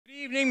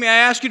Good evening. May I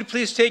ask you to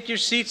please take your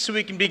seats so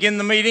we can begin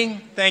the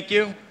meeting? Thank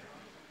you.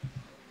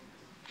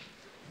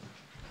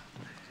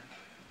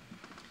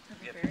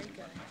 Okay, very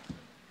good.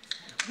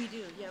 We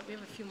do, yeah, we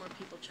have a few more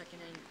people checking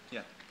in.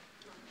 Yeah.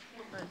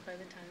 By the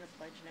time the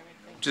pledge and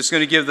everything. Just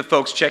going to give the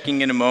folks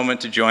checking in a moment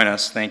to join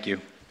us. Thank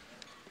you.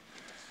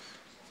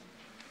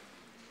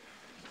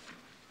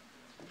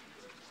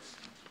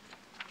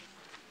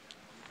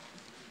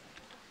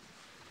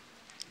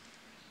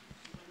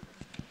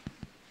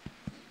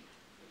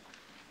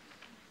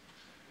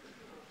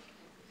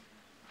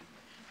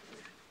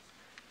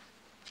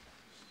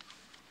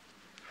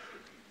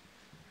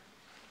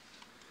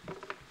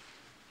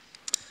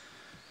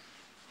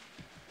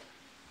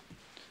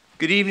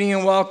 Good evening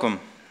and welcome.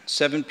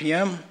 7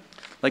 p.m.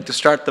 I'd like to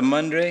start the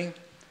Monday,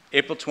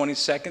 April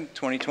 22nd,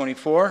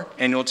 2024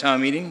 annual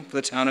town meeting for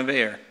the town of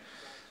Ayer.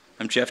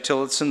 I'm Jeff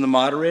Tillotson, the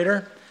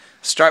moderator.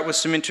 Start with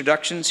some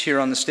introductions here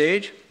on the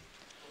stage.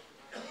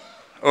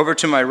 Over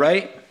to my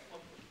right,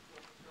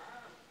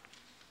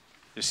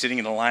 you're sitting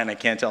in a line, I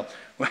can't tell.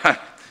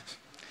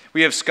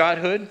 We have Scott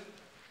Hood,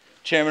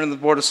 Chairman of the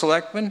Board of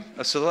Selectmen,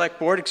 Select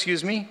Board,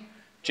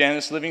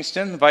 Janice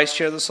Livingston, the Vice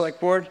Chair of the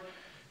Select Board,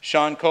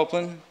 Sean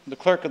Copeland, the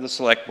Clerk of the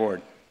Select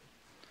Board.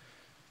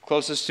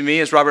 Closest to me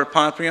is Robert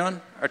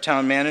Pomprion, our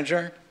Town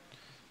Manager.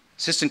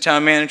 Assistant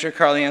Town Manager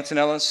Carly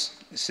Antonellis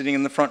is sitting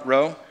in the front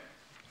row.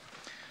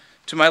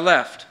 To my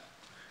left,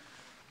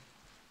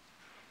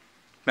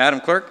 Madam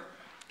Clerk,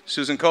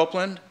 Susan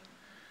Copeland,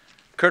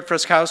 Kurt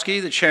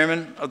Freskowski, the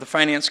Chairman of the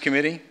Finance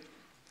Committee,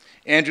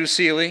 Andrew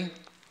Seeley,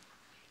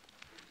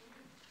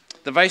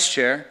 the Vice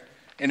Chair,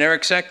 and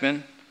Eric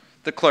Seckman,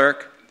 the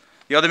Clerk.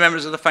 The other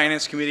members of the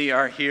Finance Committee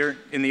are here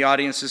in the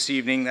audience this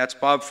evening. That's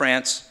Bob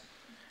France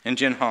and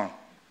Jin Hong.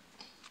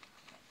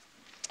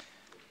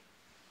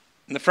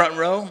 In the front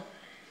row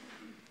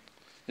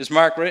is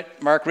Mark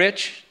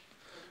Rich,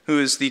 who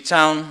is the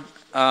Town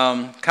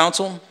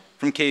Counsel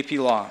from KP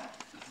Law.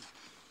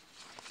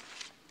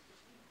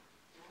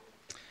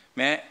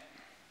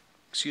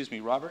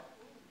 Robert?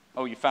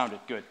 Oh, you found it,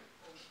 good.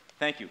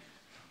 Thank you.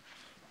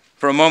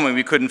 For a moment,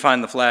 we couldn't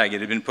find the flag. It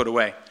had been put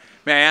away.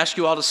 May I ask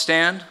you all to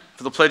stand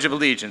for the Pledge of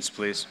Allegiance,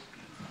 please?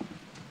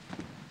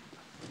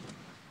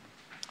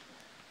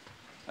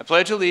 I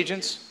pledge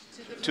allegiance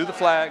to the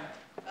flag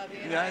of the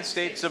United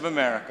States of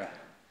America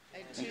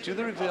and to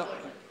the republic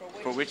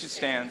for which it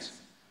stands,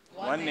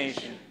 one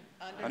nation,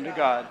 under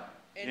God,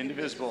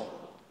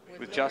 indivisible,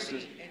 with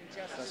justice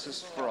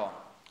for all.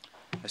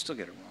 I still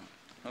get it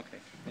wrong. Okay,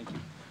 thank you.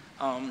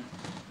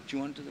 Do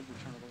you want to do the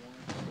return of the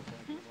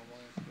warrant?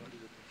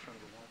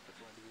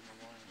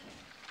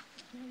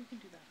 Yeah, you can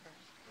do that first.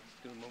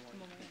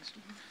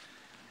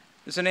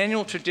 It's an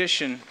annual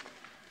tradition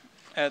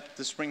at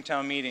the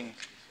Springtown meeting.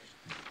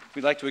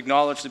 We'd like to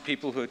acknowledge the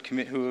people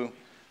who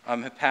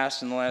have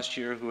passed in the last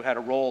year, who had a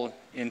role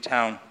in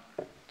town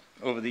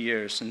over the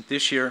years. And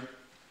this year,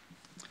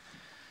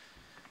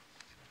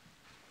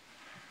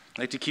 I'd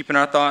like to keep in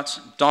our thoughts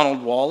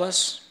Donald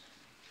Wallace,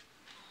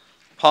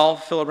 Paul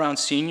Philibrown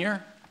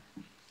Sr.,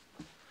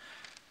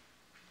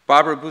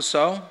 Barbara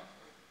Bousseau,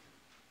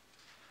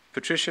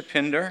 Patricia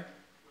Pinder,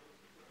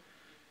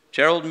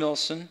 Gerald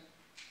Milson,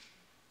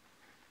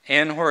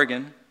 Ann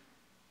Horgan,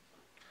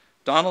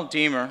 Donald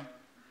Deemer,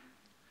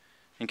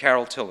 and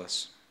Carol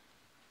Tillis.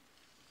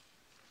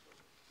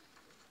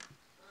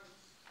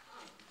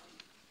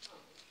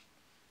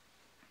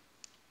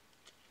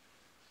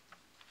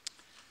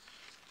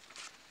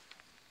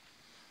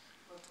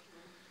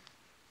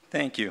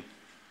 Thank you.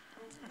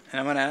 And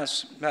I'm going to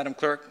ask Madam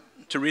Clerk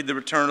to read the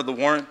return of the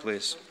warrant,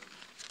 please.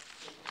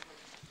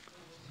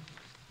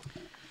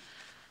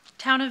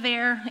 Town of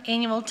Ayer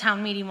Annual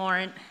Town Meeting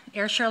Warrant,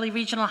 Ayer Shirley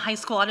Regional High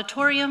School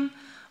Auditorium,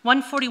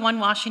 141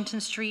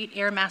 Washington Street,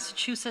 Ayer,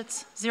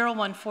 Massachusetts,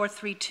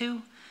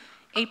 01432,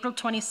 April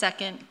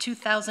 22nd,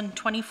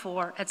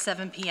 2024 at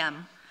 7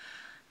 p.m.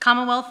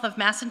 Commonwealth of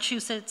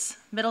Massachusetts,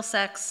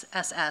 Middlesex,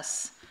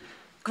 SS.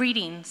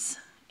 Greetings.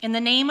 In the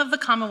name of the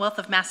Commonwealth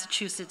of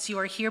Massachusetts, you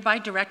are hereby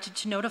directed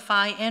to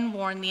notify and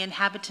warn the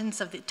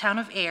inhabitants of the town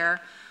of Ayer,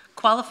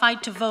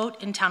 qualified to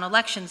vote in town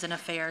elections and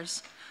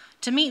affairs,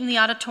 to meet in the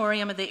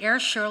auditorium of the Ayer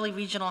Shirley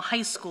Regional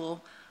High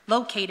School,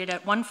 located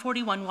at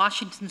 141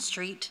 Washington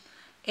Street,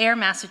 Ayer,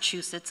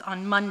 Massachusetts,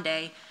 on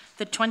Monday,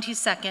 the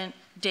 22nd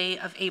day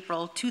of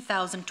April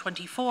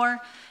 2024,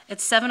 at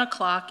 7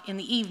 o'clock in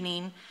the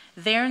evening,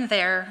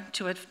 there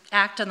to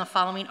act on the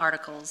following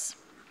articles.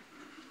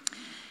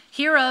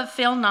 Hereof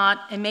fail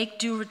not, and make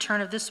due return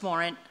of this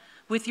warrant,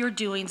 with your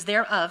doings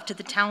thereof, to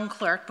the town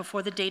clerk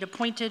before the date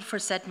appointed for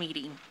said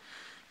meeting.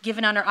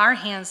 Given under our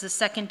hands the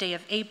 2nd day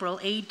of April,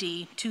 AD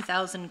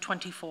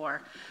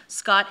 2024.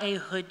 Scott A.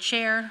 Hood,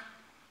 Chair.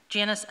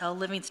 Janice L.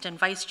 Livingston,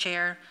 Vice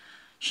Chair.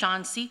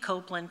 Sean C.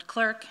 Copeland,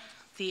 Clerk.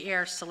 The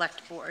Ayer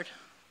Select Board.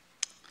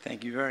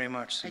 Thank you very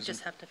much, Susan. I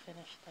just have to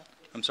finish that.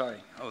 I'm sorry.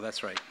 Oh,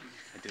 that's right.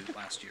 I did it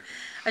last year.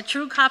 A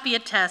true copy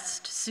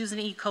attest, Susan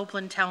E.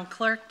 Copeland, Town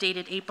Clerk,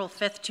 dated April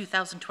 5th,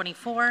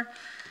 2024.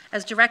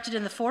 As directed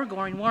in the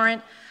foregoing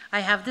warrant, I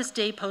have this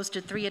day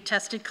posted 3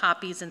 attested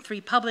copies in 3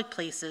 public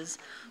places,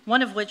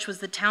 one of which was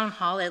the town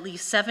hall at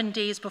least 7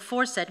 days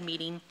before said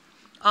meeting,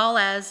 all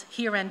as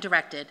herein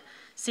directed.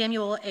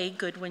 Samuel A.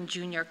 Goodwin,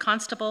 Jr.,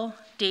 Constable,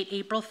 date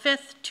April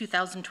 5th,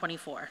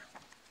 2024.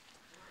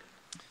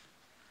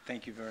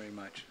 Thank you very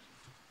much.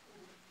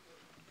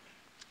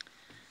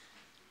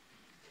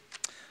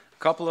 A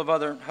couple of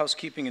other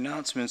housekeeping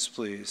announcements,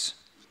 please.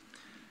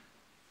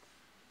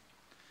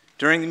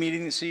 During the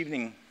meeting this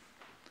evening,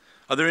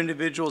 other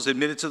individuals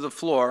admitted to the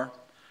floor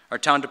are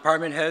town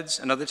department heads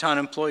and other town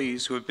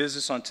employees who have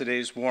business on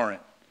today's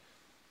warrant.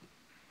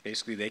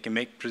 Basically, they can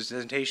make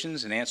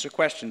presentations and answer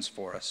questions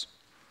for us.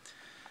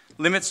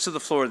 Limits to the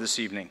floor this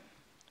evening.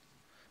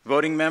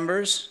 Voting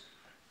members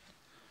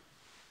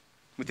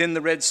within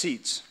the red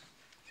seats.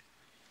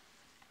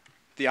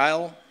 The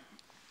aisle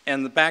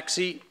and the back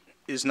seat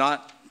is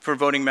not for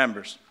voting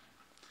members.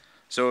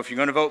 So if you're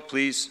going to vote,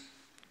 please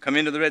come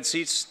into the red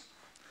seats.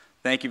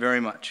 Thank you very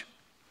much.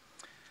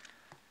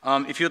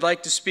 If you'd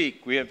like to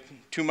speak, we have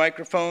 2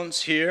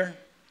 microphones here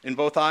in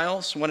both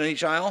aisles, 1 in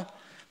each aisle.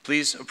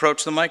 Please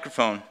approach the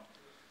microphone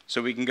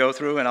so we can go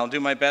through, and I'll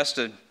do my best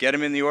to get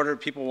them in the order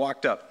people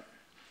walked up.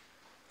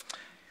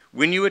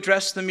 When you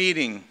address the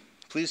meeting,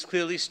 please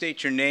clearly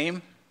state your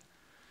name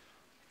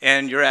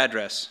and your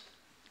address.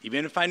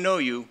 Even if I know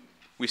you,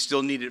 we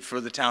still need it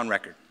for the town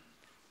record.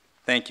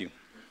 Thank you.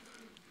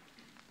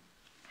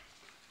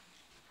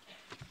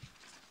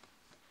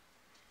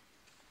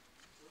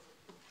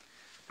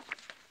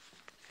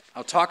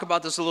 I'll talk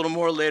about this a little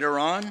more later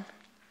on,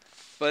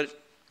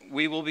 but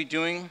we will be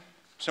doing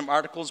some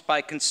articles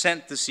by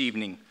consent this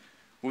evening.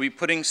 We'll be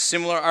putting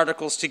similar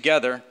articles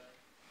together,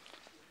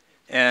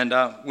 and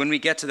when we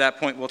get to that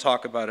point, we'll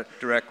talk about it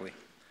directly.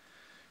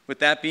 With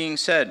that being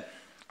said,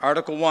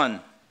 Article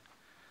 1,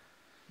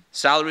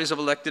 salaries of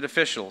elected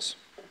officials.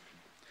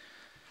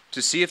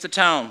 To see if the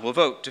town will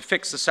vote to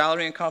fix the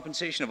salary and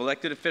compensation of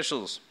elected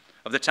officials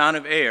of the town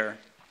of Ayer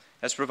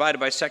as provided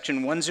by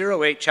Section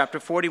 108, Chapter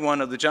 41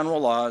 of the General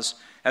Laws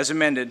as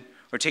amended,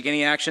 or take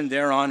any action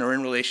thereon or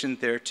in relation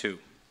thereto.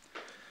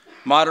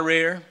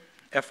 Moderator,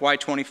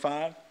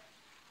 FY25,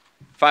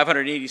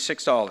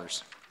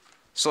 $586.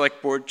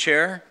 Select Board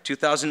Chair,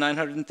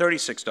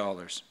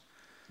 $2,936.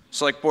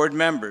 Select Board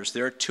Members,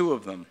 there are 2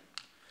 of them,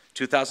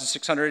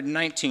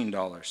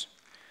 $2,619.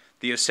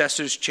 The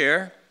Assessor's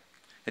Chair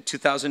at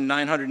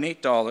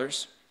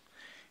 $2,908,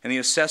 and the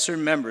Assessor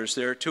Members,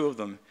 there are 2 of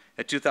them,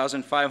 at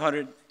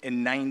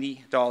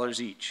 $2,590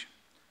 each.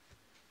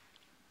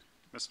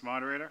 Mr.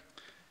 Moderator,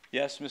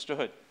 Yes, Mr.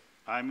 Hood.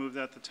 I move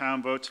that the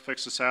town vote to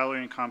fix the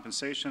salary and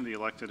compensation of the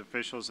elected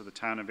officials of the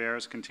town of Ayer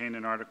as contained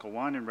in Article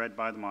 1 and read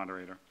by the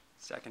moderator.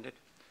 Seconded.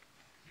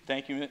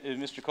 Thank you,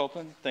 Mr.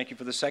 Copeland. Thank you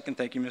for the second.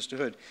 Thank you, Mr.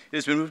 Hood. It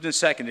has been moved and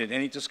seconded.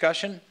 Any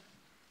discussion?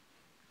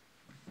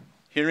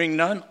 Hearing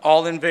none.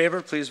 All in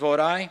favor, please vote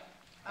aye.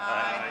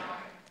 Aye.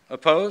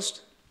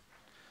 Opposed?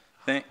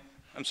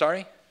 I'm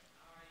sorry?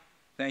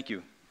 Thank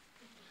you.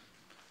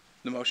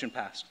 The motion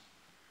passed.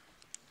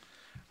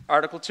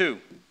 Article 2,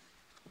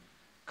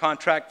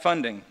 contract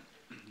funding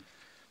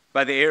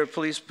by the Ayer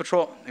Police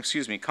Patrol,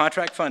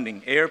 contract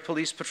funding, Ayer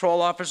Police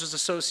Patrol Officers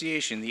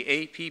Association, the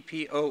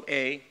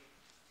APPOA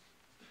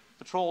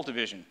Patrol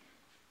Division.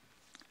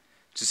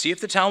 To see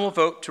if the town will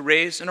vote to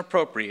raise and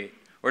appropriate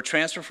or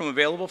transfer from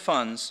available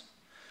funds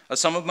a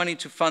sum of money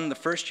to fund the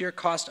first-year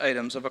cost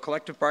items of a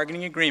collective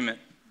bargaining agreement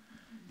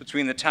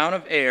between the town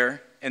of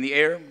Ayer and the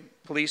Ayer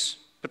Police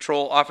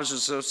Patrol Officers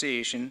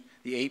Association,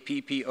 the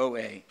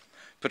APPOA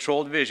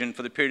Patrol Division,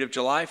 for the period of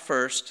July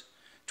 1st,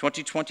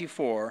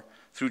 2024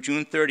 through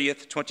June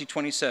 30th,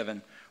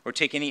 2027, or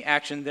take any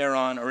action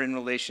thereon or in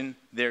relation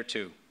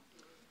thereto.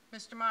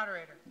 Mr.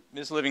 Moderator,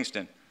 Ms.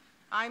 Livingston.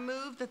 I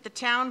move that the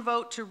town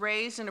vote to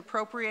raise and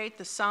appropriate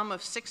the sum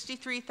of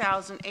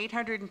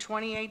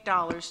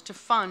 $63,828 to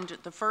fund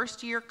the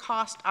first-year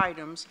cost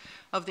items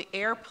of the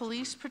Ayer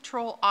Police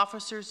Patrol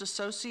Officers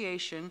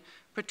Association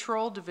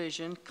Patrol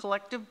Division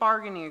Collective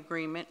Bargaining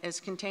Agreement as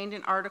contained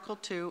in Article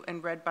 2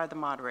 and read by the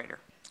moderator.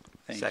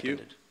 Thank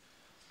Seconded.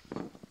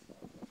 you.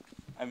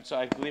 I'm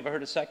sorry, I believe I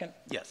heard a second.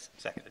 Yes,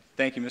 seconded.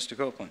 Thank you, Mr.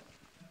 Copeland.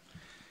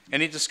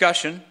 Any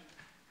discussion?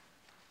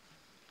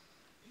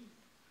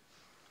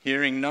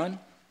 Hearing none.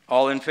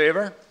 All in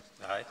favor?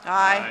 Aye.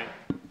 Aye.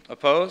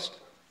 Opposed?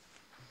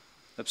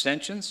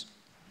 Abstentions?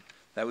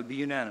 That would be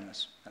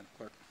unanimous, Madam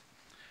Clerk.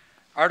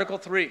 Article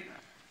 3,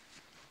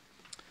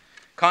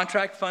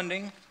 contract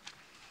funding,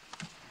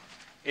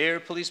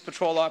 Ayer Police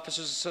Patrol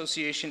Officers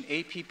Association,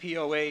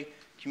 APPOA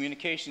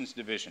Communications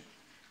Division.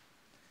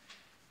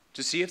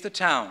 To see if the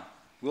town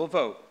will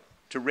vote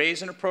to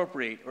raise and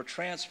appropriate or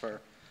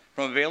transfer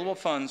from available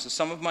funds a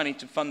sum of money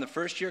to fund the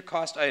first-year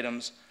cost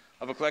items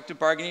of a collective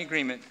bargaining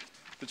agreement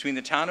between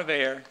the town of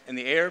Ayer and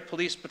the Ayer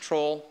Police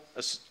Patrol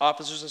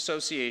Officers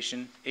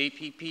Association,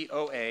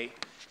 APPOA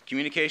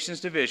Communications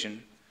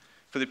Division,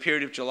 for the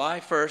period of July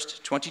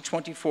 1st,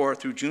 2024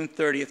 through June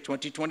 30th,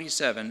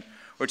 2027,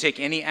 or take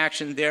any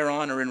action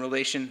thereon or in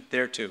relation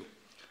thereto.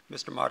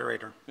 Mr.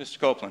 Moderator, Mr.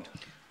 Copeland.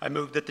 I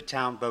move that the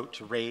town vote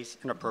to raise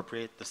and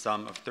appropriate the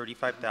sum of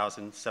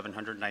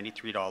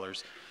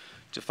 $35,793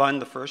 to fund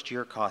the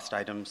first-year cost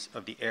items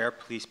of the Air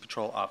Police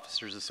Patrol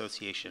Officers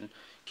Association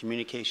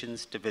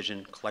Communications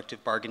Division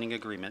Collective Bargaining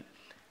Agreement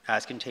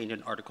as contained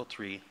in Article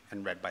 3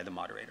 and read by the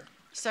moderator.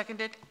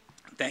 Seconded.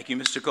 Thank you,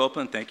 Mr.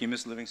 Copeland. Thank you,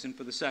 Ms. Livingston,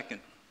 for the second.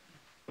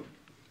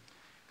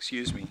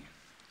 Excuse me.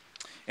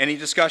 Any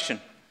discussion?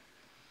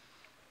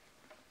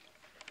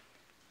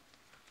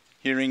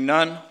 Hearing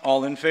none,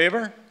 all in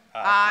favor?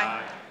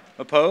 Aye.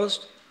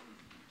 Opposed?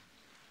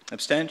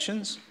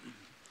 Abstentions?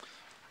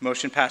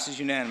 Motion passes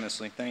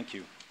unanimously. Thank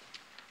you.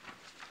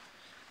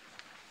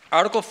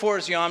 Article 4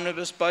 is the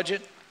omnibus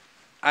budget.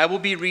 I will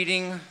be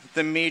reading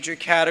the major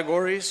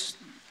categories.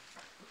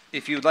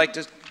 If you'd like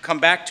to come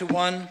back to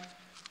one,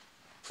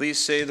 please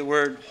say the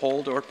word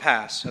hold or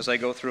pass as I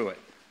go through it.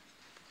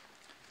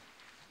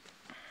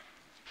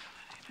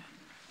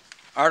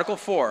 Article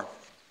 4,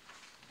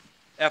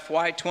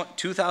 FY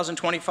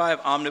 2025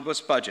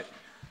 Omnibus Budget.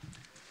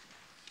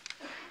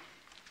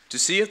 To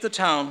see if the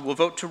town will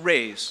vote to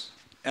raise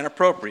and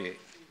appropriate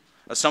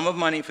a sum of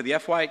money for the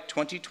FY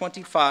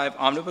 2025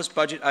 Omnibus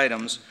Budget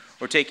items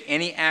or take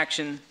any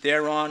action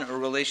thereon or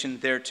relation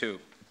thereto.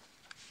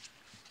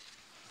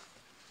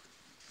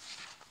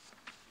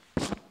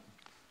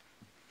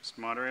 Mr.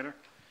 Moderator,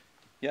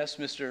 Yes,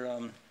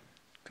 Mr.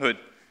 Hood.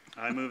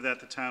 I move that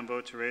the town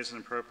vote to raise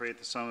and appropriate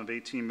the sum of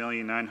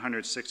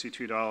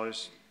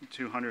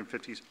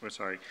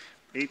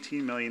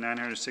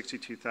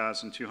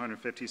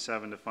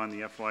 $18,962,257 to fund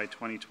the FY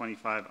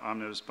 2025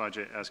 omnibus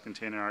budget as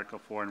contained in Article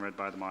 4 and read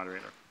by the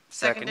moderator.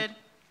 Seconded.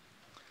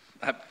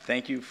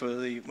 Thank you for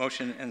the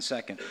motion and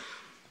second.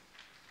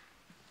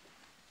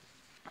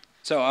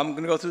 So I'm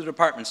going to go through the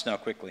departments now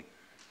quickly.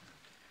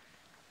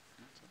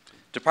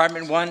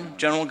 Department 1,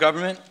 General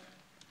Government,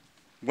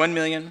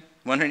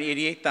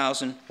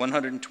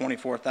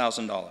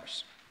 $1,188,124,000. Oh,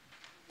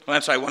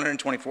 I'm sorry,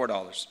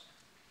 $124.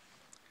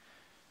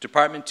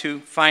 Department 2,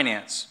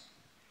 Finance,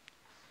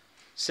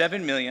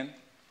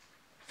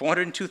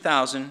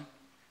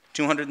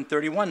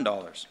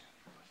 $7,402,231.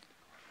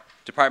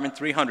 Department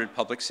 300,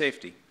 Public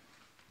Safety,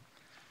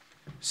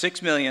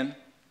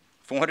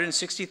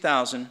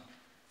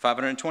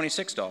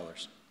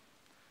 $6,460,526.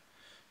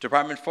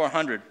 Department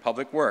 400,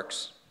 Public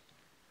Works,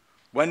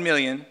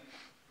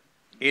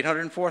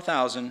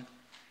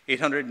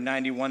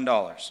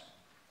 $1,804,891.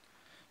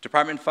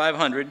 Department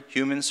 500,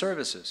 Human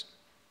Services,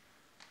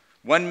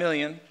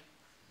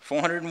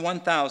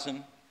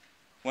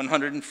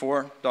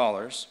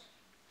 $1,401,104.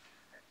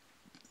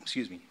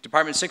 Excuse me.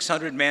 Department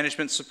 600,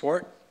 Management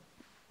Support,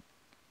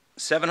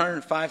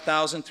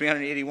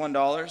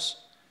 $705,381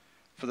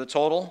 for the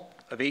total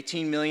of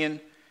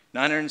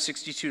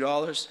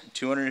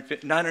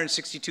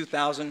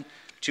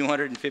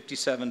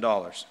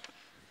 $18,962,257.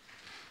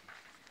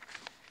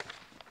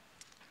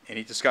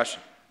 Any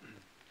discussion?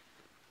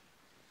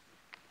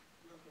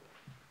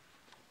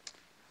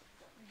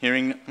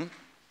 Hearing. Are you going to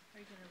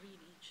read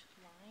each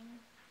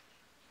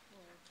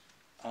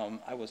line?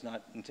 I was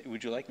not.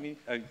 Would you like me?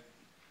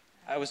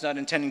 I was not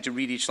intending to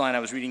read each line. I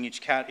was reading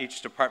each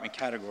department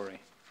category.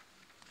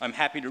 I'm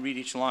happy to read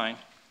each line.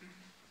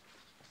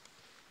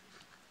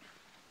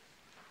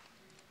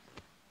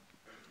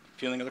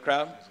 Feeling of the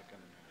crowd?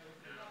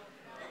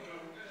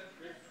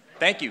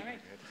 Thank you.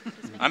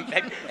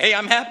 Hey,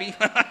 I'm happy.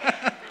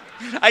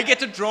 I get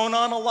to drone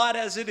on a lot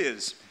as it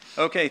is.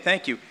 Okay,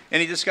 thank you.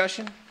 Any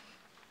discussion?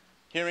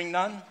 Hearing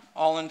none.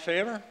 All in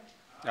favor?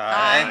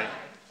 Aye.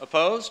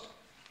 Opposed?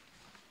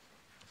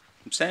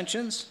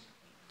 Abstentions?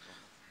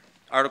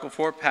 Article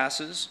 4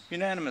 passes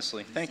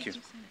unanimously. Thank you.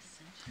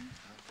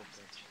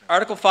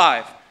 Article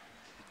 5,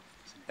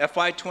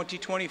 FY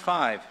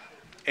 2025,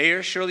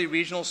 Ayer Shirley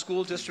Regional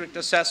School District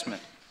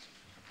Assessment.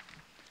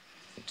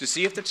 To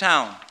see if the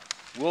town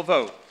will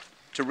vote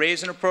to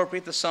raise and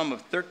appropriate the sum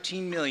of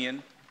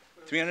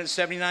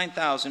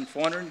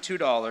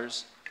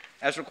 $13,379,402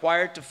 as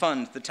required to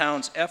fund the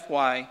town's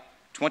FY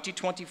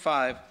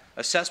 2025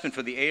 assessment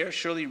for the Ayer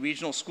Shirley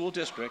Regional School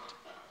District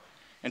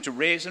and to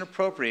raise and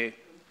appropriate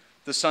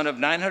the sum of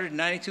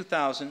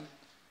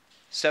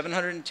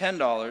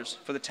 $992,710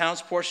 for the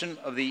town's portion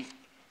of the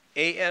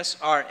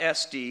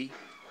ASRSD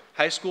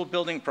High School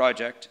Building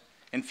Project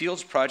and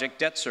Fields Project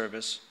debt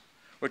service,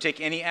 or take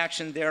any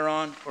action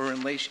thereon or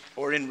in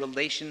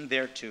relation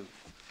thereto.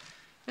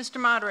 Mr.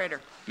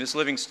 Moderator, Ms.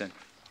 Livingston.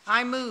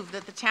 I move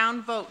that the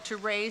town vote to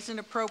raise and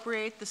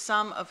appropriate the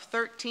sum of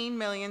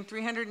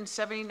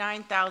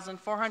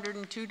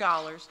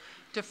 $13,379,402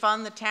 to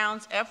fund the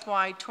town's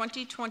FY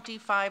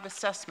 2025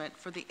 assessment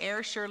for the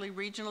Ayer Shirley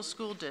Regional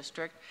School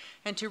District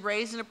and to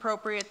raise and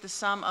appropriate the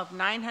sum of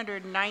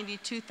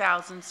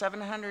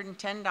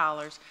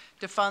 $992,710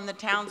 to fund the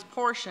town's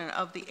portion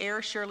of the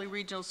Ayer Shirley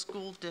Regional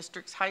School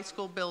District's High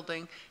School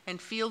Building and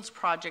Fields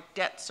Project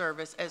debt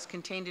service as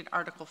contained in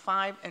Article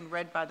 5 and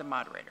read by the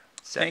moderator.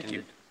 Thank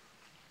you.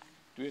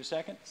 Do we have a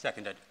second?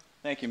 Seconded.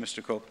 Thank you,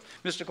 Mr. Cope.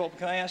 Mr. Cope,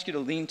 can I ask you to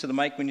lean to the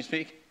mic when you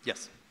speak?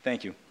 Yes.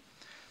 Thank you.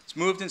 It's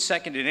moved and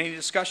seconded. Any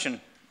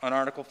discussion on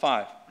Article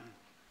 5?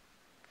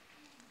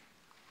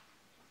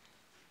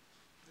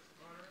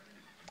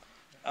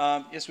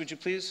 Yes, would you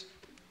please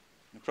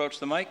approach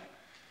the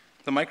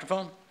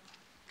microphone?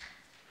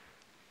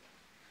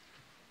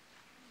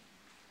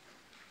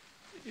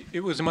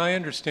 It was my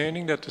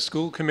understanding that the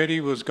school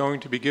committee was going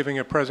to be giving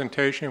a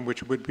presentation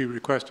which would be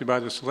requested by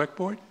the select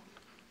board?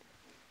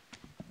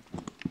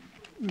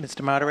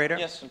 Mr. Moderator?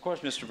 Yes, of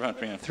course, Mr.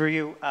 Bonpriant. Through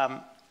you,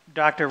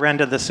 Dr.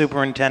 Renda, the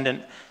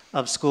superintendent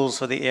of schools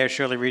for the Ayer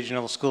Shirley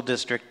Regional School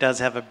District, does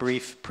have a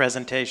brief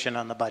presentation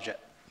on the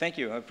budget. Thank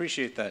you, I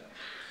appreciate that.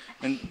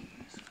 And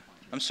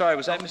I'm sorry,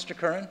 was that Mr.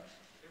 Curran?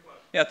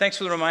 Yeah, thanks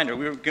for the reminder.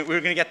 We were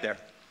going to get there.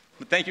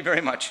 But thank you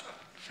very much.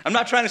 I'm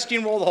not trying to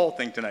steamroll the whole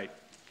thing tonight.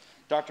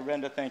 Dr.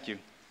 Renda, thank you.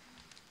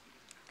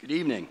 Good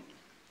evening.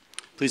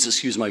 Please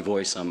excuse my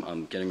voice.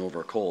 I'm getting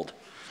over a cold.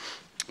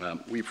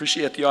 We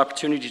appreciate the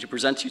opportunity to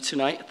present to you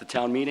tonight at the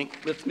town meeting.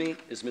 With me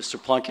is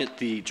Mr. Plunkett,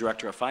 the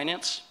Director of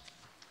Finance.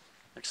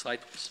 Next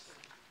slide, please.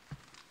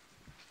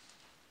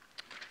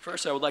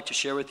 First, I would like to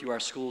share with you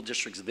our school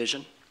district's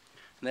vision,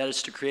 and that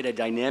is to create a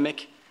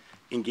dynamic,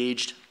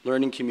 engaged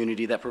learning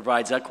community that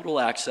provides equitable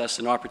access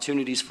and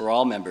opportunities for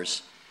all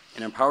members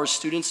and empowers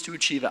students to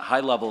achieve at high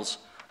levels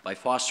by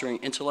fostering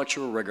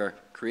intellectual rigor,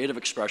 creative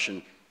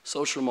expression,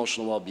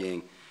 social-emotional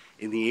well-being,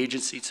 and the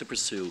agency to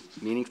pursue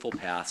meaningful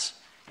paths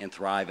and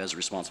thrive as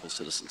responsible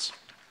citizens.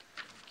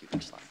 Thank you.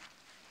 Next slide.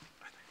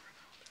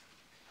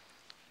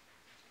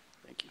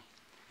 Thank you.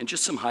 And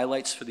just some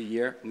highlights for the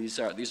year, and these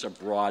are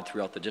broad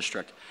throughout the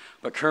district,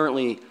 but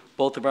currently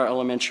both of our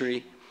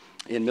elementary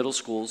and middle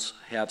schools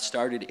have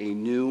started a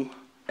new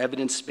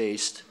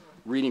evidence-based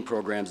reading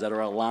programs that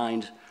are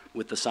aligned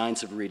with the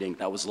science of reading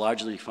that was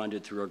largely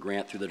funded through a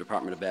grant through the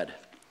Department of Ed.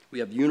 We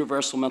have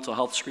universal mental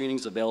health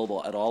screenings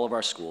available at all of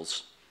our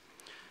schools.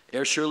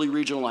 Ayer Shirley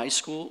Regional High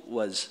School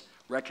was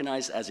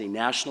recognized as a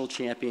national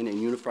champion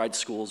in unified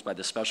schools by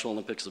the Special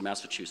Olympics of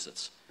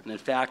Massachusetts. And in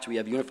fact, we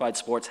have unified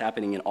sports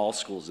happening in all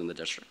schools in the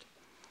district.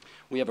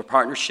 We have a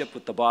partnership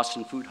with the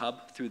Boston Food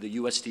Hub through the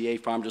USDA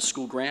Farm to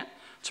School grant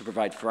to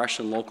provide fresh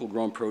and local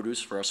grown produce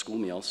for our school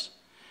meals.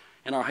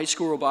 And our high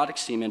school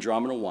robotics team,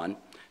 Andromeda 1,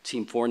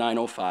 Team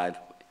 4905,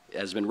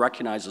 has been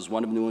recognized as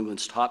one of New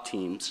England's top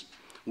teams,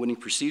 winning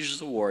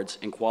prestigious awards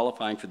and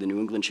qualifying for the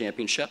New England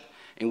Championship,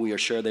 and we are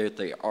sure that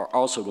they are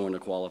also going to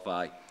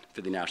qualify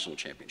for the national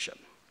championship.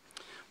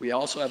 We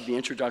also have the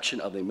introduction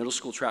of a middle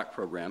school track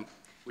program,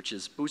 which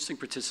is boosting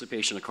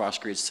participation across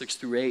grades 6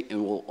 through 8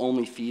 and will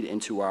only feed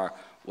into our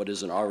what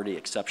is an already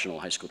exceptional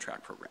high school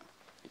track program.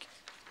 Thank you.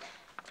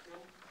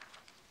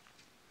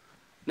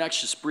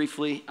 Next, just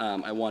briefly,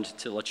 I wanted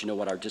to let you know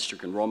what our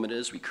district enrollment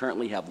is. We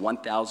currently have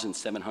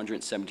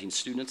 1,717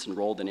 students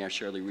enrolled in Ayer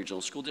Shirley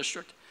Regional School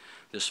District.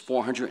 There's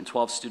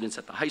 412 students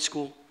at the high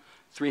school,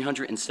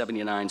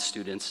 379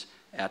 students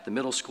at the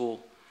middle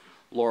school.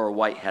 Laura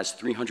White has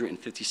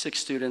 356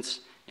 students,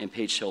 and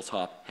Page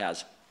Hilltop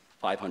has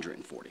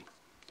 540.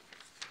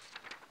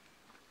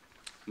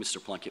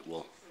 Mr. Plunkett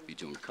will be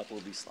doing a couple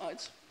of these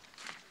slides.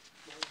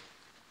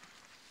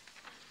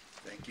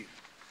 Thank you.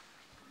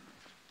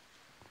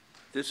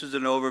 This is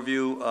an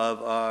overview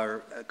of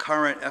our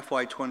current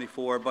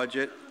FY24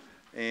 budget,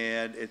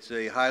 and it's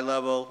a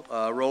high-level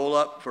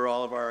roll-up for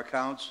all of our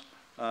accounts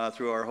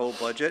through our whole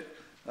budget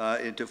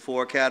into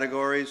 4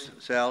 categories: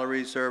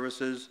 salaries,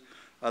 services,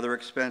 other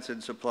expense,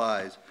 and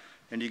supplies.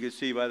 And you can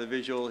see by the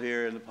visual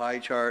here in the pie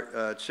chart,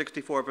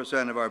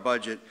 64% of our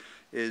budget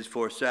is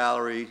for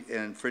salary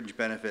and fringe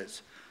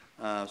benefits.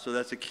 So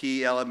that's a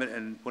key element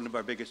and one of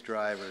our biggest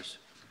drivers.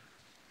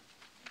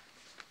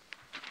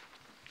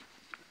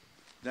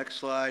 Next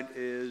slide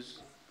is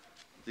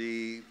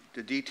the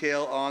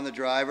detail on the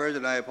drivers,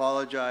 and I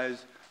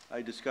apologize,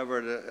 I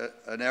discovered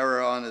an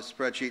error on the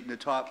spreadsheet in the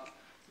top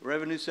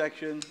revenue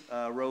section,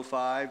 row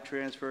 5,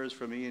 transfers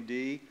from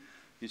E&D.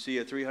 You see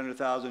a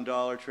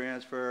 $300,000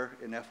 transfer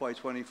in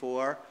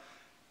FY24.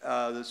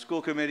 The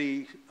school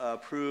committee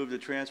approved a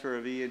transfer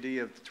of E&D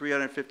of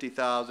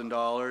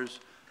 $350,000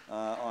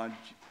 on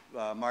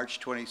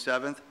March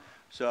 27th.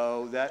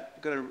 So that's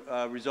going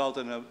to result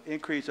in an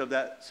increase of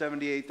that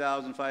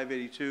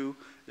 $78,582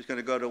 is going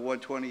to go to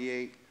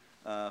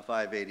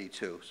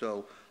 $128,582.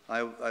 So I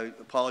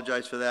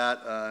apologize for that.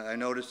 I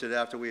noticed it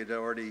after we had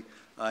already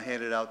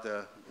handed out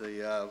the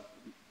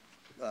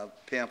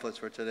pamphlets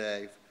for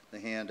today, the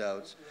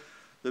handouts.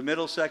 The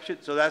middle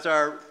section, so that's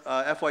our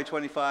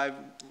FY25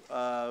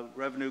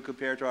 revenue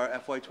compared to our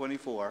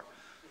FY24.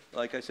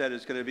 Like I said,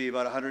 it's going to be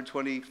about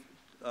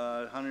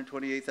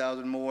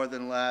 $128,000 more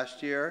than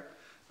last year.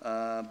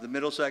 The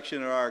middle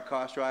section are our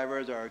cost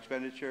drivers, our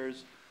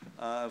expenditures.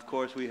 Of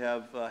course, we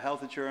have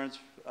health insurance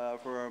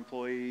for our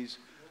employees.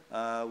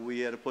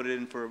 We had to put it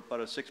in for about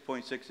a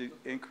 6.6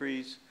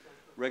 increase.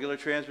 Regular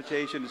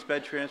transportation and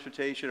sped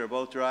transportation are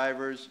both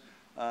drivers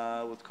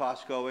with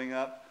costs going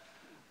up.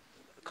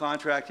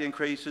 Contract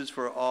increases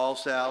for all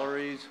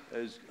salaries,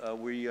 as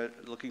we are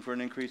looking for an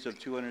increase of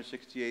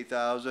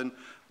 $268,000.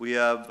 We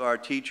have our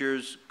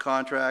teachers'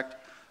 contract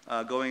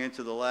going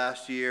into the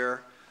last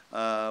year,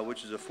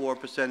 which is a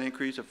 4%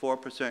 increase, a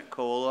 4%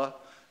 COLA,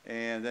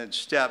 and then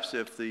steps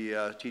if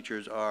the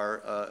teachers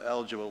are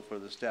eligible for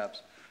the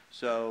steps.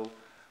 So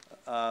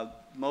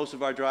Most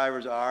of our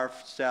drivers are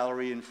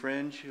salary and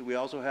fringe. We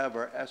also have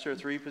our ESSER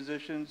 3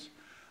 positions,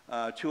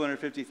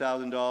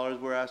 $250,000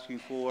 we're asking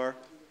for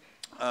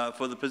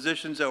the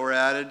positions that were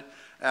added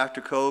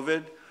after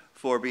COVID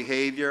for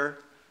behavior,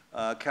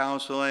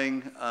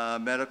 counseling,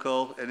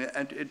 medical,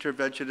 and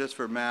interventionists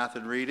for math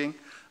and reading.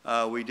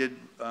 We did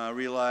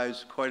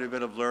realize quite a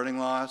bit of learning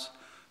loss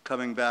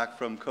coming back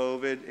from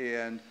COVID,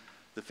 and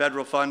the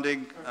federal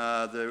funding,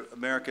 the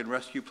American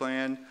Rescue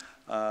Plan,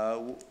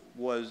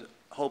 was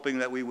hoping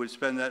that we would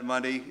spend that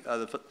money,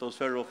 those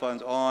federal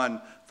funds,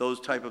 on those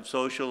type of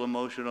social,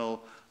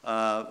 emotional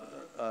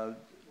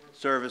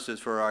services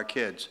for our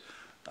kids.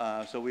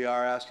 So we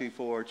are asking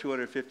for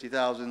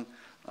 $250,000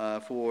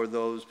 for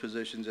those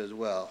positions as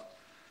well.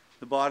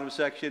 The bottom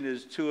section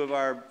is two of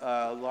our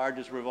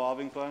largest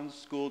revolving funds,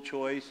 school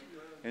choice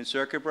and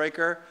circuit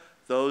breaker.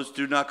 Those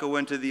do not go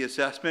into the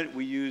assessment.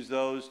 We use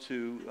those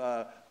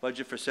to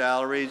budget for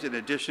salaries in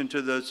addition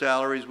to the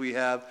salaries we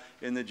have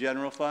in the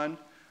general fund.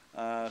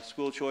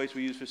 School choice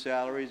we use for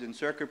salaries, and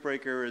circuit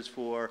breaker is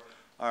for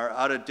our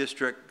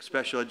out-of-district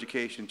special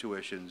education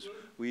tuitions.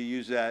 We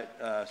use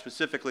that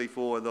specifically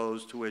for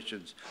those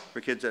tuitions for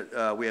kids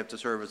that we have to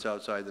service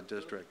outside the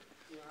district.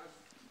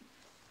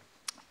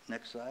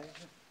 Next slide.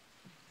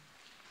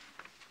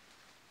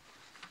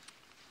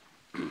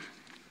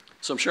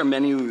 So I'm sure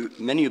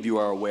many of you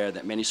are aware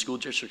that many school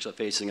districts are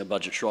facing a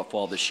budget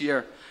shortfall this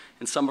year,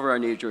 and some of our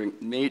neighboring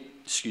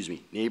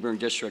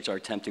districts are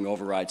attempting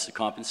overrides to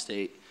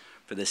compensate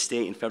for the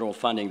state and federal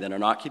funding that are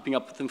not keeping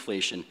up with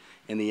inflation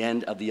and the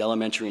end of the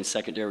elementary and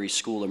secondary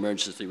school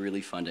emergency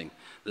relief funding.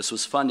 This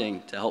was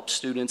funding to help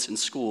students in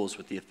schools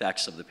with the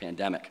effects of the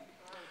pandemic.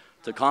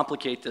 To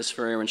complicate this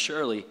for Ayer and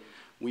Shirley,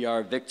 we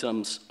are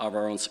victims of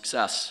our own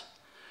success.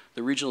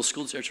 The regional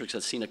school districts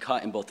have seen a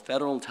cut in both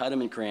federal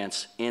entitlement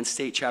grants and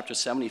state Chapter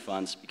 70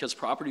 funds because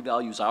property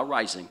values are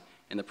rising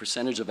and the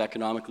percentage of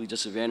economically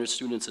disadvantaged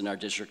students in our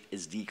district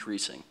is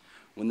decreasing.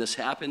 When this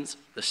happens,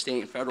 the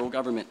state and federal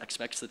government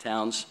expects the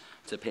towns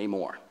to pay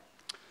more.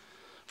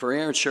 For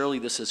Ayer and Shirley,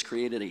 this has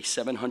created a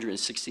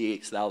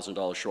 $768,000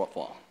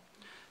 shortfall,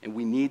 and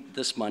we need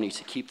this money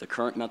to keep the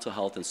current mental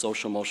health and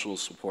social emotional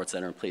supports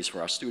that are in place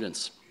for our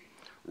students.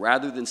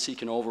 Rather than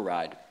seek an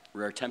override,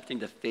 we're attempting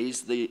to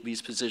phase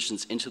these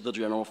positions into the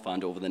general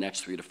fund over the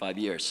next 3 to 5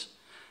 years.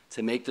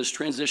 To make this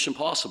transition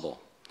possible,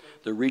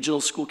 the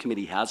Regional School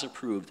Committee has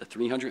approved the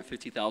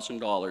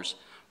 $350,000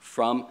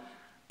 from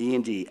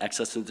E&D,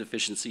 Excess and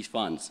Deficiency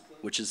Funds,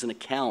 which is an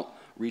account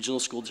regional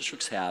school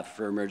districts have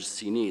for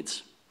emergency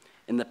needs.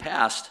 In the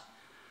past,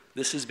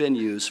 this has been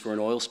used for an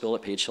oil spill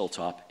at Page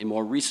Hilltop, and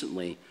more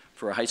recently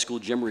for a high school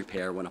gym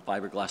repair when a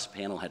fiberglass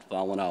panel had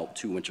fallen out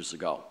 2 winters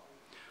ago.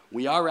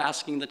 We are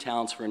asking the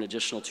towns for an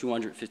additional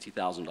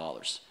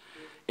 $250,000.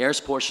 Ayer's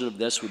portion of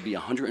this would be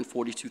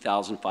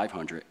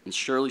 $142,500, and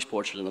Shirley's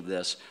portion of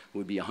this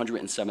would be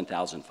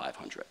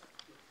 $107,500.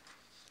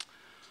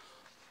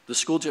 The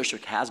school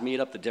district has made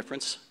up the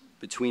difference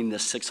between the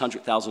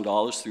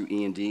 $600,000 through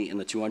E&D and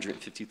the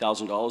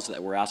 $250,000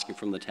 that we're asking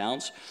from the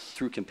towns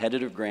through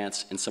competitive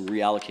grants and some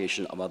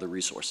reallocation of other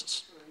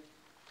resources.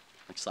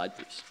 Next slide,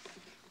 please.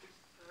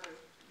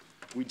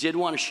 We did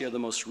want to share the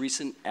most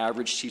recent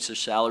average teacher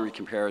salary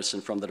comparison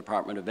from the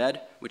Department of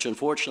Ed, which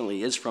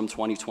unfortunately is from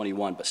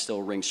 2021, but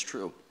still rings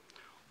true.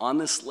 On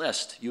this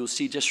list, you'll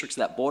see districts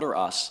that border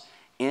us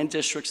and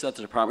districts that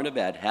the Department of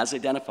Ed has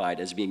identified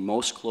as being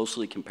most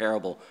closely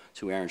comparable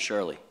to Ayer and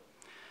Shirley.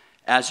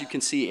 As you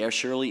can see, Ayer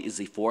Shirley is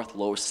the 4th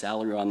lowest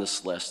salary on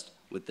this list,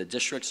 with the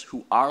districts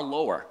who are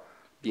lower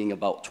being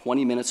about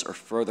 20 minutes or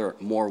further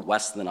more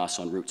west than us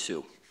on Route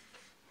 2.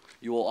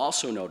 You will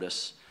also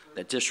notice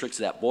that districts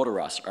that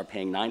border us are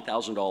paying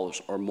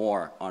 $9,000 or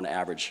more on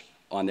average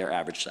on their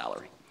average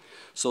salary.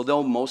 So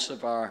though most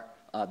of our,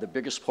 the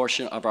biggest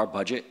portion of our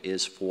budget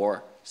is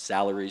for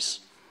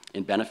salaries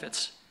and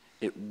benefits,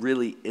 it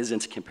really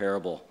isn't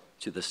comparable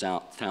to the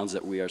towns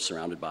that we are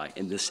surrounded by,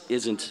 and this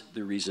isn't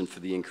the reason for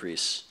the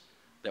increase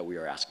that we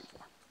are asking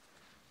for.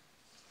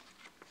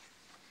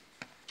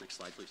 Next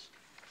slide, please.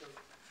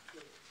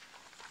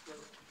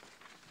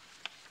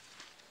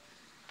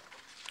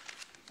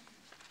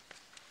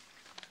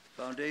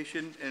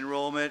 Foundation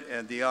enrollment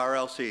and the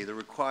RLC, the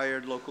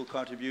required local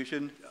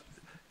contribution.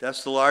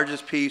 That's the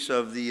largest piece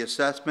of the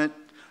assessment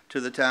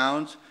to the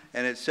towns,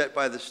 and it's set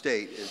by the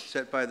state. It's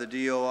set by the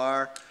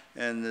DOR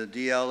and the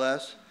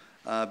DLS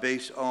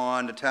based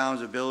on the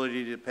town's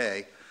ability to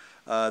pay.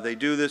 They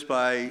do this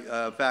by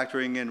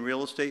factoring in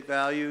real estate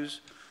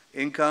values,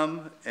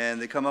 income, and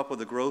they come up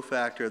with a growth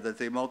factor that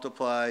they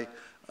multiply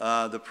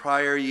the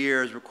prior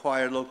year's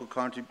required local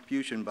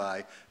contribution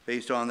by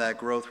based on that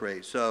growth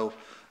rate. So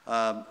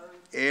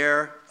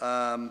Ayer,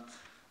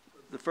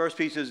 the first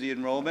piece is the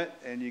enrollment,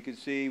 and you can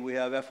see we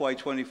have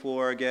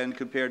FY24 again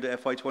compared to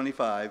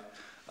FY25.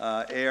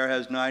 Ayer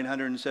has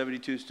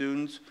 972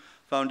 students.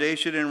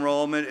 Foundation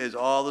enrollment is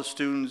all the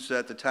students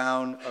that the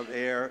town of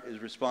Ayer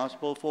is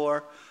responsible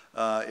for.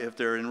 If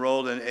they're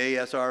enrolled in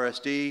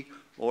ASRSD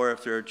or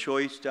if they're a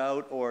choice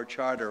route or a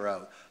charter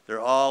route. They're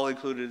all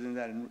included in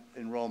that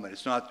enrollment.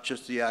 It's not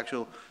just the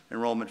actual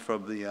enrollment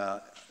from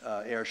the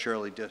Ayer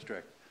Shirley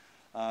district.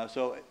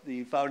 So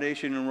the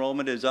foundation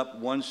enrollment is up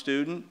 1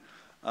 student,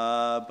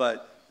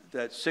 but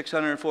that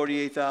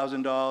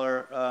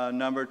 $648,000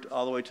 number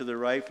all the way to the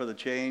right for the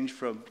change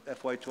from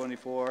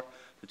FY24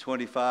 to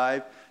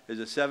 25 is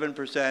a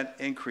 7%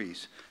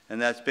 increase,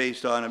 and that's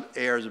based on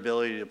Ayer's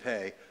ability to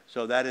pay.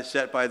 So that is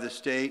set by the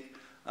state,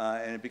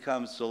 and it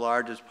becomes the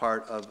largest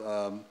part of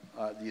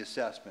the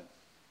assessment.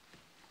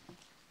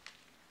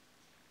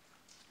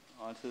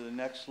 On to the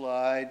next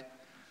slide,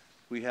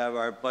 we have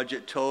our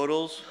budget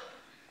totals,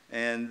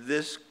 and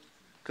this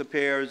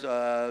compares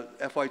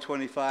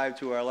FY25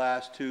 to our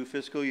last 2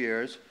 fiscal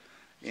years,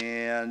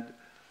 and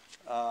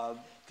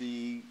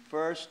the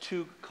first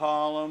 2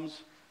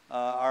 columns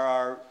are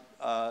our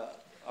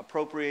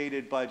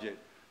appropriated budget.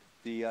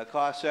 The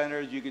cost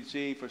centers you can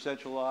see for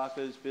central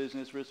office,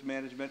 business, risk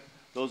management,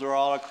 those are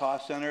all our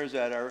cost centers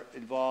that are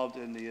involved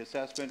in the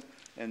assessment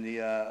and the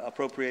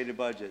appropriated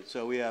budget.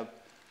 So we have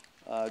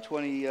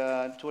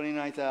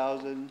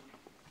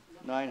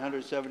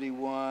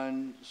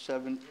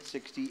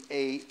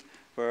 29,971,768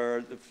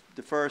 for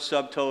the first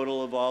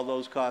subtotal of all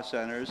those cost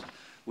centers.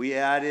 We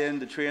add in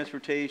the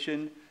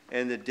transportation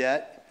and the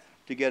debt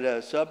to get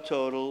a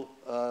subtotal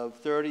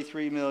of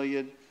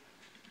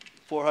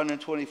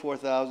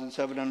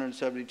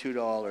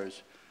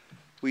 $33,424,772.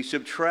 We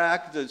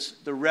subtract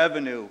the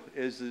revenue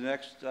is the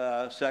next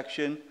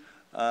section.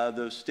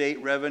 The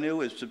state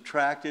revenue is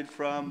subtracted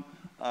from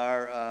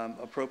our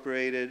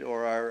appropriated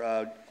or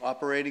our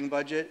operating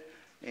budget,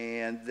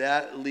 and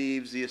that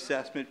leaves the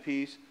assessment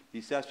piece. The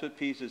assessment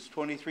piece is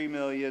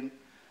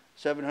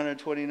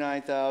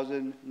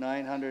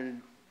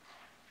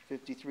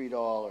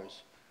 $23,729,953.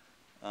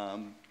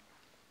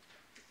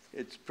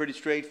 It's pretty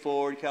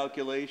straightforward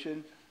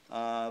calculation,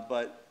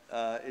 but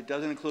it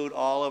doesn't include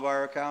all of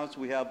our accounts.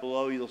 We have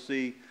below, you'll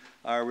see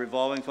our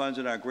revolving funds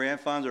and our grant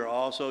funds are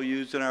also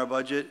used in our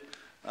budget.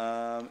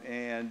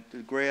 And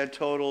the grand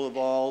total of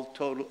all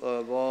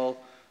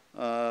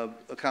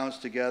accounts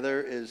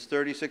together is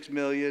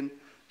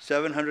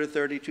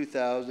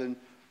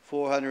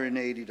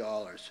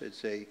 $36,732,480.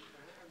 It's a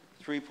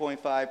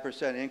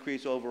 3.5%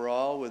 increase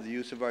overall with the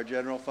use of our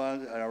general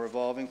fund and our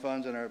revolving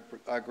funds and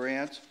our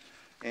grants.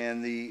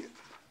 And the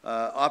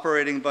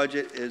operating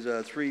budget is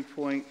a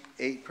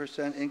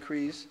 3.8%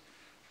 increase.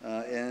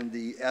 And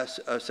the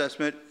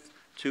assessment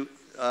to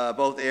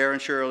both Ayer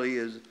and Shirley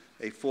is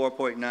a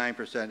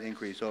 4.9%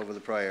 increase over the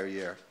prior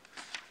year.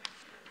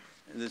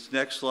 And this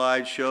next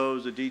slide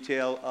shows the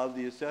detail of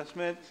the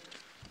assessment.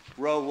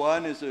 Row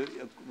 1 is a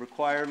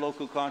required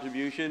local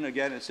contribution.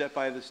 Again, it's set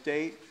by the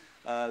state.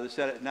 They're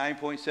set at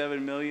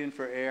 $9.7 million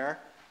for Ayer.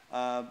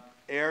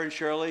 Ayer and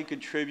Shirley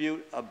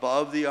contribute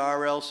above the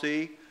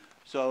RLC.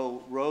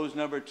 So rows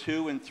number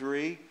 2 and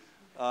 3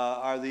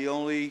 are the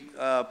only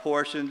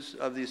portions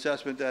of the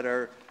assessment that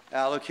are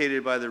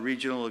allocated by the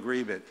regional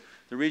agreement.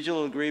 The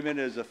regional agreement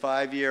is a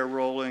 5-year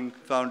rolling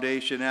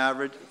foundation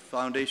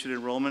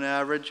enrollment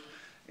average,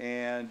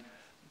 and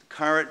the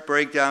current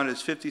breakdown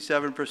is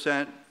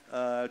 57%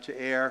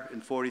 to Ayer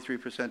and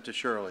 43% to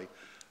Shirley.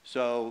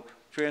 So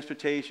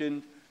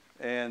transportation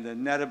and the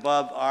net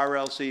above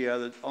RLC are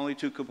the only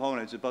 2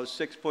 components. About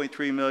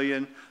 $6.3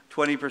 million,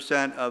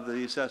 20% of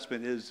the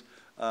assessment is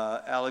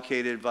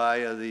allocated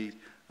via the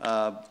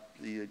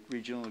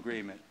regional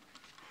agreement.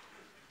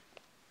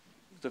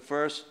 The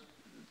first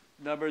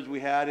numbers we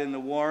had in the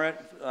warrant,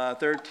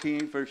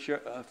 13 for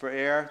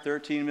Ayer,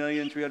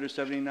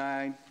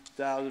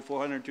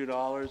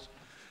 $13,379,402.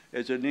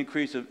 It's an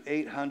increase of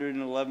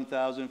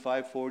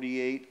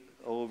 $811,548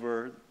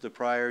 over the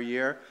prior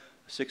year,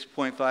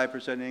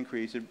 6.5%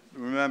 increase. And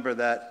remember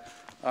that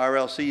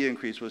RLC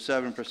increase was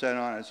 7%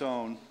 on its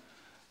own.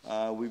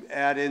 We've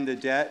added in the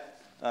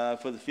debt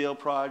for the field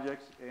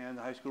projects and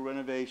the high school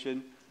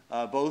renovation,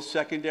 both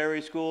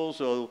secondary schools,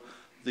 so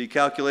the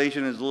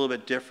calculation is a little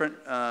bit different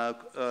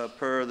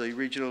per the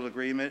regional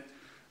agreement.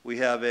 We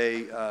have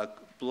a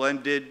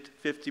blended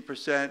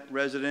 50%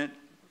 resident,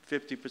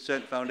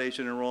 50%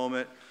 foundation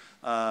enrollment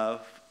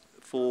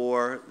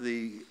for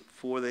the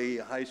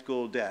high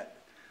school debt.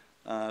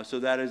 So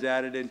that is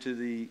added into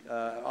the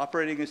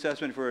operating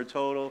assessment for a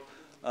total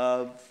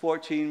of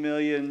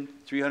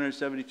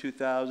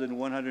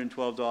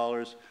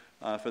 $14,372,112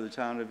 for the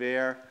town of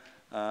Ayer,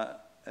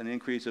 an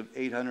increase of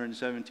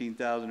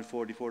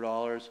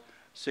 $817,044.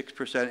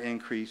 6%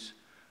 increase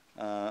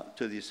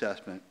to the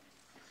assessment.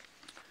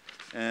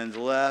 And the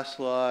last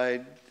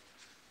slide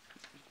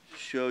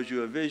shows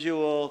you a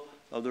visual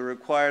of the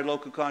required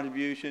local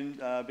contribution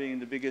being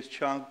the biggest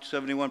chunk,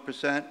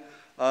 71%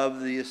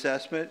 of the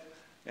assessment,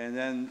 and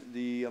then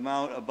the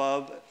amount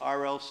above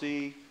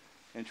RLC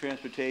and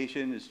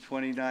transportation is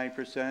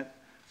 29%,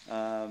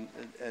 and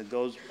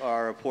those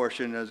are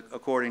apportioned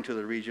according to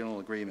the regional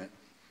agreement.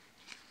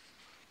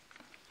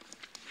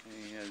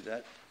 And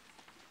that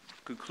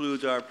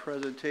concludes our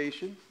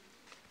presentation.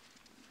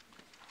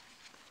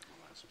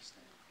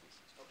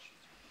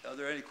 Are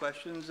there any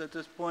questions at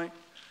this point?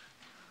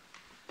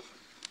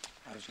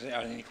 I was gonna say,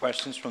 are there any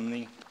questions from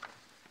the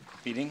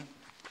meeting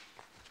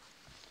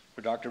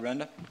for Dr.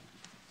 Renda?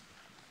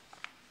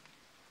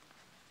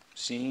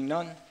 Seeing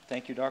none,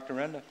 thank you, Dr.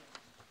 Renda.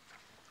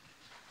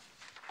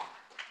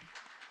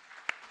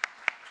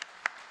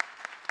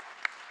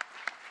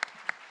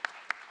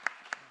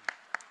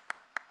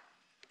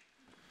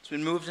 It's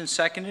been moved and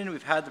seconded, and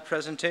we've had the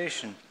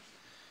presentation.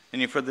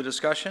 Any further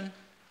discussion?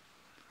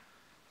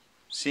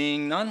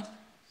 Seeing none,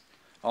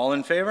 all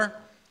in favor?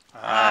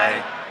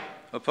 Aye.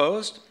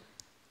 Opposed?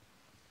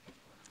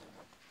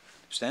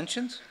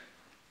 Abstentions?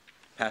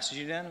 Passes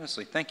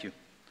unanimously. Thank you.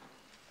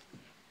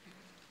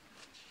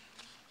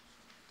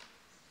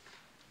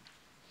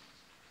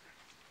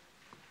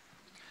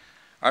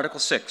 Article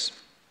 6,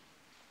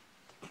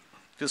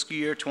 fiscal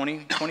year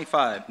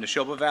 2025,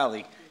 Neshoba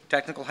Valley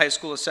Technical High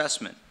School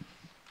Assessment.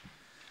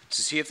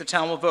 To see if the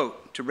town will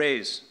vote to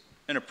raise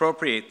and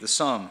appropriate the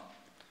sum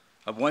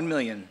of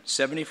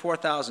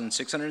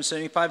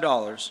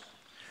 $1,074,675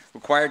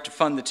 required to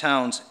fund the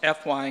town's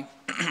FY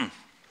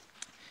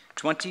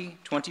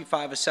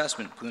 2025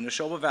 assessment for the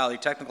Neshoba Valley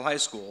Technical High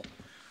School,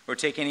 or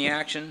take any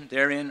action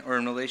therein or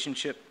in relation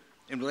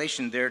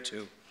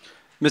thereto.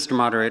 Mr.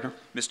 Moderator,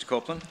 Mr.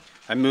 Copeland?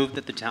 I move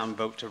that the town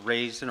vote to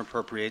raise and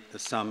appropriate the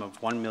sum of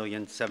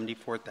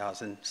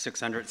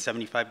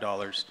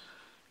 $1,074,675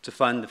 to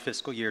fund the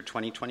fiscal year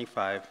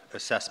 2025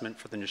 assessment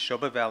for the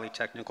Neshoba Valley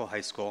Technical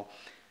High School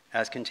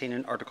as contained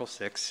in Article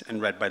 6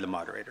 and read by the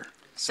moderator.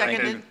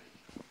 Seconded.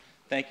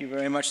 Thank you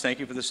very much. Thank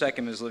you for the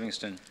second, Ms.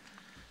 Livingston.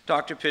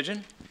 Dr.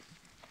 Pigeon?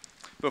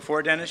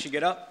 Before Dennis, you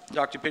get up.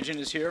 Dr. Pigeon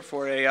is here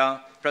for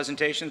a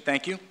presentation.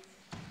 Thank you.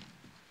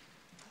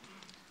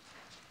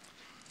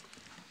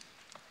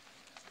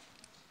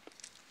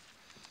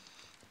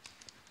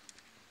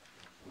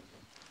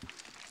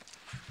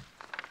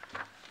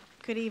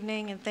 Good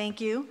evening and thank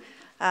you.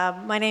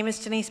 My name is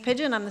Denise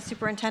Pigeon. I'm the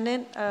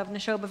superintendent of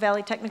Neshoba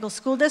Valley Technical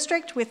School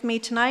District. With me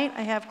tonight,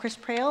 I have Chris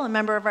Prale, a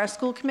member of our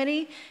school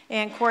committee,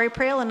 and Corey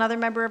Prale, another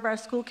member of our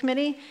school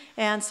committee,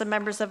 and some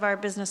members of our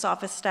business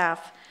office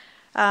staff.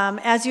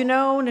 As you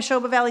know,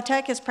 Neshoba Valley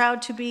Tech is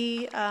proud to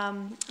be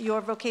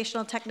your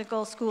vocational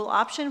technical school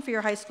option for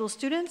your high school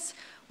students.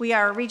 We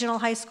are a regional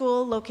high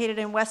school located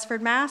in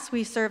Westford, Mass.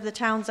 We serve the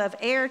towns of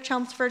Ayer,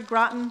 Chelmsford,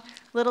 Groton,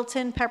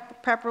 Littleton,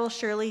 Pepperell,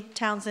 Shirley,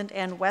 Townsend,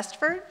 and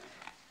Westford.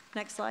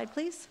 Next slide,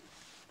 please.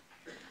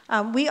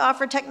 We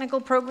offer technical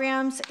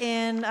programs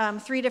in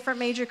 3 different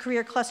major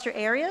career cluster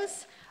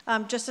areas.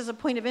 Just as a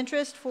point of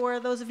interest for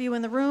those of you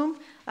in the room,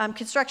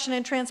 construction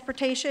and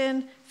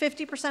transportation,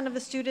 50% of the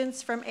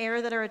students from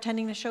Ayer that are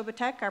attending Neshoba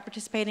Tech are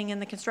participating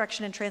in the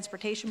construction and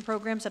transportation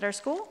programs at our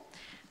school.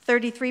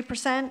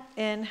 33%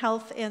 in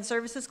health and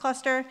services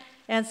cluster,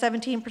 and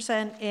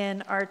 17%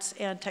 in arts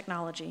and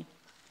technology.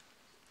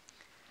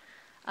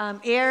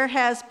 Ayer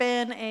has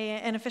been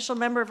an official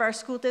member of our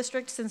school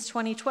district since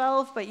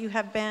 2012, but you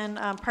have been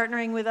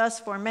partnering with us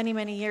for many,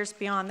 many years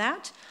beyond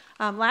that.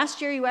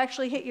 Last year, you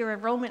actually hit your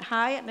enrollment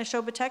high at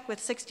Neshoba Tech with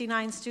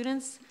 69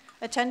 students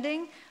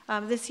attending.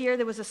 This year,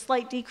 there was a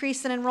slight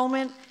decrease in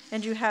enrollment,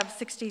 and you have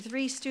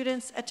 63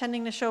 students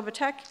attending Neshoba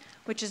Tech,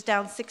 which is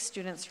down 6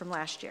 students from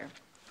last year.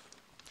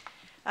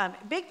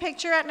 Big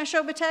picture at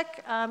Neshoba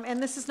Tech,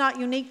 and this is not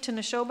unique to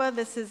Neshoba.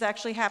 This is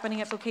actually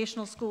happening at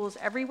vocational schools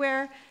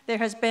everywhere. There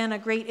has been a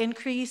great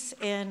increase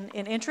in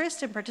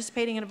interest in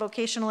participating in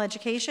vocational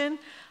education.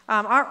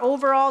 Our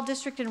overall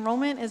district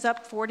enrollment is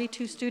up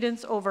 42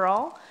 students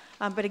overall.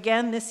 But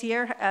again, this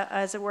year,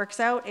 as it works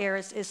out, Ayer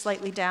is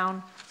slightly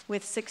down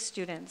with 6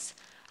 students.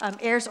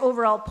 Ayer's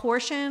overall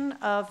portion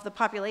of the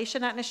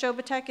population at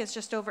Neshoba Tech is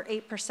just over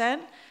 8%.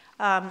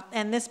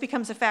 And this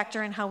becomes a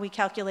factor in how we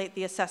calculate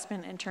the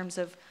assessment in terms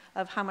of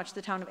how much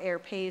the town of Ayer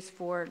pays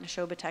for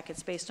Neshoba Tech.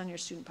 It's based on your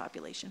student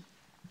population.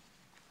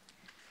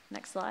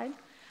 Next slide.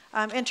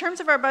 In terms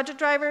of our budget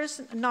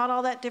drivers, not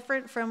all that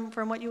different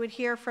from what you would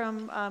hear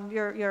from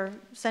your Ayer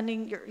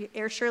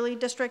Shirley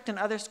district and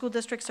other school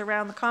districts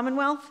around the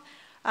Commonwealth.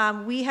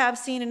 We have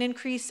seen an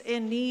increase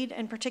in need,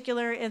 in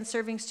particular in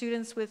serving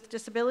students with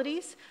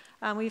disabilities.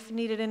 We've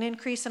needed an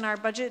increase in our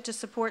budget to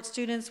support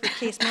students with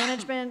case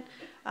management,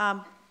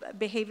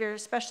 behavior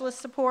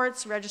specialist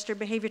supports, registered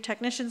behavior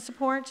technician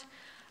support.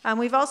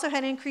 We've also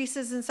had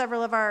increases in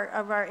several of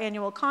our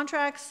annual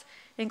contracts,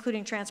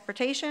 including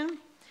transportation.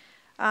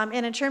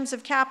 And in terms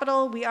of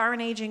capital, we are an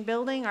aging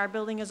building. Our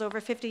building is over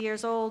 50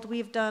 years old.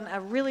 We've done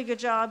a really good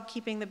job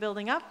keeping the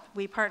building up.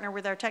 We partner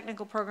with our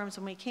technical programs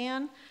when we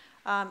can.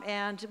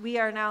 And we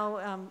are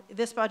now,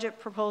 this budget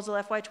proposal,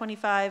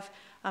 FY25,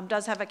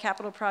 does have a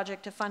capital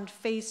project to fund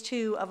phase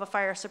 2 of a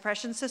fire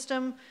suppression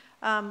system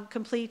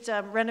complete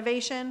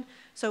renovation.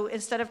 So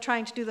instead of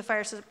trying to do the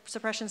fire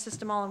suppression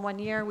system all in 1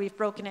 year, we've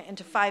broken it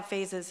into 5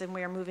 phases, and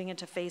we are moving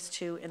into phase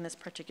 2 in this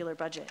particular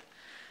budget.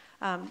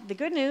 The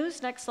good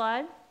news, next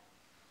slide.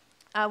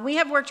 We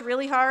have worked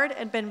really hard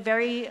and been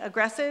very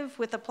aggressive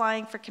with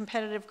applying for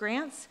competitive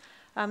grants.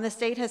 The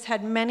state has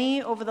had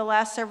many over the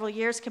last several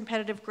years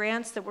competitive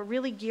grants that were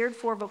really geared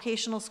for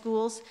vocational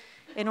schools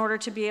in order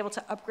to be able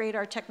to upgrade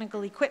our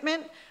technical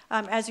equipment.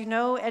 As you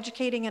know,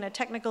 educating in a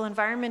technical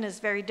environment is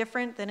very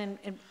different than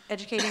in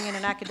educating in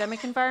an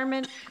academic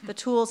environment. The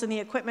tools and the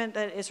equipment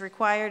that is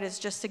required is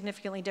just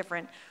significantly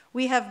different.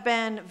 We have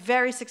been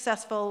very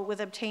successful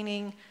with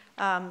obtaining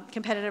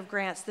competitive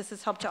grants. This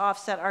has helped to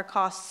offset our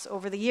costs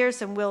over the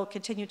years and will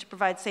continue to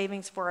provide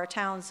savings for our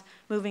towns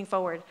moving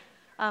forward.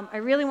 I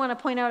really want to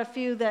point out a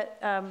few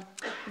that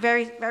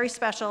very, very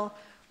special.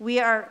 We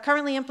are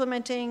currently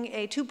implementing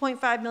a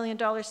 $2.5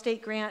 million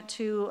state grant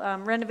to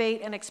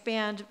renovate and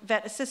expand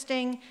vet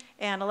assisting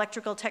and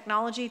electrical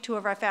technology, two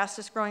of our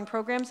fastest growing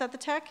programs at the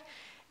Tech.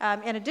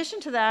 In addition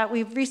to that,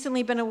 we've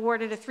recently been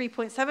awarded a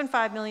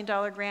 $3.75 million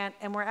grant,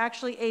 and we're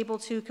actually able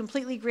to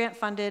completely grant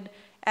funded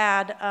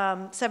add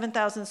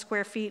 7,000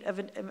 square feet of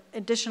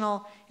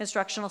additional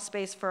instructional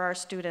space for our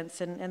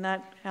students, and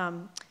that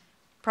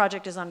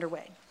project is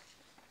underway.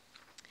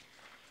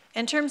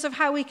 In terms of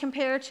how we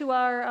compare to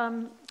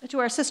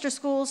our sister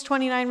schools,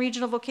 29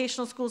 regional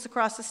vocational schools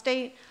across the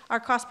state, our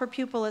cost per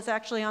pupil is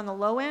actually on the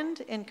low end.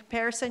 In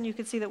comparison, you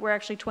can see that we're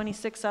actually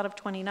 26 out of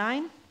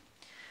 29.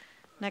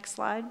 Next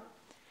slide.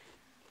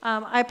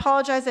 I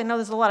apologize, I know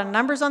there's a lot of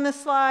numbers on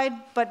this slide,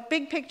 but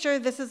big picture,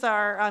 this is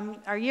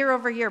our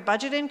year-over-year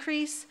budget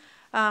increase.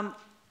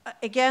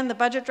 Again, the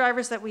budget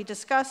drivers that we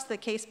discussed, the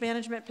case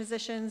management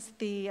positions,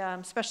 the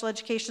special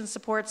education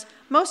supports,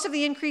 most of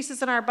the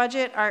increases in our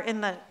budget are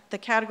in the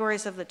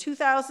categories of the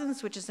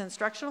 2000s, which is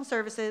instructional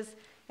services,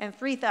 and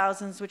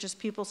 3000s, which is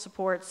pupil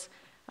supports,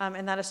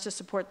 and that is to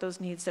support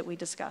those needs that we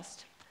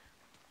discussed.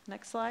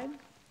 Next slide.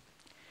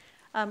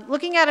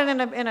 Looking at it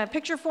in a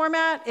picture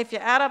format, if you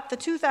add up the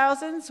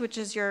 2000s, which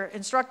is your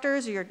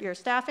instructors or your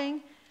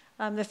staffing,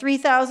 the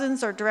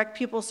 3000s are direct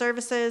pupil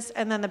services,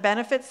 and then the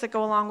benefits that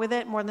go along with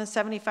it, more than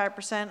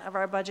 75% of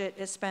our budget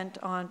is spent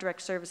on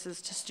direct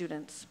services to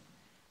students.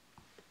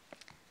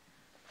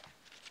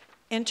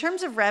 In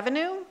terms of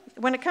revenue,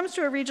 when it comes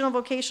to a regional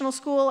vocational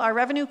school, our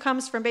revenue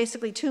comes from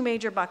basically two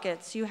major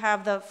buckets. You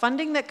have the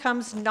funding that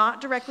comes not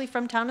directly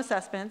from town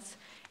assessments,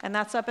 and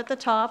that's up at the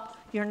top,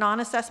 your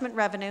non-assessment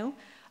revenue.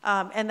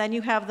 And then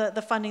you have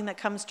the funding that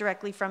comes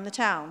directly from the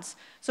towns.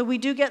 So we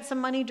do get some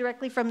money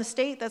directly from the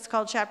state. That's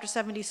called Chapter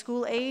 70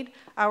 school aid.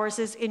 Ours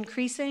is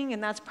increasing,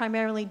 and that's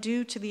primarily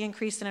due to the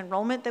increase in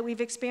enrollment that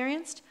we've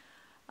experienced.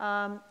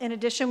 In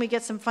addition, we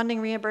get some funding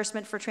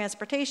reimbursement for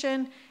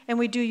transportation, and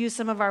we do use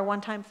some of our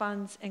one-time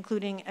funds,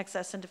 including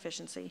excess and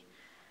deficiency.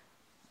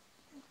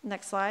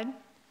 Next slide.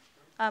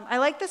 I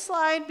like this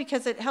slide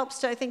because it helps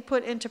to, I think,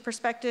 put into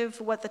perspective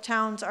what the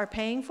towns are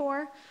paying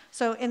for.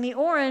 So in the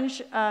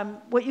orange,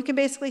 what you can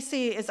basically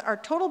see is our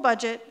total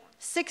budget,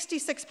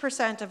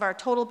 66% of our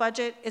total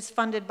budget is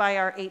funded by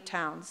our 8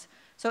 towns.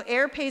 So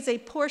Ayer pays a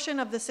portion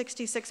of the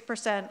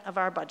 66% of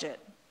our budget.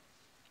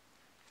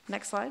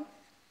 Next slide.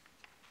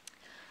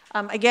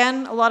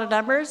 Again, a lot of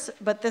numbers,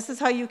 but this is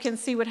how you can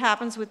see what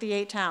happens with the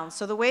 8 towns.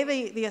 So the way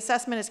the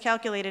assessment is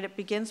calculated, it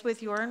begins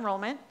with your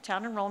enrollment,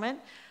 town enrollment,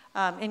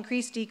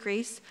 increase,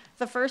 decrease.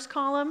 The first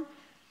column,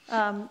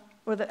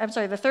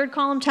 the third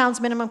column,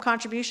 town's minimum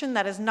contribution,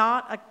 that is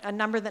not a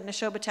number that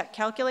Neshoba Tech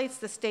calculates.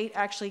 The state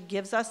actually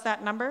gives us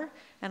that number,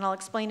 and I'll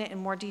explain it in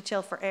more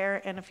detail for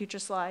Ayer in a future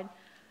slide.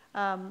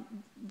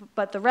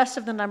 But the rest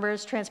of the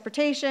numbers,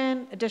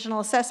 transportation, additional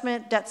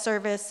assessment, debt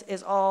service,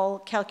 is all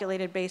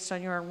calculated based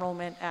on your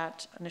enrollment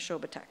at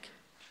Neshoba Tech.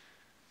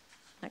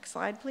 Next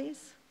slide,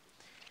 please.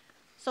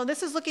 So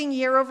this is looking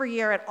year over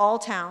year at all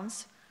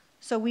towns.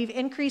 So we've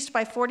increased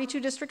by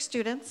 42 district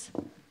students.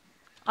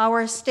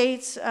 Our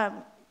state's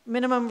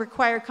minimum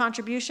required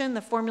contribution,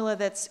 the formula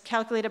that's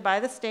calculated by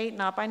the state,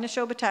 not by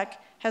Neshoba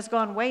Tech, has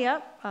gone way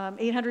up,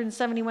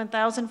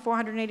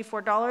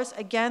 $871,484.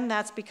 Again,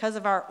 that's because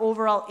of our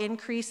overall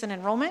increase in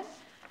enrollment.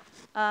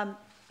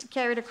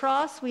 Carried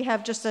across, we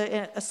have just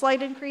a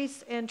slight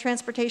increase in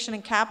transportation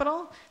and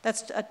capital.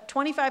 That's a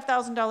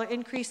 $25,000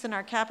 increase in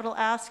our capital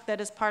ask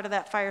that is part of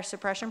that fire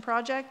suppression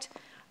project.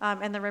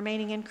 And the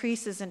remaining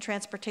increase is in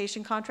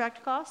transportation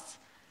contract costs.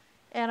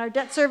 And our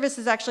debt service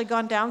has actually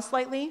gone down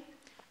slightly.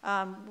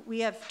 We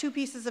have 2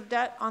 pieces of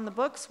debt on the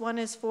books. One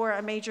is for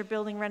a major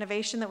building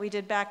renovation that we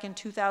did back in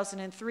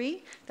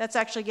 2003. That's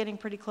actually getting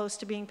pretty close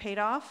to being paid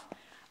off.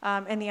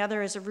 And the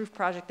other is a roof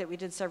project that we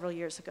did several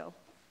years ago.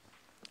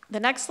 The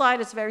next slide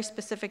is very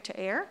specific to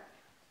Ayer.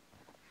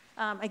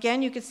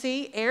 Again, you can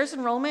see Ayer's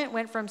enrollment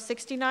went from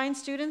 69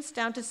 students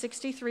down to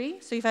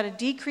 63. So you've had a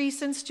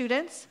decrease in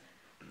students.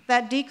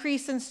 That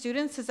decrease in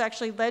students has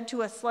actually led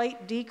to a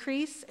slight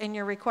decrease in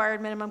your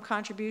required minimum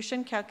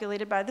contribution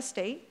calculated by the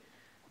state.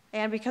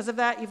 And because of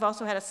that, you've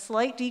also had a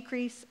slight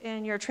decrease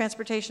in your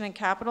transportation and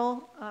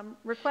capital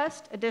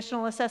request,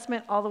 additional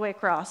assessment all the way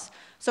across.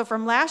 So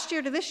from last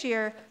year to this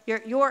year,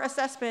 your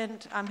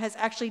assessment has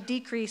actually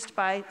decreased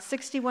by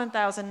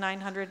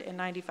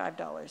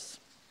 $61,995.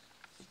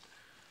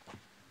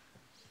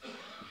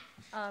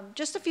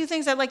 Just a few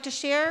things I'd like to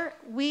share.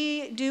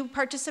 We do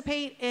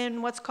participate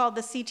in what's called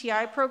the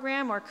CTI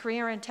program, or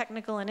Career and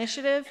Technical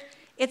Initiative.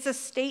 It's a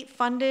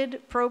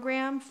state-funded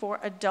program for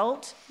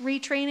adult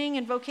retraining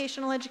and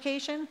vocational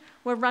education.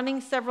 We're running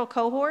several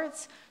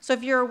cohorts. So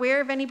if you're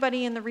aware of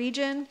anybody in the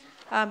region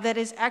that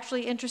is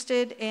actually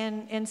interested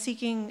in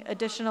seeking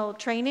additional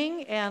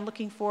training and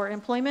looking for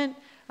employment,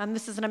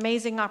 this is an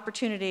amazing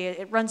opportunity.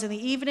 It runs in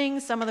the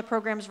evenings. Some of the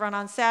programs run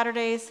on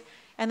Saturdays,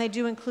 and they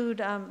do include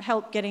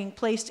help getting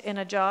placed in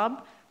a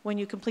job when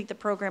you complete the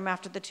program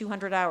after the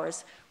 200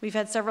 hours. We've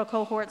had several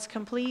cohorts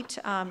complete,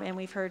 and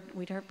we've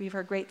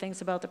heard great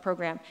things about the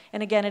program.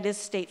 And again, it is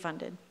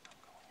state-funded.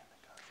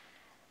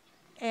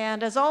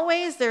 And as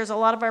always, there's a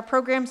lot of our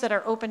programs that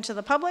are open to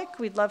the public.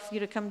 We'd love for you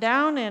to come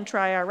down and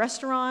try our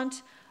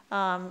restaurant.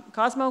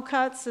 Cosmo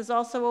Cuts is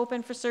also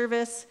open for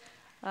service.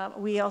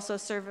 We also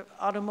serve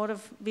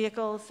automotive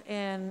vehicles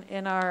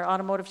in our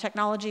automotive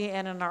technology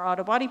and in our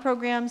auto body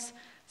programs.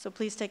 So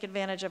please take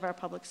advantage of our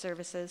public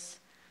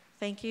services.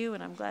 Thank you,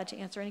 and I'm glad to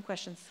answer any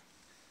questions.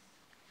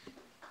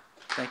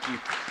 Thank you.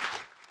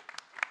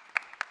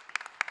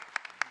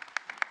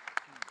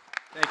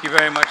 Thank you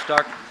very much,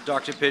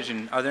 Dr.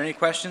 Pigeon. Are there any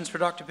questions for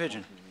Dr.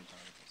 Pigeon?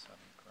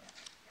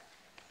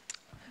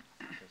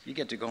 You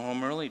get to go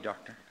home early,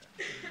 Doctor.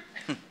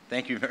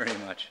 Thank you very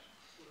much.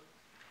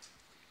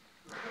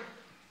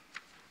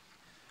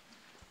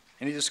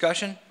 Any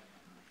discussion?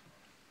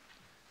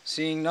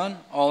 Seeing none,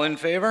 all in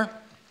favor?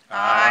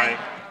 Aye.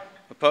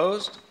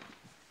 Opposed?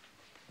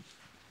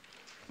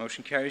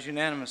 Motion carries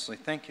unanimously.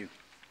 Thank you.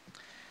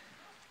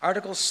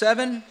 Articles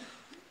 7,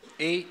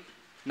 8,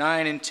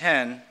 9, and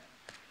 10, I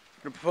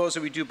propose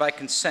that we do by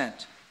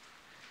consent.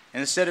 And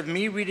instead of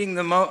me reading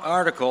the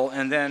article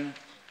and then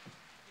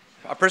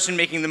a person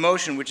making the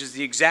motion, which is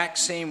the exact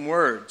same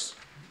words,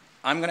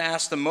 I'm going to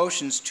ask the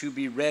motions to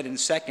be read and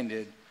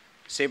seconded,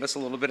 save us a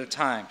little bit of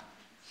time.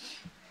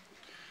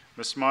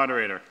 Mr.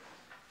 Moderator,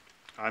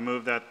 I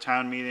move that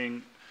town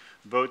meeting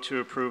vote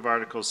to approve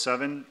Articles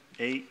 7,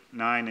 8,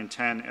 9, and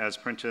 10 as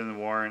printed in the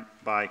warrant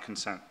by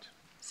consent.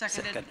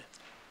 Seconded.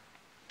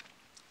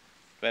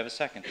 Do I have a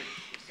second?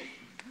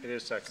 It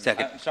is seconded.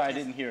 Second. I'm sorry, I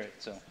didn't hear it,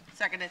 so.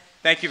 Seconded.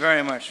 Thank you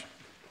very much.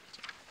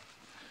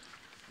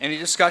 Any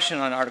discussion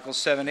on Articles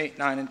 7, 8,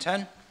 9, and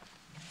 10?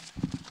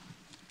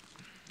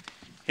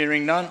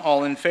 Hearing none,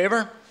 all in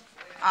favor?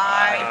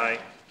 Aye.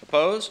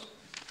 Opposed?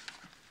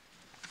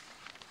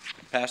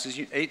 Passes,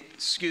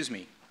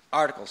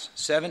 Articles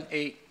 7,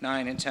 8,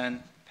 9, and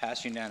 10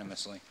 pass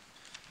unanimously.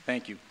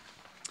 Thank you.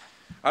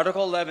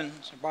 Article 11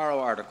 is a borrow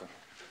article.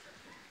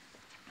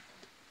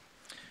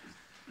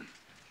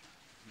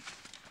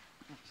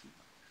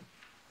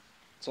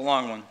 It's a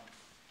long one.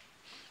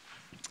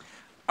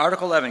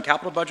 Article 11,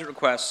 capital budget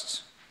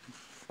requests,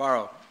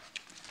 borrow.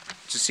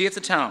 To see if the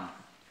town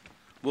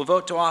will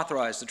vote to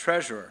authorize the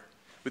treasurer,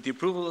 with the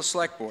approval of the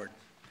select board,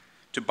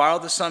 to borrow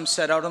the sum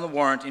set out on the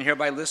warrant and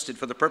hereby listed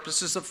for the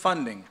purposes of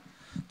funding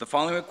the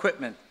following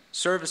equipment,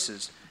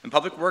 services, and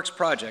public works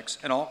projects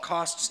and all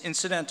costs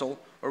incidental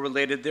or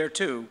related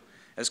thereto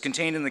as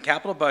contained in the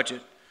capital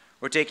budget,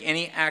 or take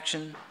any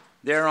action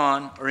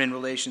thereon or in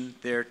relation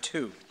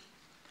thereto.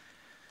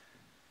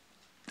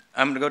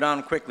 I'm going to go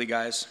down quickly,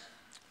 guys.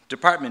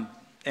 Department,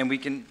 and we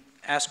can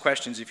ask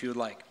questions if you would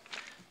like.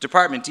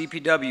 Department,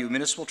 DPW,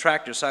 municipal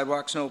tractor,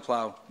 sidewalk,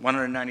 snowplow,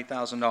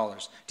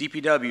 $190,000.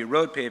 DPW,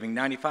 road paving,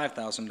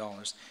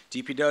 $95,000.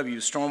 DPW,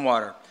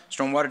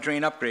 stormwater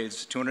drain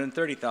upgrades,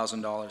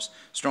 $230,000.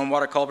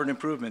 Stormwater culvert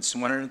improvements,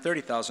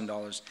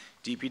 $130,000.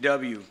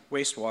 DPW,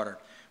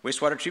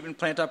 wastewater treatment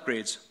plant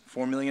upgrades,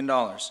 $4 million.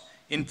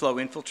 Inflow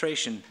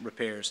infiltration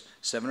repairs,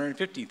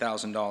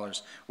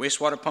 $750,000.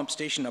 Wastewater pump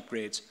station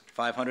upgrades,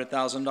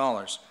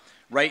 $500,000.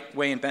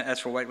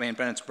 That's for White Way and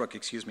Bennett's Brook,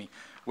 excuse me.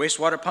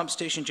 Wastewater pump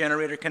station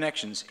generator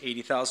connections,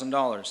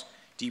 $80,000.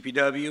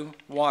 DPW,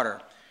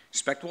 water.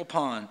 Spectacle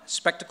Pond,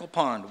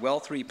 Well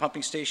 3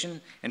 pumping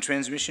station and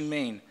transmission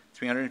main,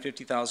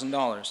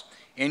 $350,000.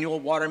 Annual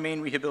water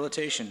main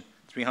rehabilitation,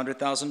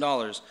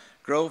 $300,000.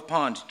 Grove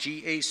Pond,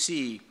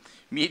 GAC,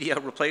 media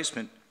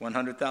replacement,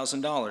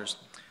 $100,000.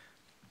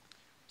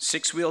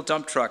 Six-wheel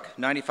dump truck,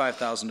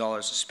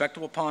 $95,000.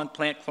 Spectacle Pond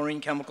plant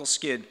chlorine chemical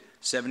skid,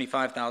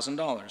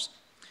 $75,000.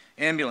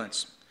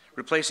 Ambulance.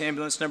 Replace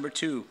ambulance number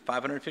 2,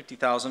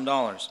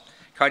 $550,000.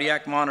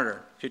 Cardiac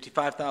monitor,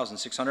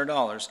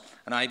 $55,600.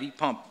 An IV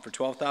pump for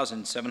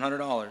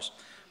 $12,700.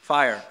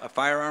 Fire, a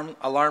firearm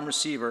alarm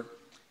receiver,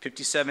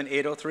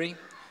 $57,803.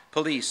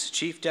 Police,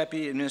 chief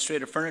deputy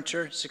administrative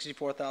furniture,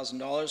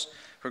 $64,000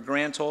 for a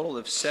grand total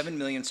of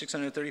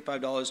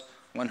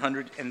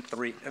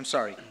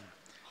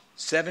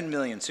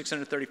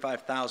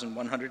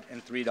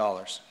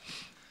 $7,635,103.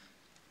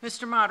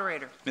 Mr.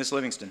 Moderator, Ms.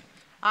 Livingston.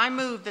 I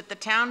move that the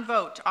town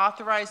vote to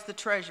authorize the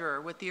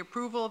treasurer, with the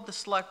approval of the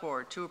select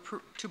board, to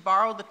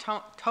borrow the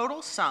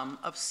total sum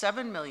of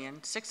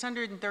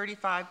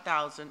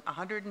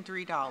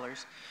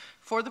 $7,635,103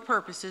 for the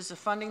purposes of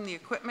funding the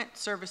equipment,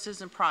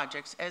 services, and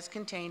projects as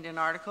contained in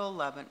Article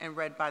 11 and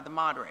read by the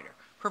moderator,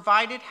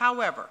 provided,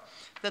 however,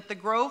 that the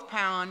Grove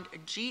Pond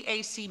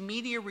GAC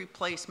media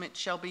replacement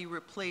shall be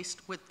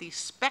replaced with the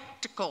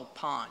Spectacle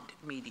Pond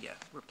media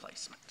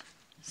replacement.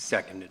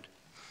 Seconded.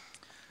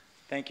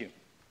 Thank you.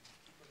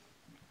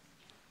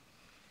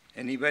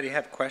 Anybody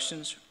have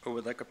questions or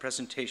would like a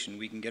presentation?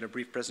 We can get a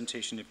brief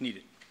presentation if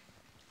needed.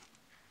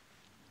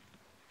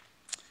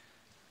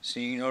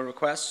 Seeing no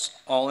requests,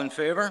 all in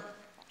favor?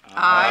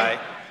 Aye.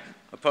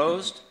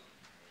 Opposed?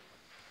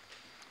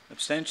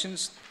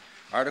 Abstentions?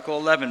 Article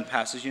 11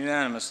 passes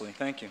unanimously.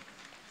 Thank you.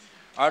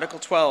 Article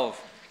 12,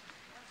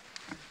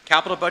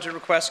 capital budget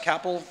request,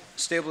 capital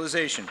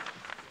stabilization.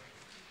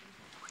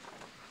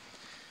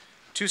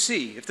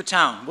 2C, if the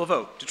town will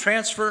vote to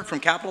transfer from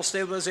capital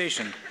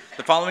stabilization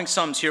the following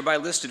sums hereby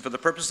listed for the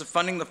purpose of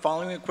funding the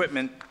following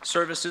equipment,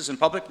 services, and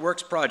public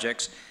works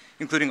projects,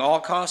 including all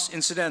costs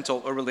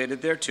incidental or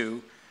related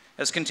thereto,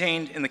 as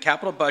contained in the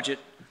capital budget,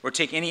 or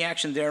take any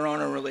action thereon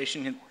or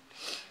relation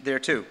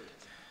thereto.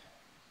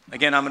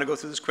 Again, I'm going to go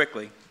through this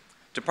quickly.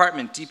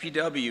 Department,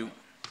 DPW,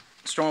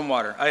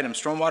 stormwater,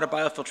 items, stormwater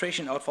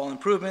biofiltration, outfall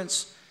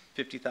improvements,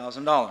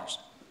 $50,000.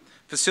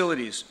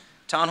 Facilities,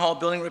 town hall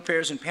building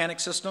repairs and panic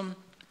system,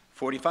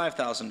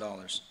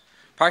 $45,000.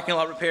 Parking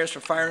lot repairs for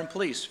fire and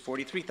police,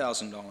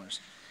 $43,000.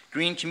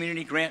 Green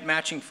Community Grant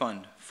Matching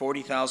Fund,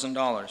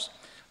 $40,000.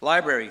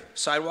 Library,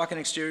 sidewalk and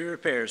exterior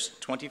repairs,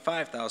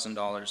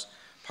 $25,000.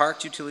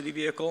 Parked utility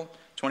vehicle,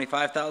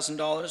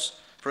 $25,000,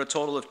 for a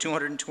total of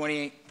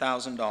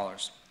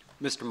 $228,000.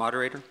 Mr.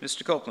 Moderator,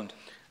 Mr. Copeland.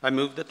 I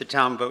move that the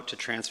town vote to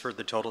transfer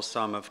the total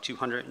sum of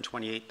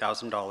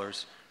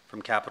 $228,000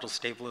 from capital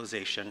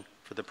stabilization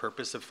for the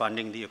purpose of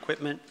funding the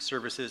equipment,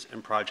 services,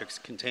 and projects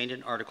contained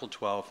in Article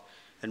 12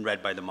 and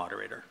read by the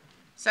moderator.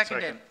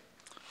 Seconded.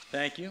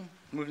 Thank you.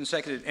 Moved and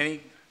seconded.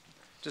 Any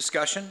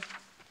discussion?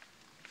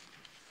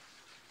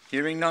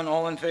 Hearing none,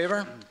 all in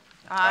favor?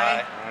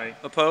 Aye. Aye.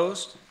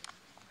 Opposed?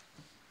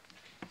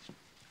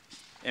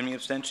 Any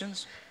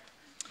abstentions?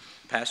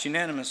 Passed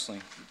unanimously.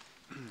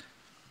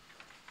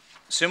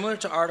 Similar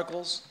to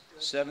Articles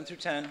 7 through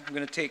 10, I'm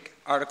going to take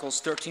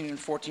Articles 13 and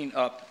 14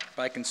 up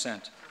by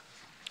consent.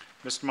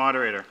 Mr.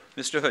 Moderator,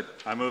 Mr. Hood.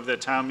 I move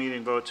that town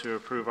meeting vote to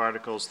approve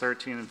Articles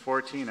 13 and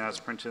 14 as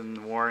printed in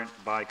the warrant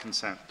by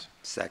consent.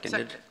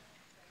 Seconded.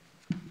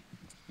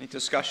 Any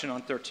discussion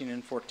on 13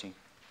 and 14?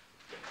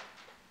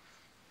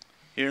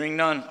 Hearing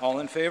none, all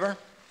in favor?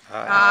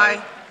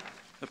 Aye.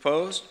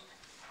 Opposed?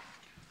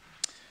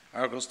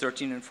 Articles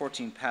 13 and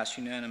 14 pass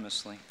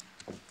unanimously.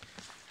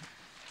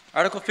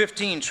 Article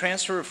 15,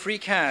 transfer of free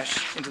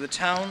cash into the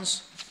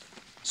town's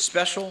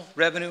special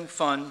revenue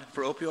fund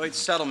for opioid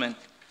settlement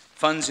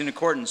funds in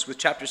accordance with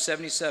Chapter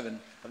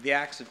 77 of the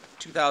Acts of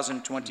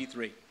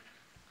 2023.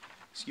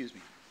 Excuse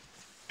me.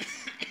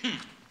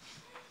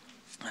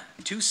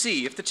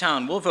 2C, if the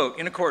town will vote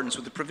in accordance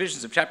with the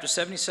provisions of Chapter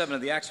 77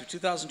 of the Acts of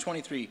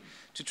 2023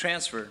 to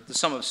transfer the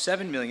sum of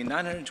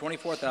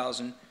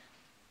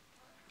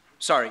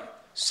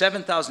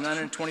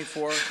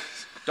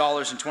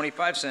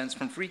 $7,924.25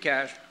 from free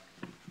cash,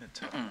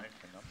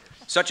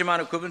 such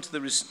amount equivalent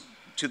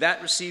to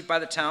that received by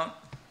the town,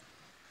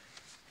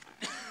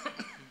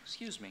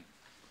 excuse me,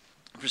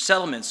 for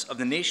settlements of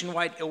the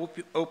nationwide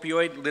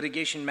opioid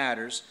litigation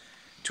matters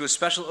to a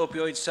special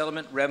opioid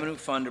settlement revenue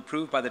fund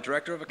approved by the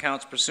Director of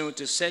Accounts pursuant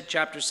to said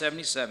Chapter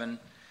 77,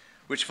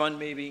 which fund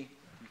may be,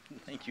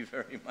 thank you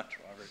very much,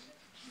 Robert.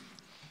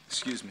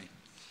 Excuse me.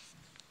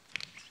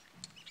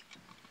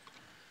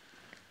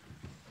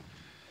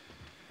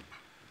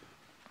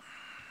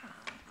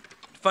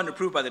 Fund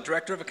approved by the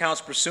Director of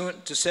Accounts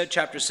pursuant to said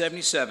Chapter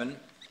 77,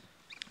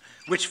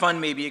 which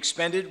fund may be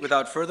expended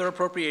without further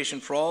appropriation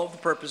for all of the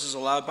purposes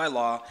allowed by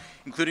law,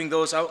 including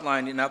those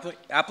outlined in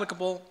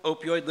applicable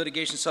opioid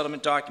litigation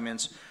settlement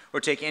documents, or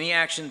take any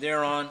action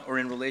thereon or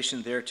in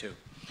relation thereto.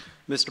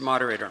 Mr.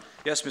 Moderator,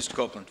 Yes, Mr.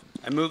 Copeland.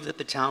 I move that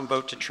the town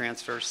vote to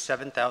transfer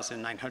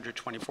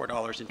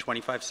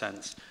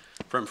 $7,924.25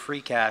 from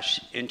free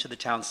cash into the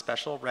town's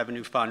special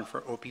revenue fund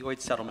for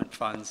opioid settlement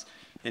funds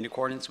in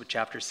accordance with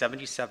Chapter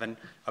 77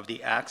 of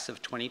the Acts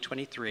of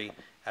 2023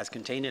 as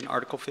contained in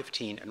Article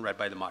 15 and read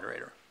by the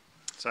moderator.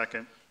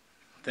 Second.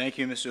 Thank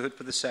you, Mr. Hood,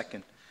 for the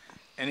second.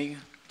 Any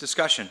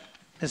discussion?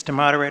 Mr.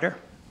 Moderator,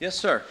 Yes,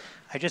 sir.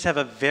 I just have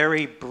a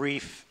very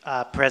brief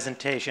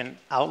presentation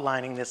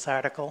outlining this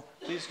article.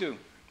 Please do.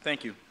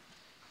 Thank you.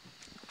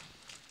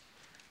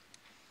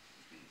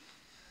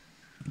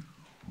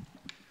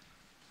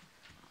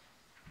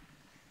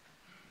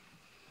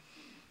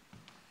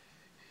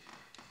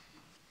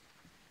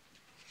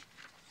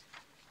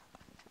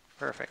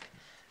 Perfect.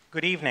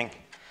 Good evening.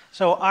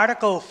 So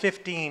Article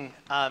 15,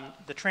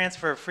 the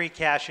transfer of free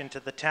cash into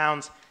the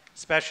town's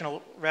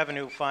special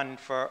revenue fund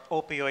for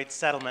opioid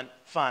settlement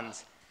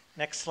funds.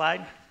 Next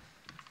slide.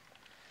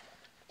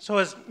 So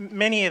as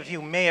many of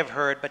you may have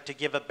heard, but to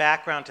give a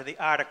background to the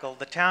article,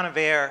 the town of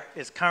Ayer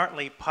is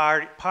currently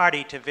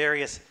party to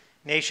various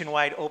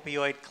nationwide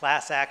opioid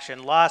class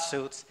action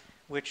lawsuits,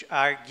 which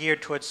are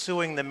geared towards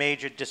suing the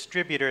major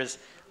distributors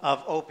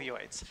of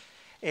opioids.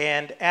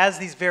 And as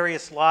these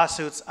various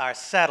lawsuits are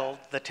settled,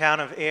 the town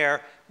of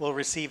Ayer will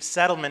receive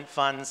settlement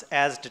funds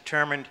as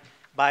determined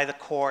by the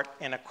court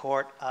in a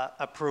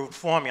court-approved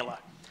formula.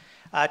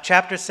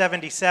 Chapter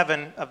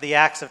 77 of the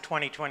Acts of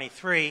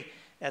 2023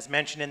 as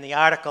mentioned in the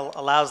article,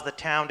 allows the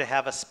town to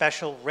have a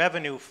special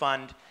revenue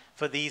fund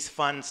for these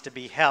funds to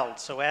be held.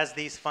 So as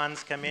these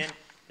funds come in,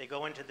 they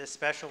go into this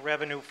special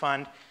revenue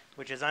fund,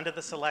 which is under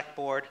the select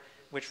board,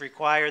 which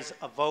requires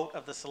a vote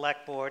of the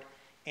select board,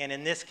 and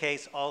in this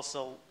case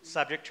also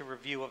subject to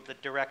review of the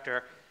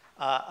director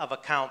of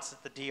accounts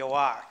at the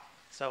DOR.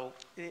 So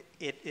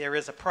there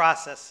is a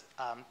process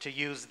to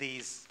use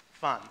these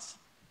funds.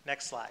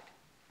 Next slide.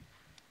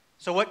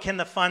 So what can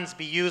the funds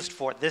be used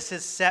for? This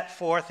is set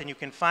forth, and you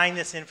can find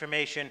this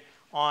information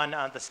on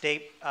the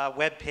state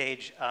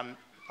webpage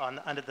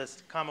under the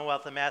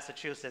Commonwealth of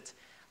Massachusetts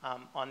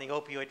on the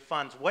opioid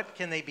funds. What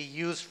can they be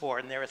used for?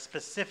 And there are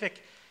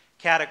specific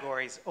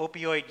categories: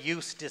 opioid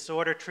use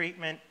disorder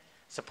treatment,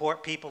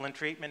 support people in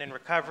treatment and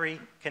recovery,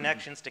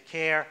 connections to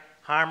care,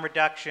 harm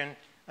reduction,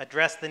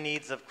 address the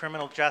needs of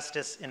criminal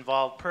justice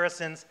involved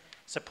persons,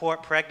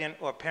 support pregnant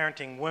or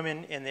parenting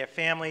women and their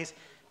families,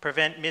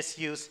 prevent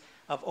misuse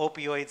of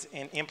opioids,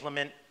 and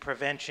implement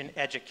prevention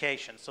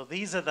education. So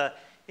these are the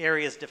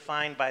areas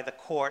defined by the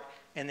court,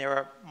 and there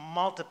are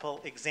multiple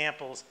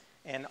examples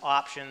and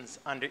options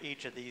under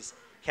each of these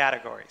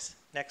categories.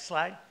 Next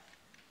slide.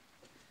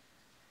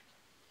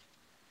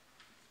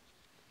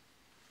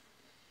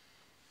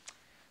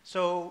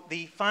 So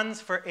the funds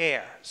for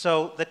Ayer.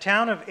 So the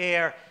town of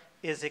Ayer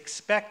is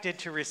expected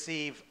to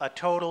receive a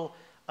total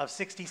of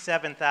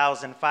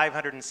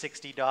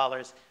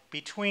 $67,560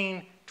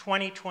 between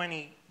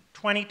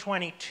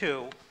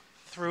 2022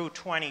 through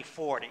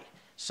 2040.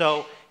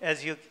 So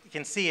as you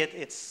can see,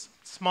 it's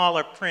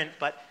smaller print,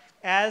 but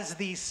as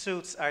these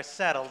suits are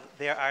settled,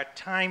 there are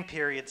time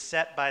periods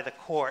set by the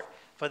court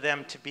for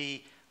them to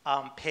be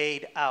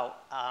paid out.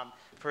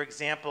 For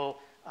example,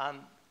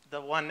 the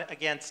one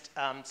against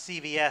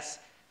CVS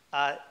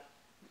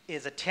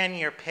is a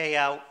 10-year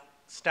payout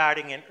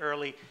starting in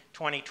early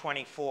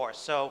 2024.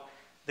 So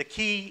the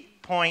key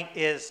point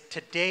is, to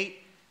date,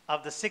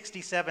 of the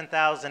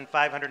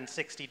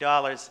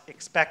 $67,560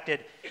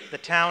 expected, the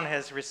town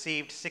has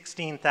received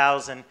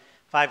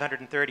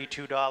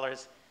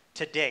 $16,532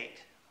 to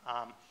date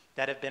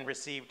that have been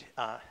received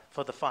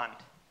for the fund.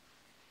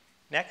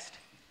 Next.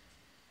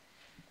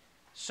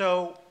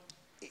 So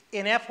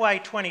in FY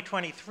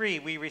 2023,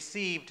 we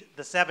received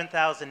the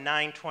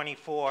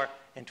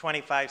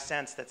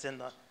 $7,924.25 that's in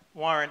the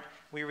warrant.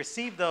 We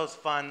received those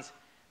funds,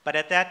 but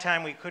at that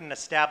time we couldn't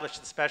establish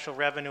the special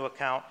revenue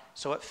account,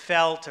 so it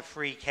fell to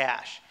free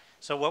cash.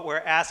 So what we're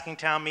asking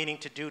town meeting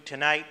to do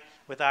tonight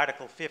with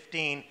Article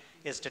 15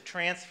 is to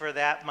transfer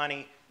that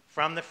money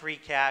from the free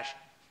cash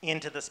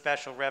into the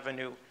special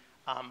revenue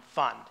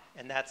fund.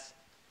 And that's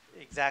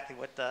exactly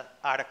what the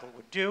article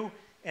would do.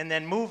 And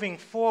then moving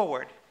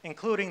forward,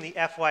 including the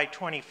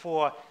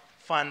FY24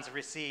 funds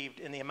received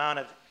in the amount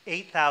of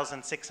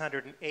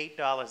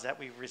 $8,608 that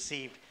we've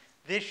received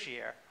this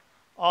year,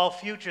 all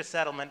future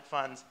settlement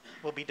funds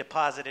will be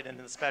deposited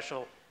into the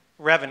special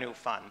revenue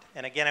fund.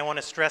 And again, I want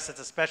to stress that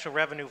the special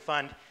revenue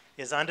fund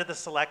is under the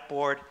select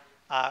board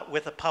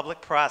with a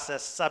public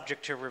process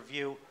subject to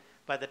review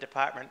by the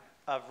Department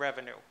of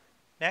Revenue.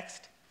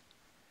 Next.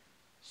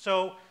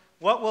 So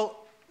what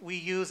will we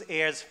use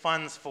Ayer's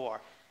funds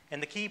for?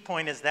 And the key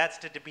point is that's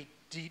to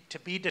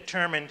be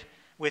determined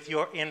with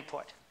your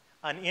input.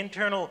 An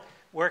internal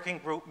working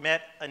group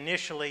met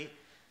initially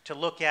to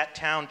look at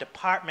town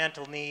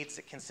departmental needs.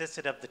 It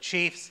consisted of the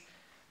chiefs,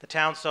 the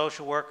town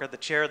social worker, the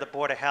chair of the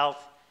Board of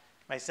Health,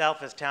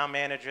 myself as town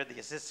manager, the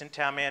assistant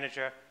town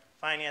manager,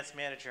 finance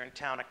manager, and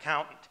town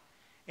accountant.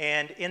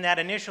 And in that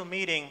initial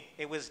meeting,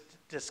 it was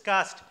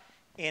discussed,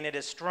 and it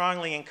is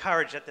strongly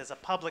encouraged that there's a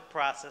public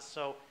process.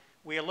 So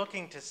we are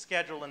looking to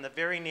schedule in the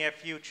very near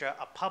future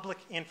a public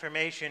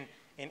information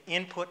and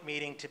input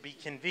meeting to be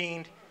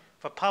convened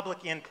for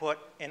public input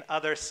and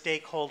other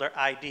stakeholder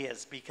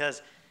ideas,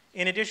 because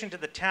in addition to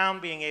the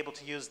town being able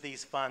to use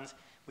these funds,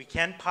 we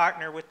can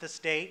partner with the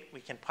state, we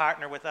can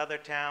partner with other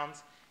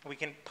towns, and we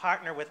can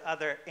partner with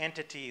other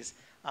entities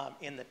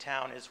in the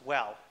town as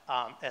well,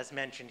 as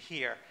mentioned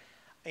here.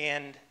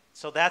 And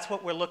so that's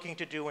what we're looking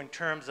to do in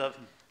terms of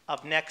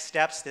next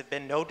steps. There have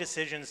been no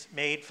decisions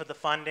made for the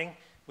funding.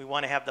 We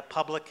want to have the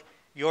public,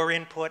 your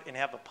input, and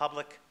have a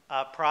public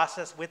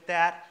process with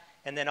that.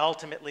 And then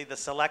ultimately the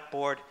select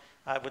board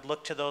would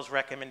look to those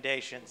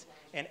recommendations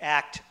and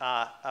act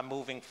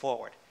moving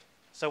forward.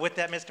 So with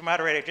that, Mr.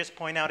 Moderator, just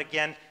point out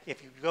again,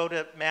 if you go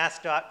to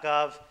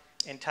mass.gov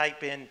and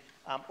type in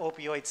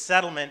opioid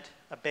settlement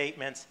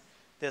abatements,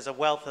 there's a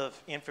wealth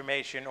of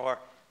information, or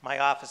my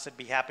office would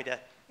be happy to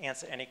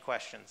answer any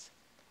questions.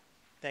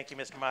 Thank you,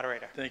 Mr.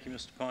 Moderator. Thank you,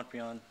 Mr.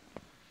 Pompion,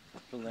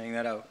 for laying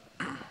that out.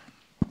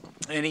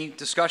 Any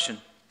discussion?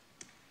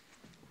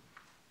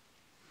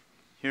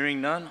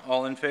 Hearing none,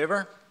 all in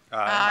favor?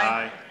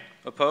 Aye.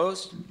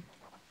 Opposed?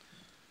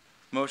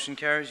 Motion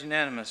carries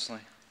unanimously.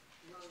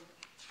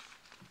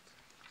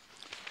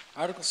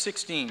 Article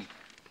 16,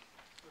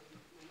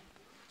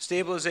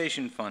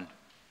 Stabilization Fund.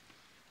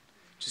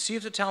 To see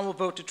if the town will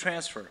vote to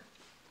transfer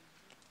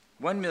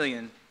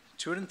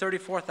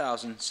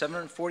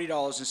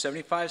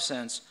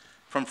 $1,234,740.75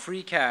 from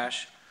free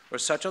cash or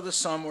such other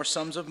sum or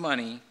sums of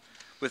money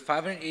with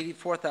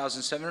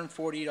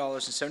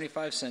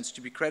 $584,740.75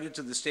 to be credited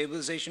to the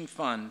stabilization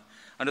fund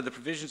under the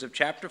provisions of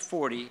Chapter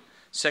 40,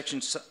 Section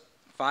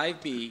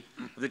 5B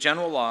of the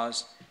general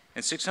laws,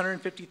 and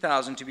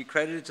 $650,000 to be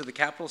credited to the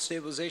capital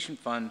stabilization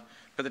fund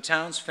for the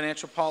town's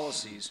financial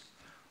policies,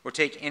 or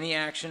take any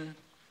action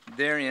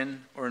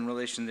therein or in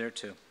relation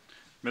thereto.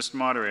 Mr.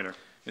 Moderator,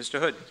 Mr.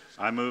 Hood.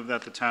 I move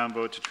that the town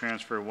vote to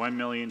transfer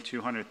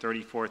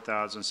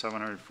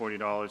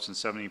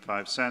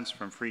 $1,234,740.75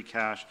 from free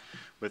cash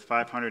with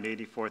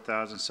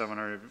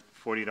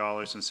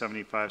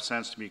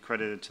 $584,740.75 to be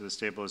credited to the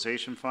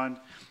stabilization fund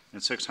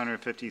and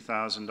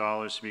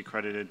 $650,000 to be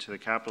credited to the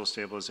capital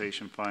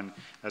stabilization fund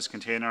as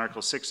contained in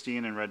Article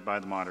 16 and read by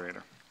the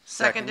moderator.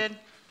 Seconded.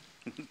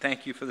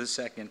 Thank you for the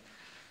second.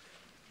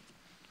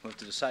 We'll have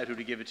to decide who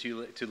to give it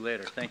to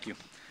later. Thank you.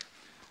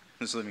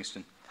 Ms.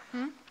 Livingston.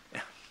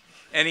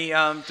 Any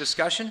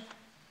discussion?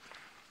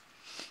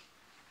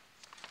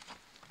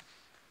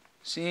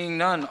 Seeing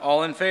none,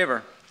 all in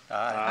favor?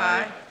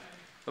 Aye.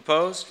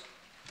 Opposed?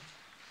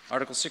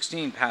 Article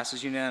 16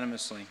 passes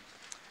unanimously.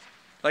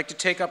 I'd like to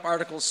take up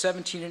Articles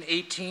 17 and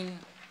 18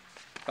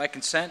 by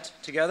consent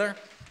together.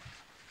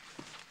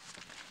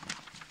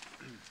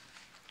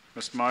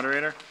 Mr.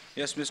 Moderator,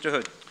 Yes, Mr.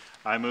 Hood.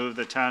 I move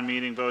the town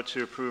meeting vote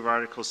to approve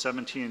Articles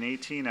 17 and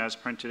 18 as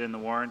printed in the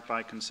warrant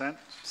by consent.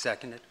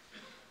 Seconded.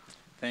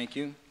 Thank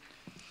you.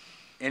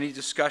 Any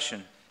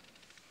discussion?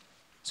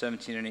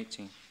 17 and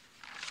 18.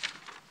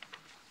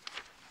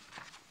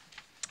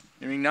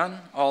 Hearing none,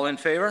 all in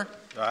favor?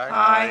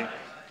 Aye.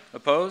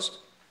 Opposed?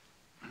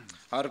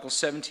 Articles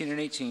 17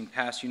 and 18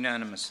 pass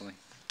unanimously.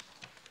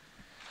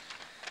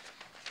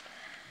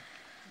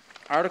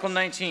 Article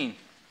 19,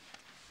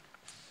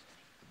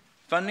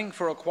 funding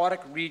for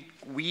aquatic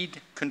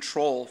weed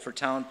control for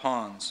town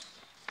ponds.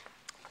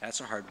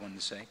 That's a hard one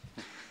to say.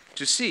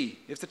 To see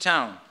if the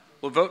town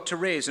will vote to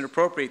raise and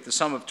appropriate the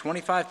sum of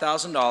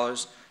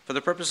 $25,000 for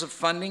the purpose of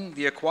funding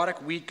the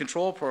aquatic weed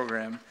control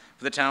program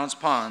for the town's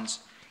ponds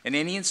and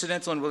any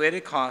incidental and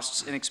related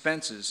costs and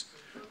expenses,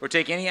 or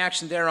take any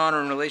action thereon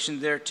or in relation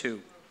thereto.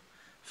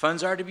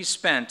 Funds are to be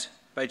spent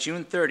by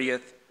June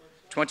 30th,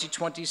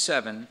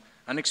 2027,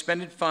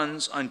 unexpended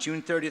funds on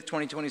June 30th,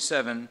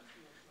 2027,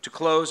 to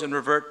close and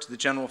revert to the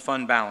general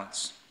fund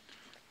balance.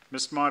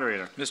 Mr.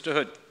 Moderator, Mr.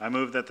 Hood. I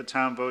move that the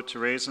town vote to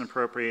raise and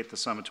appropriate the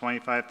sum of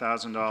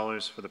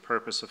 $25,000 for the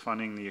purpose of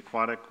funding the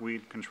aquatic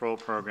weed control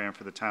program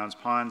for the town's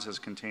ponds as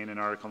contained in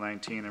Article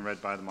 19 and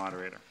read by the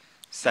moderator.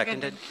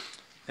 Seconded.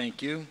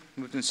 Thank you.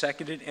 Moved and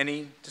seconded.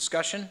 Any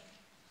discussion?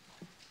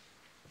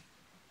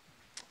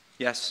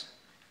 Yes.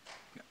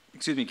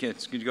 Excuse me,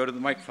 kids. Could you go to the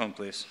microphone,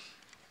 please?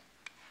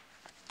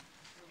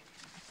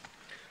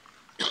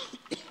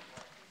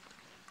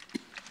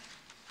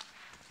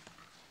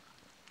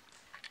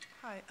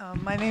 Hi,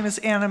 my name is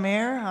Anna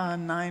Mayer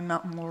on 9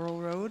 Mountain Laurel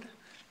Road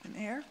in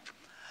Ayer.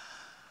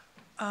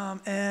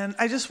 And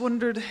I just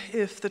wondered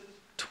if the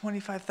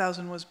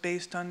 $25,000 was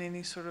based on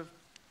any sort of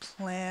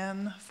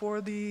plan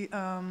for the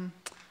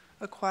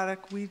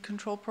aquatic weed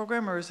control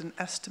program, or is it an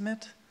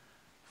estimate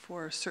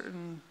for a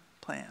certain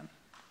plan?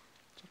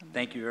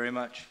 Thank you very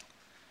much.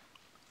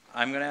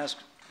 I'm going to ask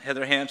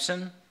Heather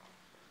Hampson,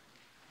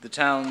 the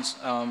town's,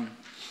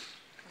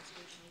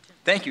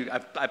 thank you,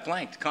 I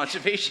blanked,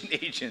 conservation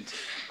agent,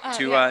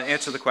 to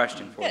answer the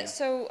question for you. Yeah,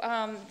 so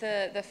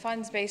the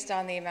funds based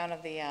on the amount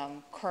of the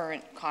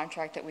current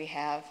contract that we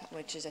have,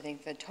 which is I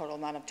think the total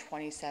amount of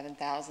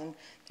 $27,000.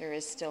 There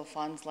is still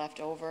funds left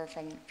over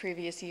from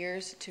previous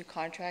years to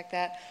contract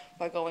that,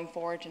 but going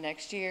forward to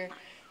next year,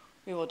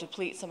 we will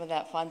deplete some of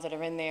that funds that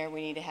are in there.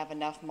 We need to have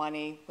enough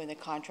money when the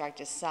contract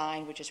is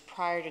signed, which is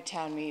prior to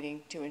town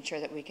meeting, to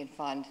ensure that we can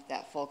fund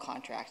that full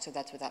contract. So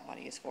that's what that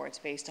money is for. It's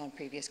based on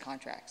previous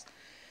contracts.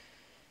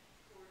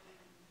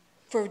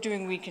 For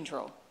doing weed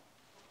control.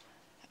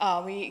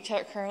 We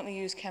currently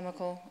use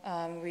chemical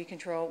weed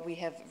control. We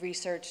have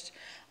researched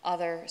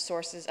other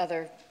sources,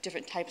 other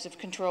different types of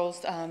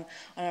controls, and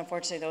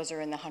unfortunately those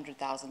are in the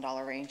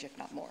 $100,000 range, if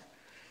not more.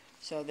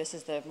 So this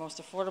is the most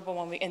affordable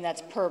one, and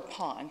that's per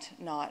pond,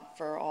 not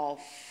for all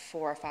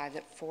 3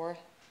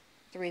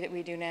 that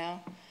we do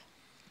now.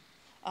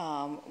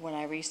 When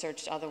I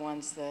researched other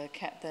ones, the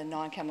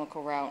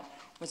non-chemical route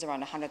was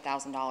around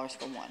 $100,000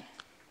 for one.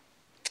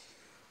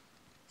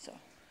 So.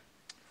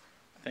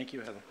 Thank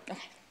you, Heather.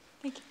 Okay,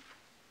 thank you.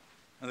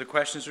 Other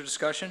questions or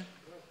discussion?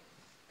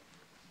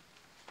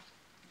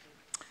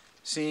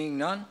 Seeing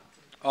none,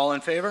 all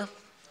in favor?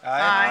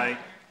 Aye.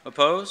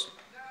 Opposed?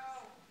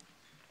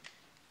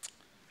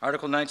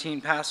 Article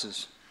 19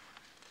 passes.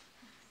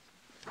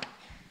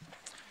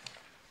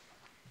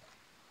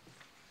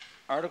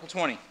 Article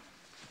 20.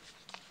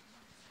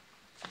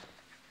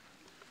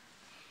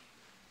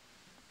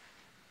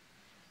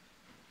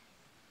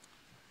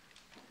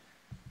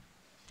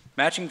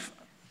 Matching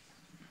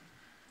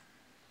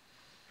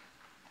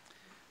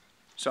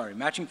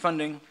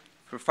funding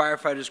for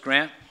firefighters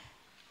grant.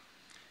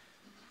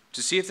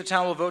 To see if the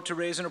town will vote to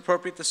raise and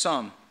appropriate the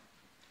sum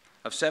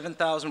of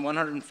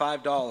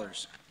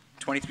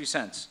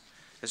 $7,105.23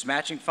 as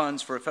matching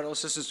funds for a federal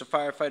assistance to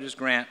firefighters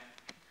grant,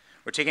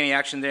 or take any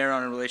action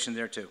thereon in relation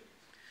thereto.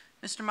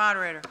 Mr.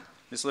 Moderator,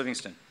 Ms.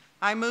 Livingston.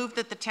 I move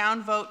that the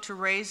town vote to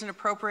raise and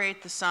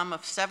appropriate the sum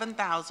of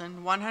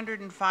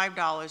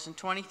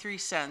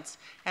 $7,105.23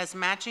 as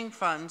matching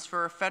funds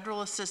for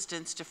federal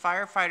assistance to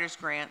firefighters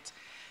grants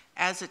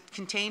as it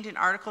contained in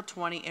Article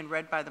 20 and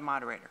read by the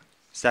moderator.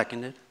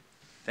 Seconded.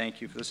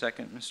 Thank you for the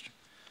second,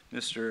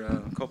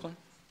 Mr. Copeland.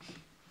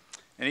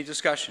 Any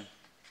discussion?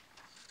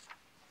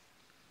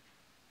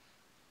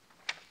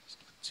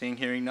 Seeing,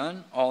 hearing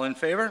none. All in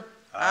favor?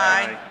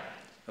 Aye.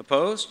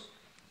 Opposed?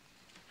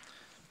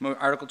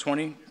 Article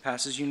 20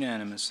 passes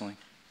unanimously.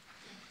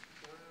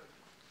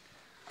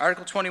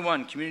 Article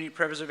 21, Community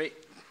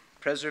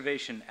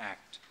Preservation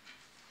Act.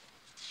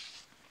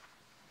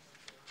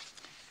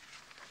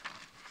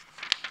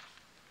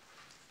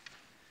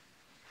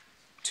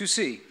 To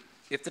see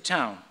if the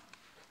town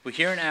will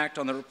hear and act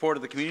on the report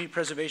of the Community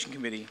Preservation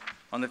Committee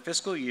on the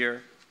fiscal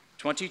year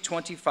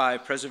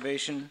 2025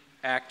 Preservation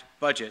Act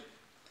budget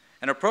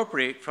and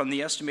appropriate from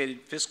the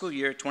estimated fiscal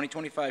year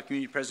 2025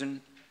 Community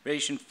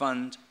Preservation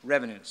Fund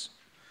revenues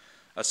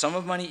a sum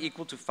of money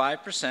equal to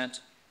 5%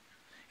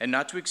 and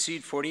not to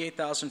exceed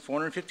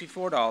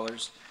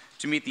 $48,454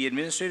 to meet the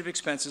administrative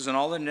expenses and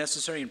all the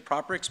necessary and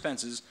proper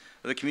expenses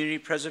of the Community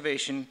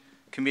Preservation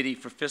Committee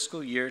for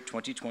fiscal year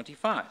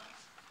 2025.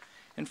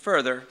 And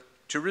further,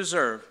 to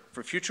reserve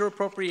for future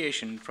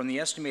appropriation from the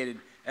estimated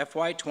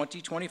FY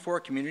 2024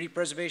 Community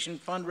Preservation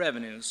Fund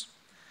revenues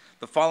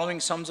the following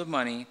sums of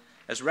money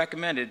as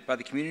recommended by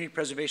the Community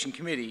Preservation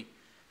Committee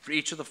for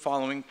each of the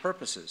following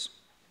purposes.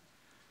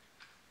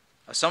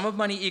 A sum of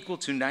money equal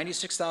to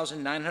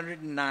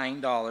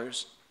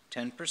 $96,909,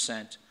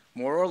 10%,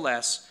 more or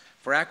less,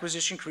 for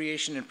acquisition,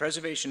 creation, and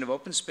preservation of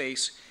open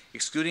space,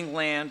 excluding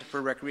land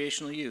for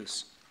recreational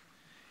use.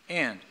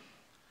 And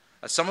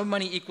a sum of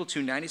money equal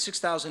to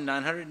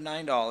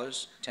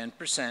 $96,909,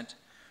 10%,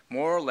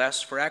 more or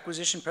less, for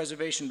acquisition,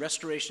 preservation,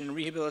 restoration, and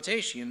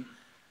rehabilitation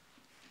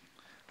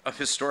of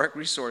historic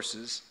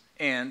resources.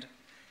 And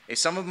a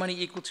sum of money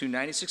equal to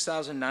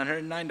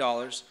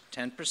 $96,909,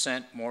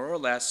 10%, more or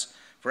less,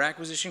 for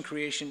acquisition,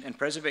 creation, and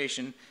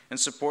preservation and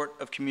support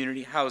of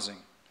community housing.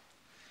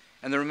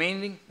 And the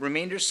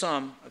remainder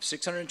sum of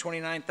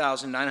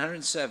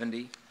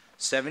 $629,970,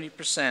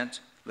 70%,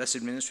 less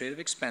administrative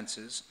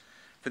expenses,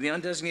 for the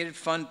undesignated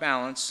fund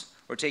balance,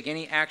 or take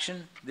any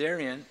action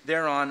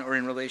thereon, or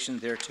in relation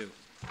thereto.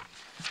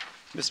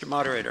 Mr.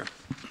 Moderator.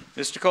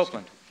 Mr.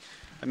 Copeland.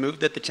 I move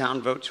that the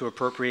town vote to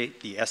appropriate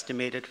the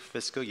estimated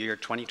fiscal year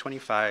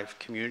 2025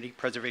 community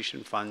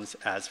preservation funds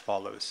as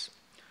follows.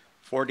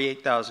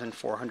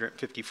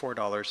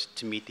 $48,454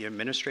 to meet the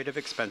administrative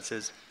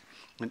expenses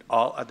and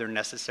all other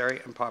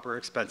necessary and proper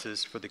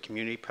expenses for the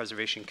Community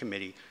Preservation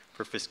Committee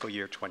for fiscal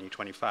year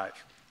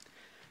 2025.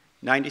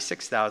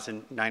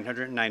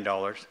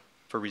 $96,909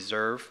 for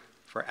reserve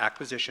for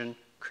acquisition,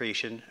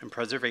 creation, and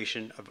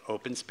preservation of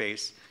open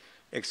space,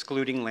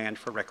 excluding land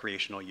for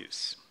recreational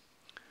use.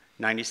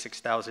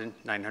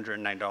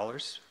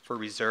 $96,909 for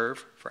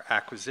reserve for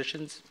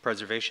acquisitions,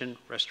 preservation,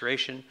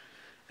 restoration,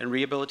 and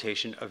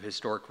rehabilitation of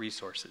historic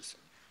resources.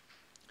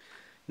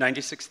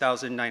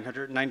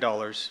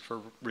 $96,909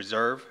 for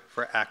reserve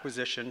for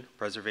acquisition,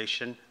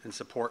 preservation, and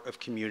support of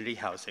community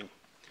housing.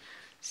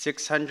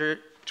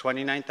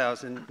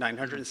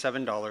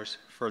 $629,907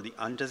 for the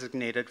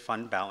undesignated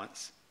fund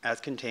balance as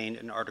contained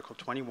in Article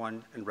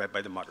 21 and read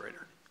by the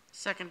moderator.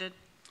 Seconded.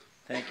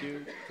 Thank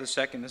you. For the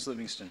second, Ms.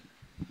 Livingston.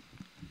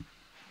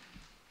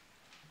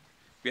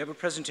 We have a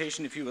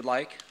presentation if you would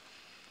like.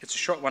 It's a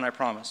short one, I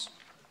promise.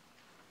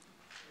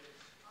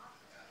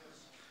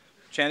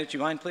 Janet, do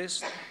you mind,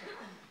 please?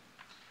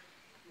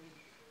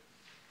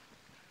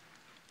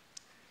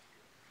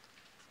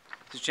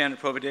 This is Janet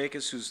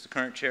Provodakis, who's the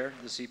current chair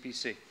of the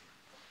CPC.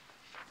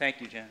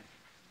 Thank you, Janet.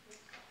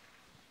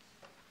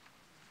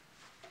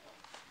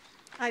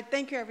 All right,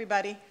 thank you,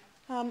 everybody.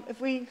 All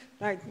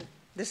right,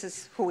 this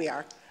is who we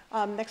are.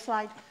 Next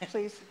slide,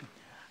 please.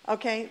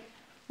 Okay,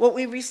 what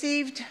we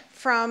received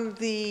from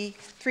the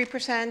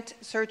 3%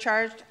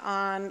 surcharge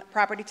on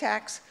property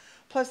tax,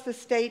 plus the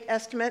state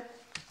estimate,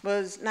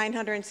 was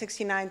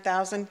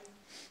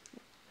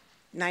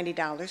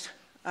 $969,090,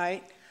 all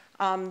right?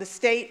 The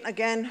state,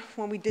 again,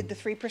 when we did the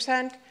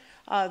 3%,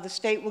 the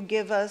state will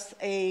give us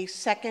a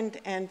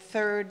second and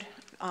third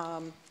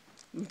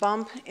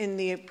bump in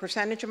the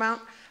percentage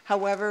amount.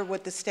 However,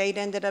 what the state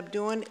ended up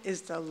doing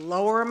is the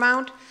lower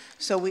amount,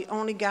 so we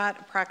only got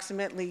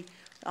approximately,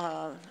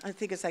 I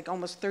think it's like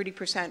almost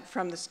 30%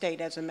 from the state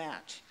as a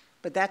match.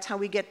 But that's how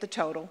we get the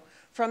total.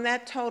 From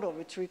that total,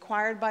 it's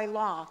required by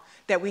law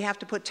that we have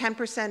to put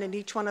 10% in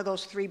each one of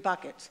those three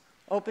buckets: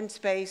 open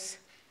space,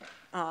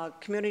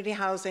 community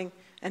housing,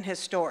 and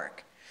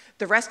historic.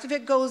 The rest of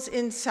it goes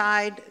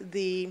inside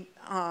the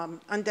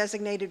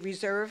undesignated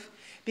reserve,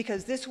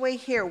 because this way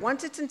here,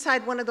 once it's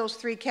inside one of those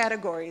three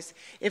categories,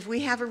 if we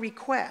have a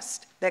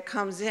request that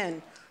comes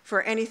in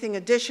for anything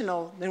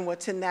additional than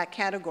what's in that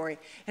category,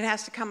 it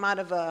has to come out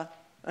of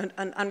an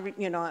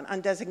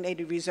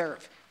undesignated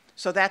reserve.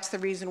 So that's the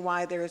reason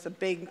why there is a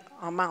big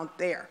amount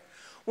there.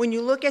 When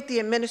you look at the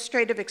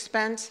administrative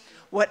expense,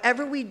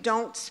 whatever we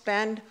don't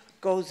spend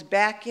goes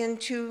back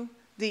into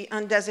the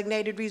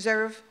undesignated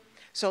reserve.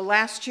 So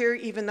last year,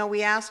 even though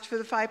we asked for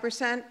the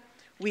 5%,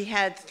 we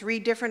had 3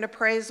 different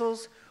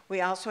appraisals.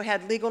 We also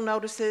had legal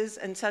notices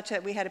and such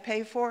that we had to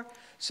pay for.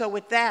 So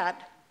with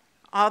that,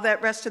 all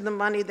that rest of the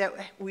money that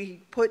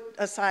we put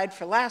aside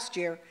for last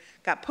year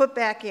got put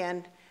back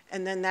in,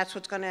 and then that's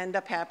what's going to end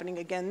up happening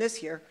again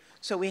this year.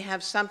 So we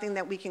have something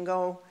that we can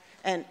go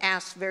and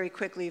ask very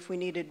quickly if we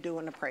need to do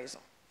an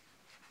appraisal.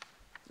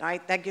 All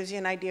right, that gives you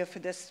an idea for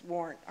this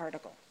warrant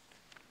article.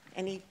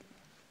 Any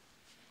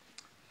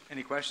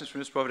questions for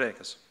Ms.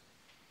 Bovedakis?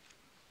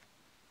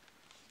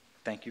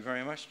 Thank you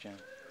very much, Jen.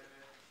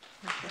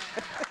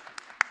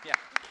 Yeah.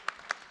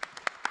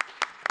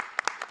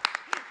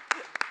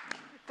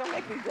 Don't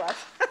make me blush.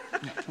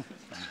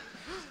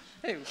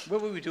 Hey,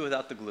 what would we do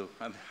without the glue?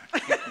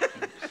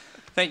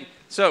 Thank you.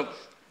 So,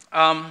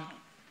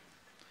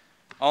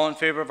 all in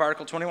favor of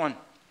Article 21?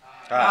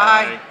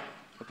 Aye.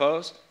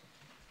 Opposed?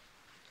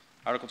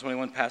 Article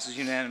 21 passes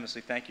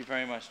unanimously. Thank you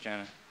very much,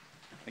 Janet.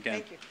 Again.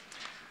 Thank you.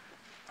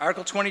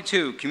 Article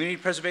 22, Community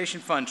Preservation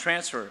Fund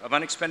transfer of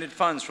unexpended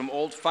funds from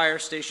old fire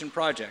station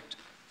project.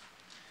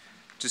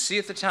 To see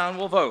if the town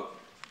will vote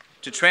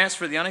to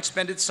transfer the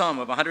unexpended sum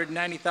of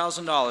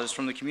 $190,000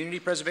 from the Community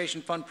Preservation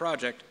Fund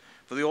project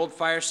for the old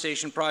fire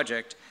station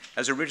project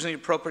as originally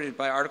appropriated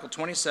by Article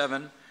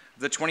 27 of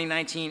the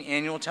 2019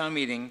 annual town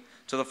meeting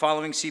to the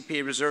following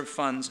CPA reserve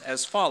funds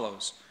as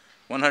follows: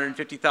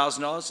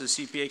 $150,000 to the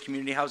CPA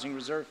Community Housing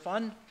Reserve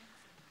Fund,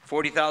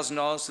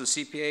 $40,000 to the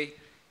CPA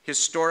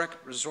Historic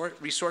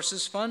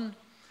Resources Fund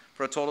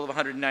for a total of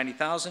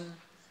 $190,000,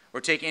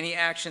 or take any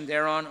action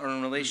thereon or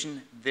in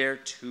relation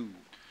thereto.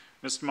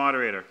 Mr.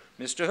 Moderator,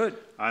 Mr. Hood.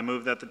 I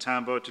move that the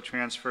town vote to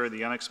transfer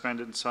the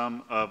unexpended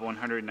sum of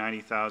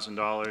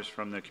 $190,000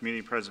 from the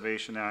Community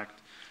Preservation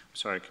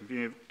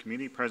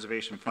Community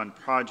Preservation Fund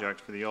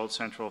project for the Old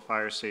Central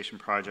Fire Station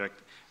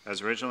project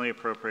as originally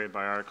appropriated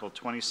by Article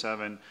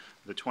 27 of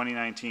the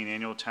 2019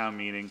 annual town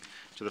meeting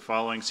to the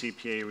following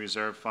CPA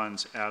reserve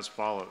funds as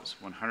follows: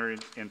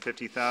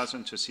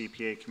 $150,000 to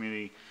CPA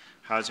Community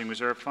Housing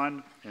Reserve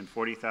Fund and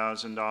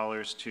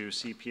 $40,000 to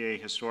CPA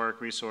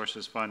Historic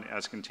Resources Fund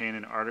as contained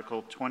in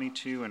Article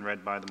 22 and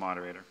read by the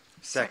moderator.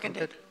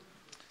 Seconded.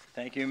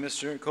 Thank you,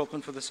 Mr.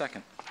 Copeland, for the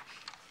second.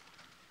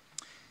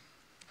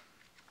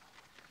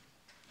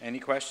 Any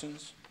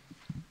questions?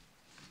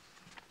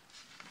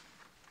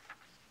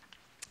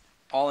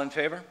 All in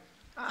favor?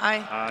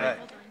 Aye. Aye.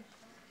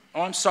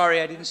 Oh, I'm sorry,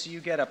 I didn't see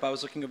you get up. I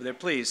was looking over there.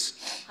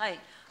 Please. Hi,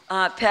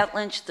 Pat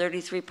Lynch,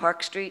 33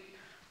 Park Street.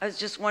 I was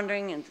just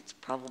wondering, and it's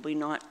probably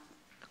not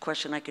a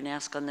question I can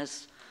ask on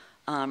this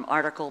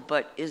article,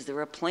 but is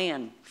there a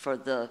plan for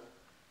the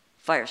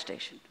fire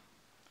station?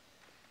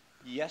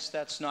 Yes,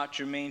 that's not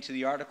germane to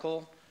the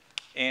article,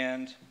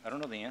 and I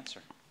don't know the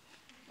answer.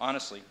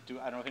 Honestly,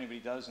 I don't know if anybody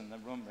does in the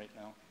room right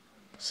now.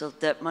 So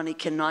that money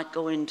cannot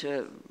go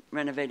into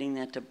renovating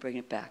that to bring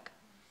it back?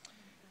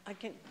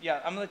 Yeah,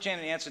 I'm going to let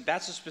Janet answer.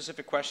 That's a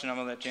specific question I'm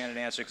going to let Janet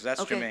answer because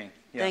that's germane.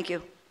 Yeah. Thank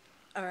you.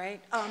 All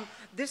right.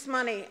 This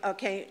money,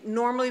 okay,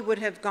 normally would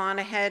have gone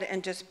ahead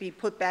and just be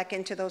put back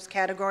into those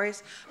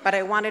categories, but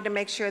I wanted to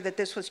make sure that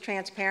this was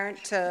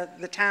transparent to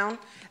the town,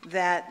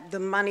 that the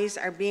monies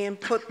are being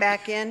put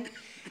back in.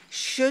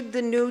 Should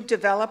the new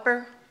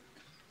developer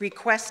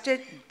request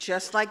it,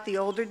 just like the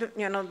older,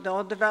 the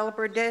old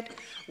developer did,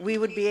 we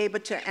would be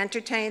able to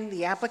entertain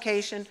the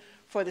application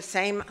for the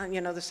same,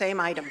 the same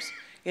items,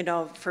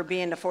 for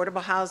being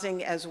affordable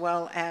housing as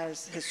well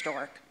as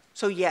historic.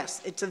 So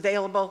yes, it's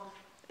available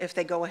if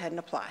they go ahead and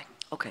apply.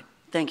 Okay,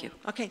 thank you.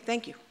 Okay,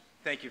 thank you.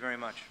 Thank you very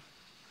much.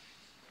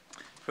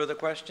 Further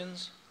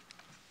questions?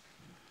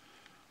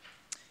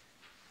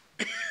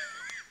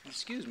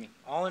 Excuse me.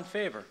 All in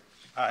favor?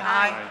 Aye.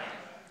 Aye.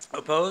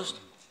 Opposed?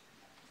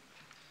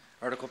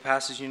 Article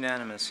passes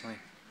unanimously.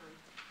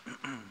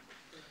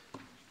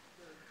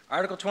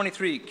 Article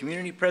 23,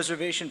 Community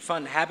Preservation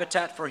Fund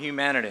Habitat for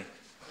Humanity.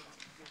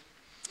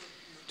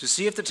 To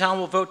see if the town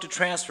will vote to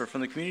transfer from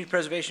the Community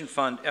Preservation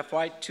Fund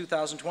FY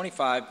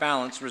 2025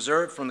 balance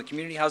reserved from the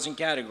community housing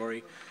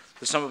category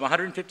the sum of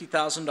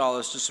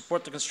 $150,000 to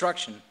support the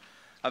construction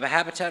of a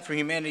Habitat for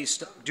Humanity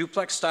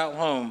duplex-style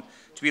home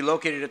to be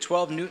located at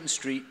 12 Newton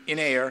Street in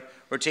Ayer,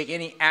 or take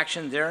any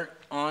action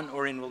thereon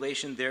or in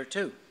relation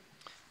thereto.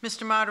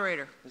 Mr.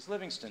 Moderator, Ms.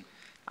 Livingston.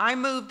 I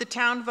move the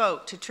town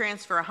vote to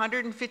transfer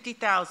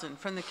 $150,000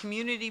 from the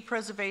Community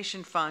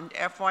Preservation Fund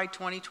FY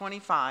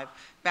 2025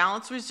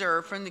 balance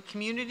reserve from the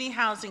community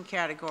housing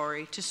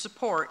category to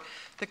support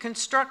the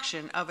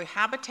construction of a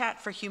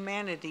Habitat for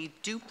Humanity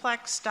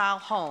duplex-style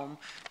home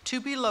to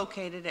be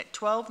located at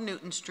 12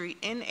 Newton Street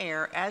in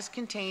Ayer as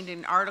contained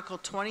in Article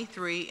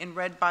 23 and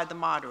read by the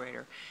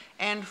moderator,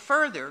 and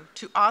further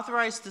to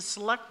authorize the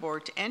Select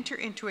Board to enter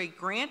into a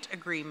grant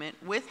agreement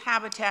with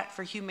Habitat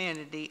for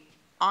Humanity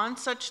on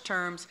such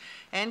terms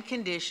and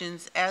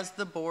conditions as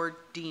the board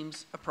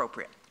deems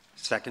appropriate.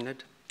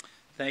 Seconded.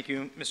 Thank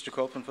you, Mr.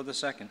 Copeland, for the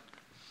second.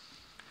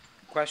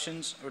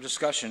 questions or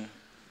discussion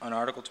on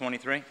Article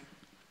 23? Can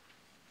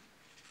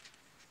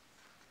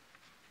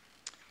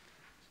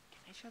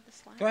I show the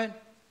slide? Go ahead,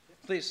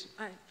 please.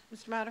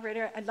 Mr.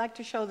 Moderator, I'd like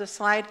to show the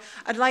slide.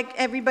 I'd like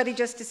everybody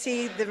just to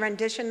see the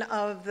rendition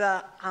of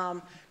the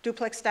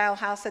duplex-style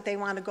house that they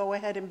want to go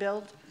ahead and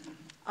build.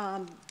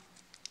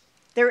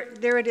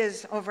 There it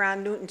is over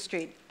on Newton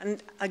Street.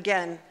 And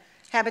again,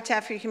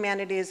 Habitat for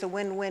Humanity is a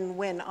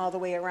win-win-win all the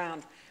way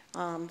around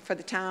for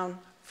the town,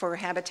 for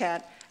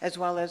Habitat, as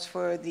well as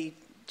for the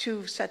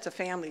two sets of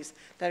families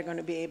that are going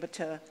to be able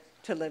to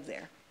live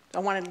there. I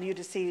wanted you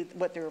to see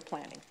what they were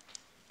planning.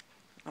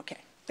 Okay.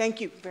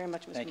 Thank you very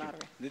much, Mr.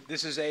 Moderator.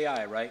 This is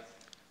AI, right?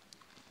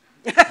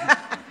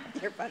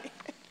 You're funny.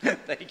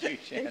 Thank you,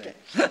 Shannon.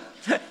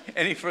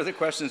 Any further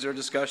questions or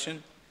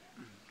discussion?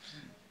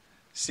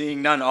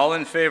 Seeing none, all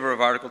in favor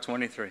of Article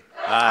 23?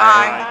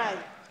 Aye.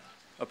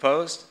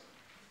 Opposed?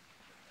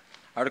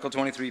 Article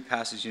 23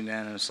 passes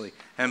unanimously.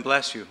 And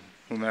bless you,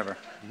 whomever.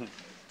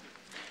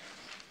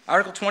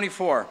 Article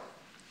 24.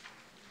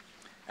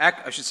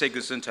 I should say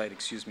Gesundheit,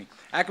 excuse me.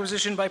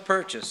 Acquisition by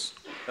purchase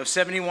of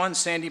 71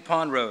 Sandy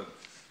Pond Road.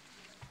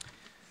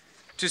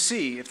 To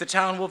see if the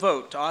town will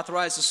vote to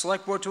authorize the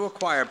Select Board to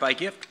acquire by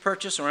gift,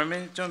 purchase, or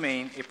eminent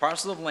domain a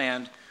parcel of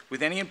land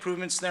with any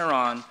improvements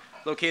thereon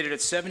located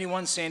at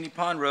 71 Sandy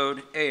Pond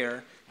Road,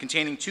 Ayer,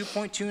 containing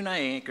 2.29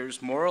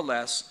 acres, more or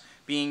less,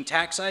 being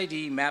tax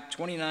ID map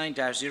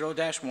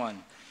 29-0-1,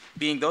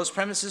 being those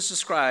premises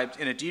described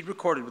in a deed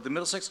recorded with the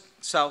Middlesex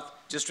South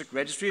District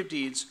Registry of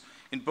Deeds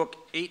in Book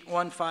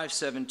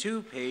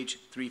 81572, page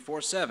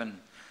 347,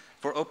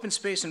 for open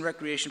space and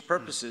recreation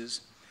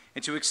purposes,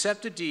 and to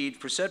accept a deed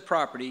for said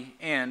property,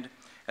 and,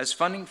 as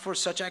funding for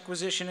such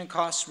acquisition and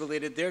costs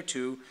related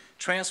thereto,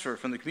 transfer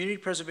from the Community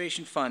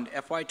Preservation Fund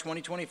FY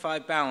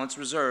 2025 balance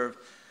reserve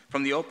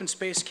from the open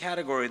space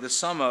category the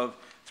sum of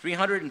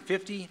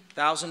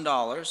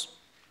 $350,000,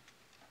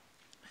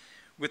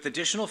 with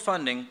additional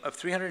funding of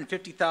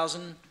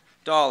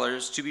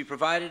 $350,000 to be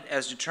provided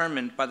as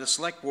determined by the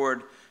Select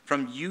Board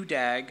from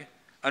UDAG,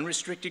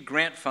 unrestricted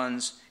grant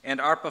funds, and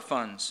ARPA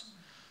funds,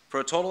 for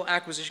a total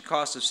acquisition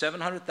cost of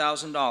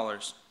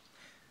 $700,000,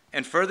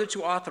 and further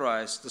to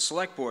authorize the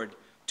Select Board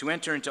to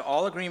enter into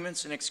all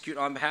agreements and execute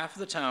on behalf of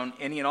the town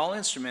any and all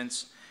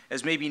instruments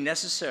as may be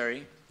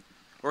necessary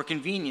or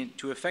convenient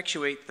to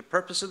effectuate the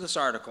purpose of this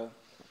article,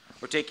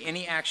 or take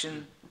any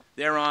action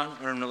thereon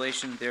or in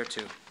relation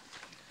thereto.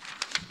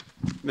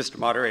 Mr.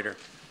 Moderator.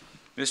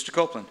 Mr.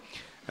 Copeland.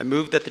 I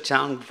move that the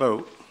town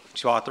vote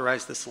to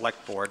authorize the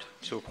Select Board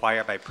to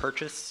acquire by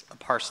purchase a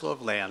parcel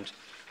of land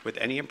with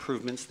any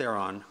improvements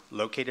thereon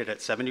located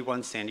at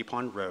 71 Sandy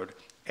Pond Road,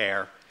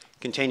 Ayer,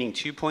 containing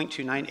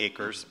 2.29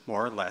 acres,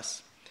 more or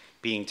less,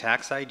 being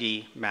tax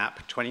ID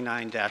map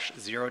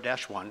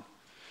 29-0-1,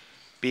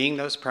 being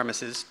those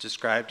premises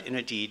described in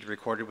a deed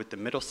recorded with the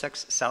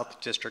Middlesex South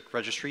District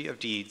Registry of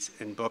Deeds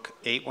in Book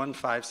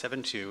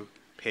 81572,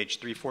 page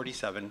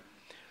 347,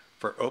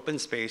 for open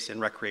space and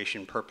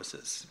recreation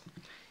purposes,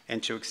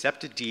 and to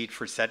accept a deed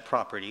for said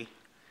property,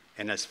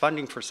 and as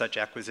funding for such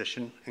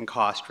acquisition and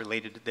cost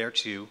related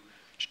thereto,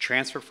 to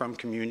transfer from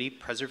Community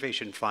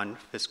Preservation Fund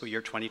fiscal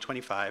year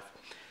 2025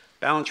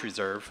 balance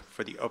reserve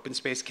for the open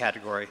space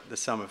category the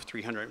sum of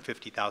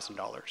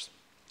 $350,000,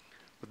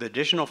 with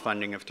additional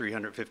funding of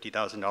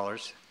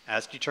 $350,000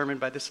 as determined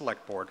by the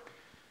Select Board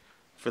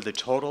for the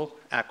total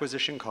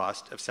acquisition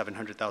cost of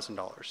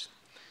 $700,000,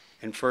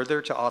 and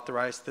further to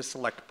authorize the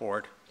Select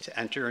Board to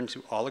enter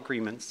into all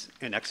agreements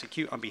and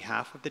execute on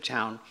behalf of the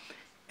town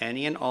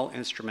any and all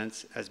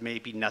instruments as may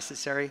be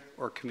necessary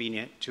or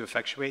convenient to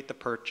effectuate the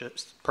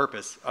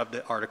purpose of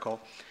the article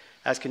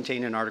as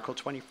contained in Article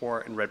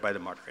 24 and read by the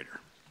moderator.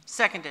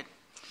 Seconded.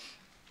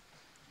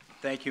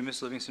 Thank you,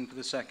 Ms. Livingston, for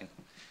the second.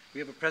 We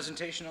have a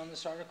presentation on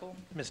this article.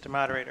 Mr.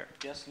 Moderator.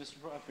 Yes, Mr.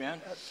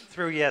 Brian?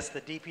 Through yes,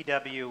 the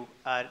DPW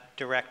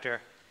director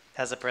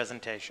has a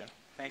presentation.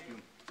 Thank you.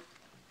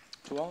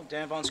 Well,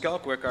 Dan Von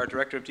Skelkwick, our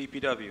Director of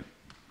DPW.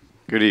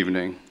 Good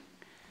evening.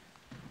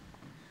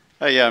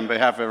 Yeah, on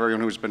behalf of everyone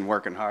who's been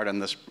working hard on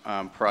this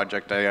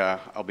project,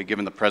 I'll be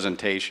giving the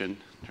presentation.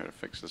 Try to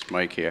fix this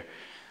mic here.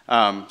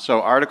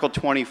 So Article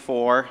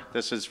 24,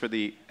 this is for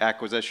the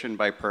acquisition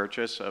by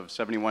purchase of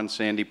 71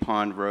 Sandy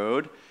Pond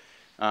Road.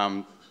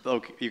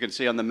 You can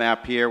see on the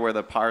map here where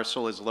the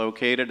parcel is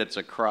located. It's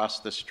across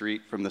the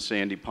street from the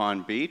Sandy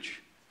Pond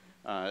Beach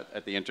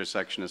at the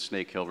intersection of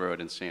Snake Hill Road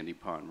and Sandy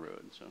Pond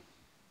Road. So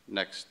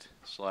next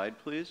slide,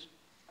 please.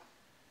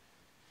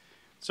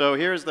 So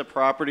here's the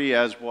property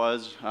as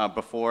was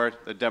before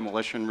the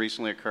demolition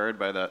recently occurred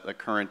by the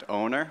current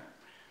owner.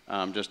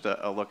 Just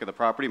a look at the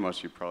property. Most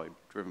of you probably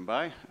driven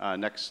by.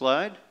 Next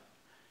slide.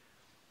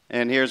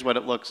 And here's what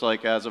it looks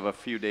like as of a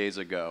few days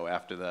ago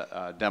after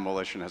the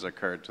demolition has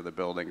occurred to the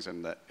buildings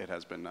and that it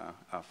has been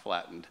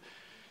flattened.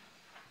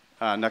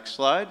 Next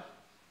slide.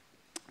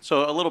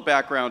 So a little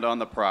background on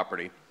the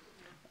property.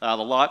 The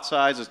lot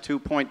size is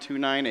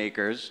 2.29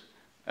 acres.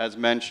 As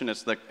mentioned,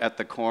 it's at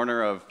the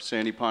corner of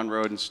Sandy Pond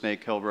Road and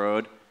Snake Hill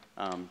Road,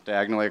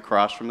 diagonally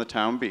across from the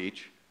town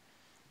beach.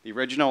 The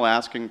original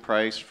asking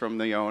price from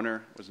the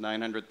owner was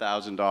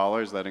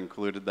 $900,000. That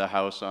included the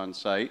house on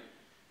site.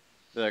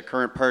 The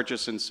current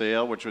purchase and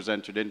sale, which was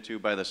entered into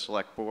by the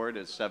select board,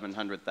 is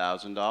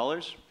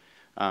 $700,000,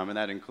 and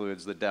that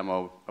includes the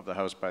demo of the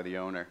house by the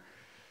owner.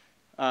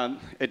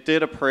 It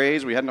did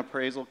appraise. We had an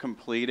appraisal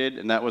completed,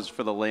 and that was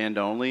for the land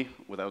only,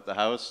 without the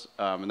house,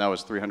 and that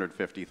was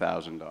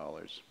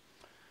 $350,000.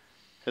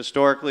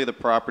 Historically, the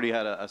property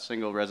had a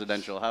single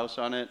residential house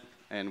on it,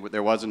 and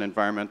there was an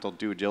environmental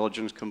due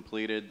diligence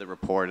completed. The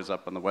report is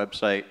up on the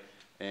website,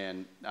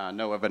 and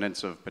no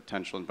evidence of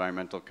potential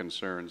environmental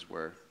concerns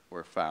were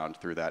found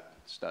through that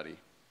study.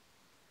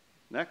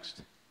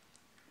 Next.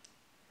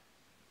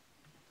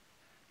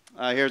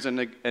 Here's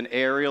an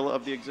aerial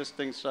of the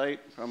existing site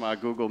from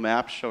Google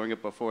Maps showing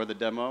it before the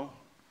demo.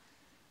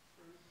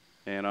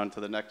 And on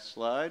to the next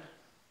slide.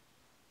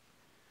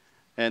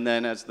 And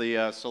then as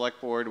the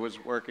select board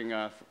was working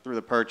through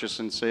the purchase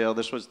and sale,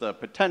 this was the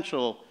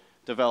potential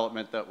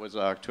development that was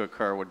to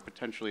occur, would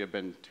potentially have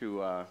been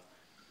two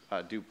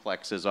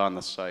duplexes on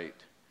the site.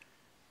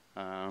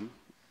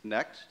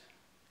 Next.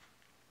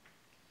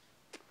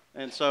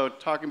 And so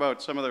talking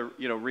about some of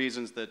the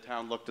reasons the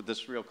town looked at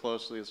this real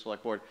closely, the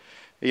select board.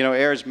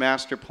 Ayer's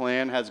master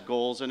plan has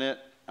goals in it.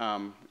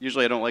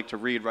 Usually I don't like to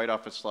read right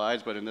off the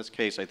slides, but in this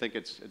case I think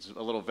it's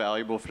a little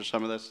valuable for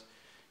some of this.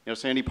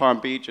 Sandy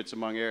Palm Beach, it's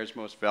among Ayer's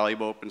most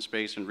valuable open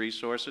space and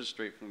resources,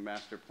 straight from the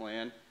master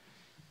plan.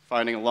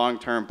 Finding a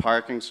long-term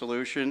parking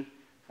solution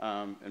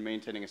and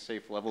maintaining a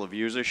safe level of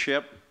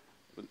usership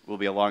will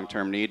be a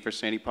long-term need for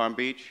Sandy Palm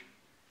Beach.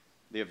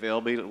 The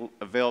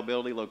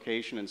availability,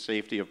 location, and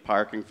safety of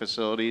parking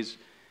facilities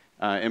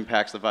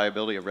impacts the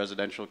viability of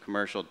residential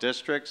commercial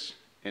districts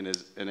and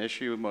is an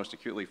issue most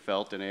acutely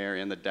felt in Ayer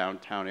and the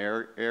downtown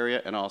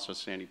area and also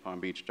Sandy Palm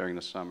Beach during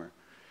the summer.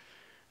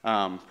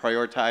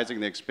 Prioritizing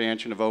the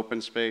expansion of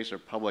open space or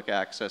public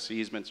access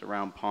easements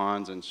around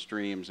ponds and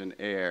streams in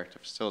Ayer to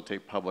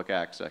facilitate public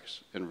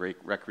access and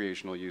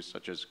recreational use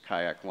such as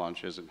kayak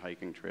launches and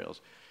hiking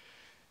trails.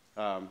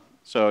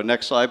 So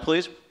next slide,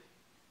 please.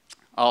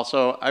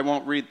 Also, I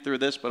won't read through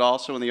this, but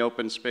also in the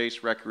open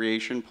space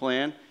recreation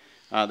plan,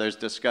 there's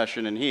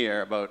discussion in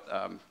here about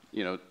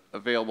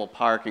available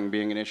parking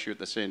being an issue at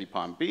the Sandy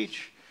Palm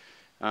Beach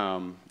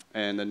and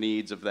the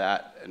needs of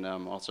that and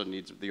also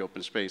needs of the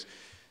open space.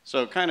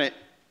 So kind of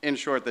in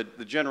short,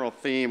 the general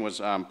theme was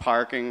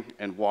parking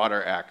and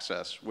water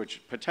access,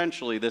 which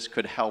potentially this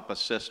could help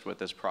assist with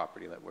this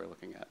property that we're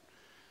looking at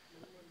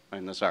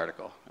in this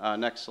article.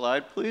 Next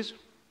slide, please.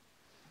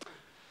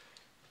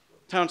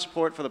 Town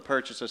support for the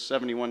purchase of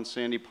 71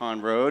 Sandy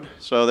Pond Road.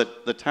 So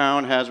that the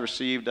town has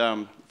received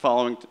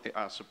following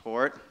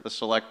support: the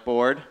Select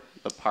Board,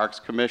 the Parks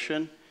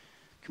Commission,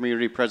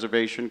 Community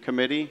Preservation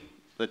Committee,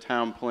 the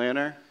Town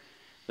Planner,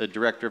 the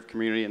Director of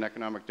Community and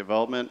Economic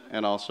Development,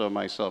 and also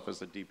myself as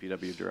the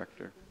DPW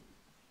Director.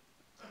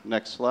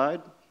 Next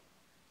slide.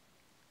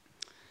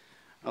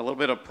 A little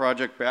bit of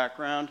project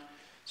background.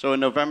 So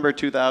in November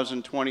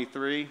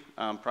 2023,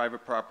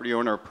 private property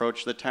owner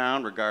approached the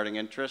town regarding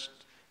interest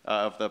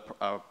of the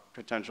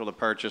potential to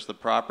purchase the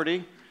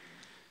property.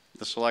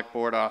 The select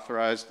board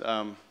authorized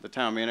the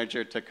town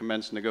manager to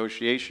commence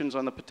negotiations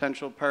on the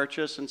potential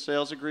purchase and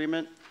sales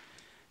agreement,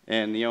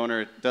 and the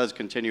owner does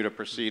continue to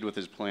proceed with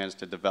his plans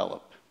to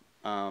develop.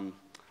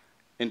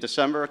 In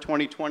December of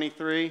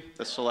 2023,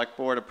 the select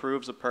board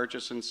approves the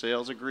purchase and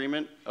sales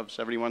agreement of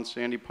 71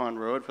 Sandy Pond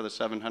Road for the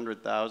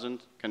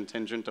 $700,000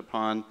 contingent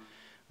upon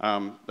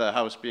the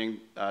house being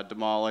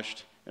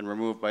demolished and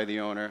removed by the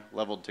owner,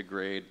 leveled to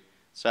grade,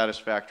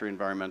 satisfactory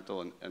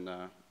environmental and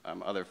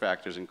other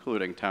factors,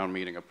 including town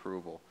meeting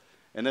approval.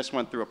 And this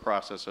went through a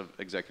process of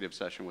executive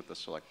session with the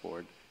select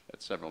board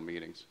at several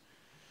meetings.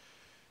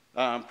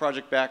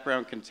 Project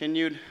background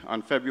continued.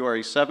 On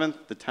February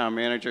 7th, the town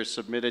manager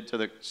submitted to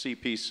the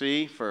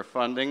CPC for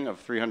funding of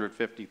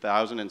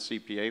 $350,000 in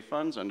CPA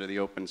funds under the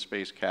open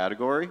space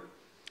category.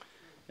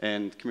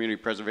 And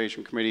Community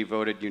Preservation Committee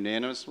voted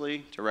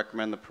unanimously to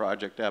recommend the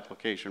project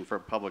application for a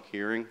public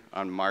hearing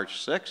on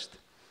March 6th.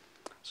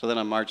 So then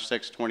on March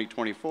 6,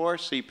 2024,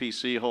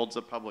 CPC holds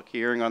a public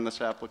hearing on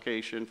this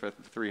application for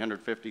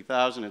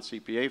 $350,000 in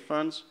CPA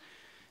funds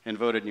and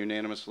voted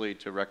unanimously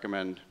to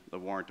recommend the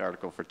warrant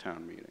article for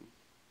town meeting.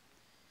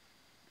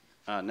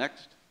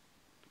 Next.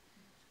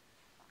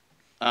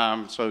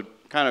 So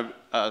kind of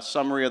a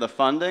summary of the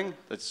funding.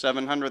 That's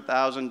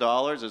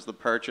 $700,000 is the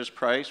purchase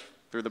price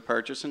through the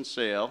purchase and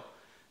sale.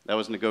 That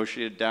was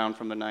negotiated down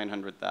from the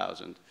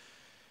 $900,000.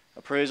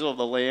 Appraisal of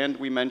the land,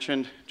 we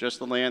mentioned just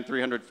the land,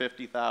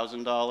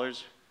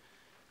 $350,000.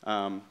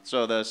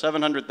 So the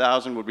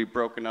 $700,000 would be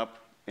broken up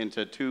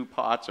into two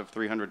pots of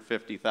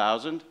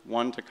 $350,000,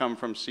 one to come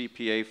from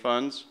CPA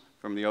funds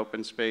from the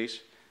open space,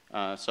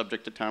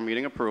 subject to town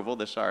meeting approval,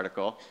 this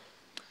article,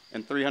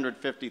 and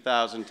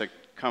 $350,000 to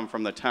come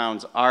from the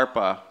town's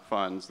ARPA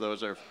funds.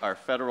 Those are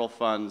federal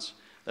funds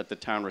that the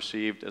town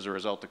received as a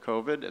result of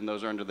COVID, and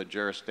those are under the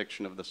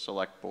jurisdiction of the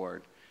select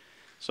board.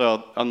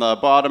 So on the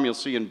bottom, you'll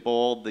see in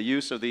bold, the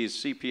use of these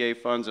CPA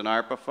funds and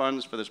ARPA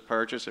funds for this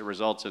purchase, it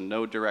results in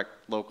no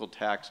direct local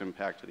tax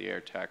impact to the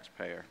Ayer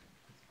taxpayer.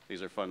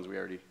 These are funds we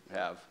already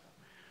have.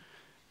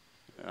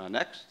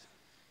 Next.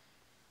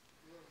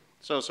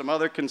 So some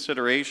other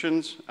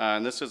considerations,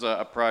 and this is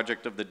a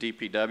project of the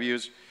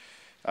DPW's.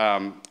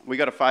 We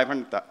got a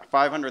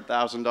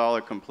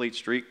 $500,000 complete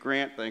street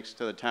grant, thanks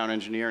to the town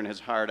engineer and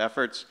his hard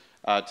efforts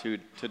to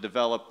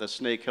develop the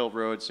Snake Hill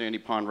Road, Sandy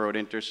Pond Road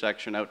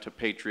intersection out to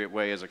Patriot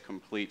Way as a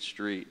complete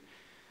street.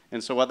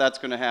 And so what that's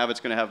going to have,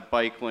 it's going to have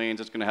bike lanes,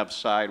 it's going to have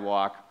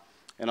sidewalk,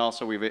 and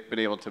also we've been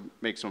able to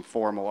make some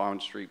formal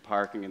on-street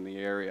parking in the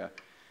area.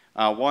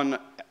 One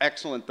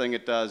excellent thing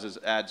it does is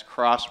adds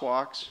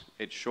crosswalks.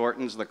 It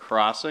shortens the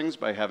crossings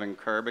by having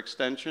curb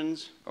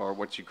extensions, or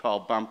what you call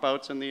bump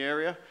outs in the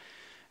area.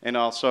 And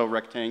also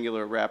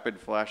rectangular rapid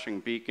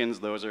flashing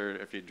beacons. Those are,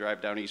 if you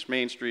drive down East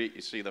Main Street,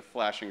 you see the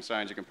flashing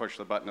signs, you can push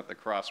the button at the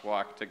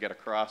crosswalk to get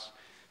across.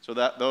 So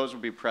those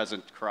will be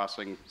present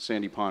crossing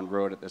Sandy Pond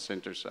Road at this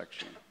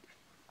intersection.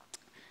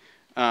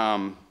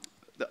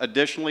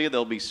 Additionally,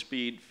 there'll be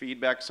speed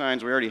feedback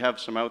signs. We already have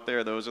some out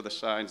there. Those are the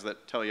signs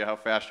that tell you how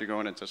fast you're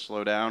going and to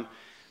slow down.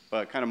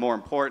 But kind of more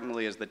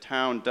importantly is the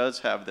town does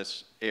have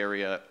this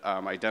area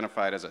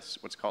identified as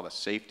what's called a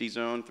safety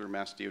zone through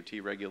Mass DOT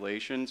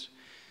regulations.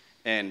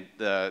 And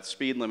the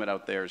speed limit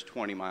out there is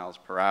 20 miles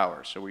per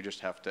hour. So we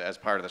just have to, as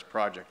part of this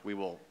project, we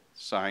will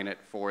sign it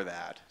for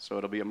that. So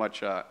it'll be a much,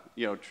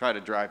 try to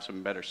drive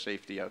some better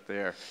safety out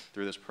there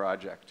through this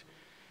project.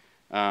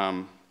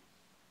 And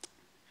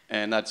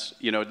that's,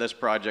 this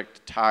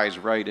project ties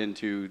right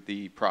into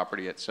the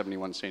property at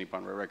 71 Sandy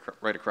Pond Road,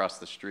 right across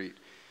the street.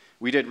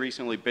 We did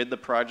recently bid the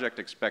project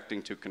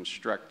expecting to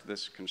construct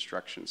this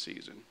construction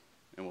season.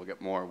 And we'll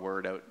get more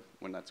word out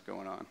when that's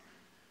going on.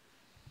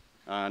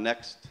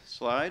 Next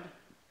slide.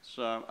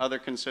 Some other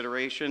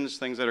considerations,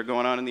 things that are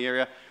going on in the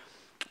area.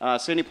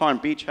 Sandy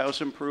Pond Beach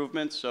House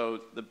improvements.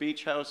 So the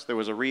beach house, there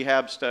was a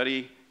rehab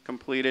study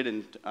completed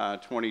in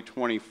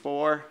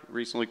 2024,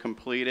 recently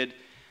completed.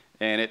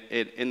 And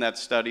in that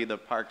study, the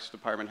Parks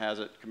Department has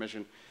it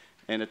commissioned,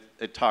 and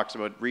it talks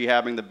about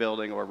rehabbing the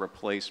building or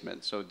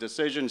replacement. So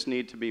decisions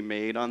need to be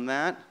made on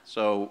that.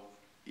 So,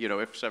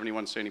 if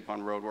 71 Sandy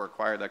Pond Road were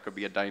acquired, that could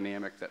be a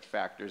dynamic that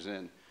factors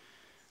in.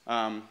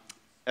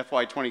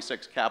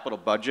 FY26 capital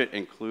budget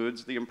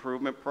includes the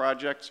improvement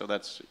project, so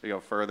that's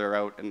further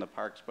out in the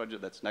parks budget.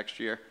 That's next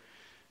year.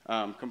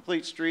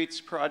 Complete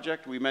streets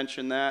project, we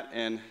mentioned that,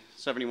 and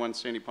 71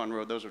 Sandy Pond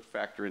Road. Those would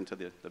factor into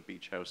the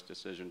beach house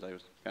decisions I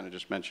was kind of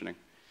just mentioning.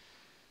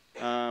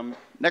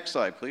 Next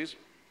slide, please.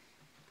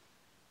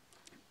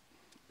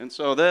 And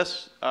so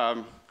this,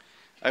 I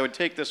would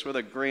take this with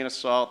a grain of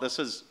salt. This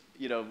is,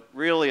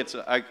 really,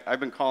 I've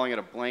been calling it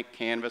a blank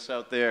canvas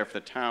out there. If the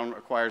town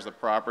acquires the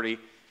property,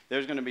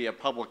 there's going to be a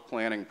public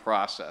planning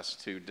process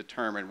to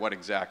determine what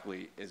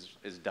exactly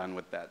is done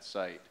with that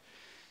site.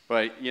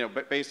 But,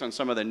 but based on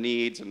some of the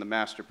needs and the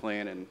master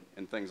plan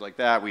and things like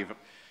that, we've,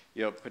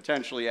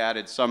 potentially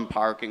added some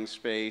parking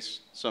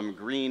space, some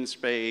green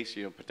space,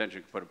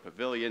 potentially put a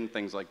pavilion,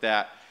 things like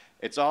that.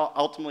 It's all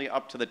ultimately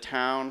up to the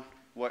town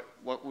what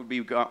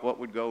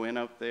would go in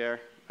out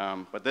there.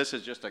 But this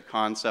is just a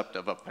concept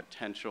of a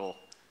potential,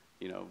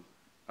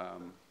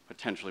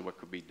 potentially what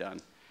could be done.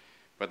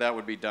 But that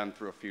would be done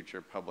through a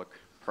future public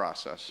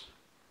process.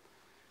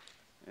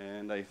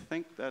 And I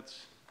think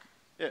that's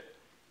it.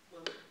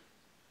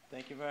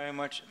 Thank you very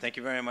much. Thank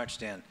you very much,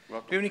 Dan.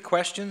 Welcome. Do you have any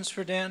questions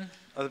for Dan?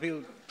 Other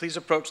people, please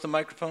approach the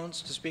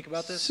microphones to speak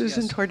about this.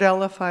 Susan Yes.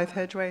 Tordella, 5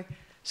 Hedgeway.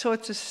 So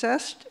it's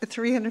assessed at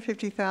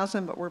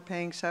 $350,000, but we're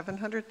paying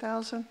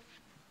 $700,000?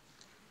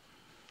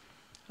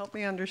 Help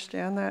me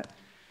understand that.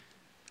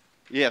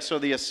 Yeah, so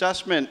the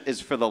assessment is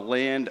for the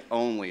land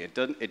only. It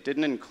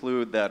didn't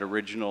include that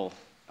original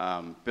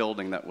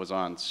building that was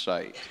on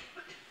site.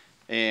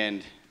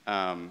 And,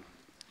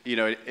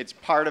 it's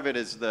part of it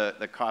is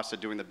the cost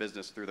of doing the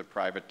business through the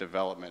private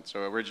development.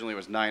 So originally it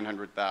was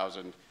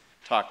 $900,000,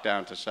 talked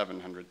down to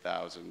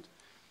 $700,000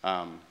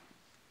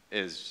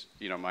 is,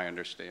 my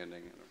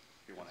understanding.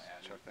 If you want to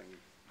add anything,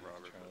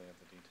 Robert. Charlie have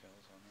the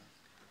details on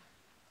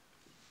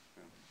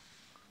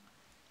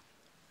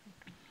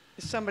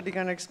that? Is somebody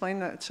going to explain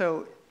that?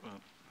 So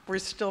we're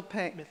still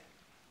paying.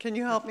 Can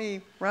you help me,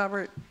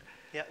 Robert?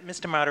 Yeah,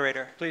 Mr.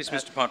 Moderator. Please,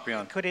 Mr.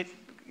 Pompion.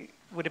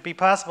 Would it be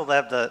possible to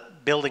have the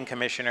building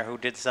commissioner who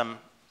did some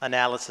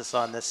analysis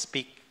on this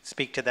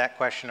speak to that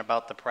question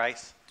about the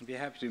price? I'd be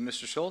happy to.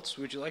 Mr. Schultz,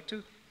 would you like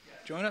to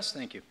join us?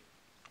 Thank you.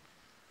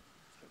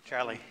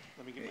 Charlie,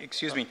 let me get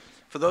Excuse me.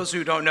 For those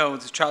who don't know,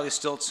 it's Charlie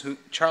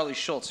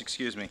Schultz,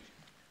 excuse me.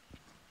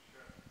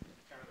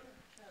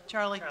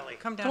 Charlie,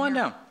 come down Come on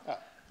here. down.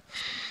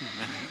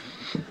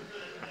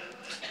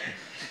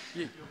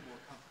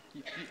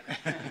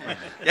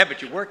 Yeah,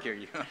 but you work here.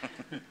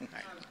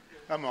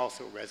 I'm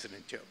also a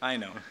resident, Joe. I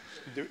know.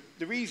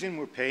 The reason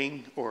we're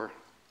paying or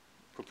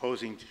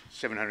proposing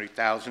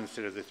 $700,000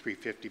 instead of the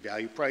 $350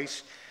 value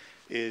price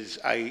is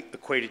I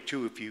equate it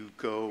to if you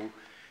go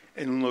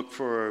and look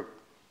for a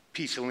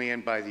piece of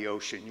land by the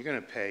ocean, you're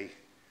going to pay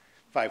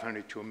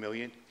 500 to $1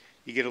 million.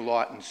 You get a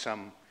lot in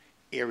some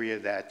area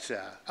that's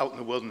out in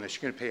the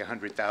wilderness, you're going to pay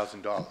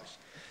 $100,000.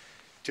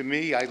 To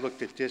me, I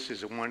looked at this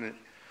as a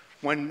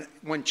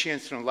one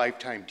chance in a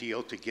lifetime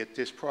deal to get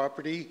this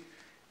property,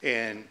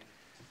 and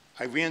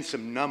I ran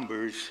some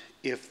numbers.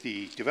 If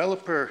the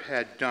developer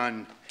had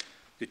done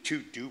the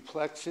 2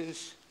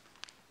 duplexes,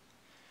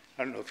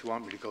 I don't know if you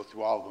want me to go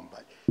through all of them,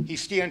 but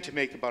he's standing to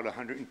make about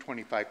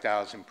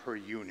 $125,000 per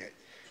unit.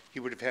 He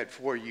would have had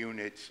 4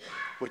 units,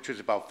 which was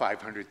about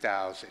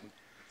 $500,000.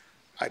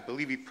 I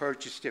believe he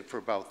purchased it for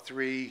about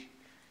 3,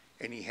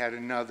 and he had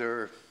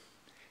another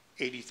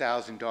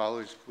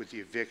 $80,000 with the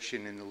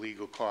eviction and the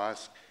legal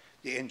costs,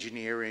 the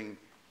engineering,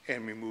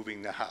 and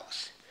removing the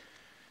house.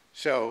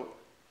 So,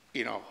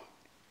 you know,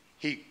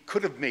 he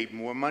could have made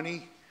more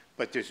money,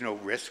 but there's no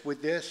risk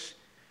with this.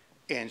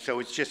 And so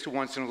it's just a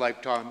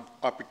once-in-a-lifetime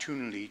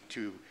opportunity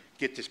to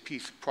get this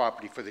piece of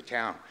property for the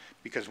town,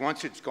 because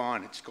once it's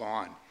gone, it's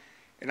gone.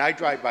 And I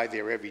drive by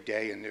there every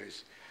day, and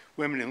there's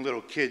women and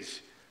little kids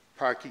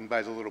parking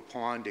by the little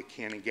pond at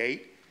Cannon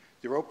Gate.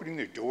 They're opening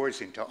their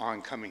doors into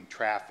oncoming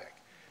traffic.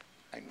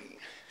 I mean,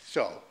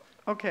 so.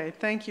 Okay,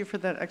 thank you for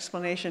that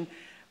explanation.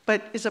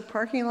 But is a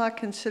parking lot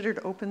considered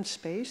open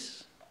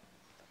space?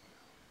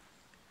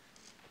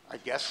 I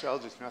guess so.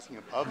 There's nothing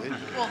above it.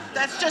 Well,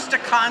 that's just a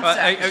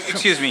concept.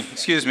 Excuse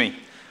me.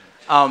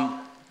 I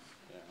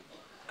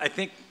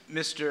think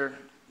Mr.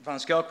 Von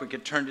Skelquick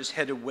had turned his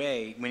head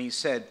away when he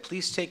said,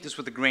 please take this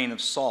with a grain of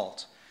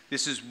salt.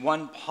 This is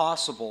one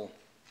possible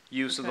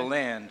use of the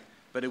land,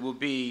 but it will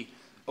be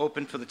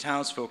open for the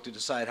townsfolk to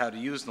decide how to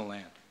use the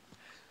land.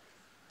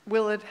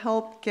 Will it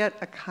help get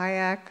a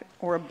kayak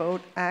or a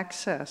boat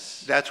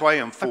access? That's why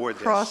I'm for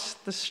this. Across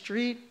the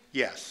street?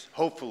 Yes,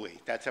 hopefully.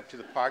 That's up to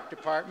the park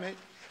department,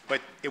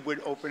 but it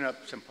would open up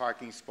some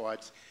parking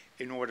spots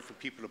in order for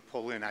people to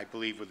pull in, I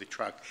believe, with a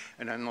truck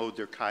and unload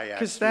their kayaks.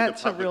 Because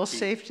that's a real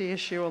safety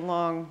issue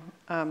along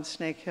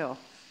Snake Hill,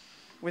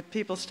 with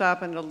people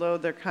stopping to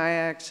load their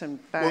kayaks and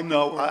back. Well,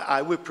 no,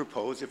 I would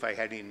propose, if I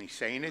had any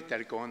say in it,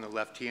 that it go on the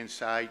left-hand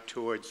side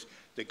towards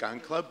the gun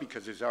club,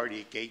 because there's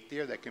already a gate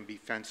there that can be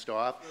fenced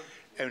off.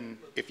 And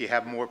if you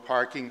have more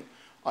parking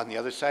on the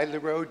other side of the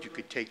road, you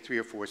could take 3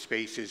 or 4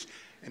 spaces,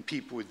 and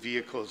people with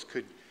vehicles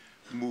could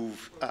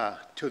move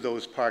to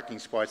those parking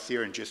spots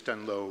there and just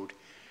unload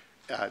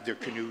their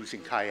canoes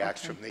and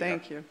kayaks from there.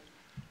 Thank you.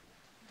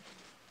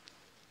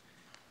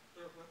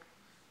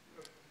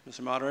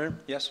 Mr. Moderator?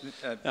 Yes.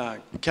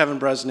 Kevin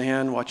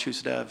Bresnahan,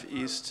 Wachusett Ave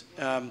East.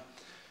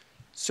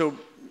 So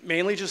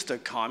mainly just a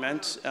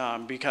comment,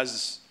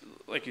 because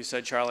like you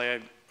said,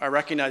 Charlie, I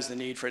recognize the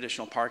need for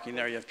additional parking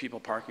there. You have people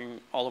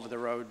parking all over the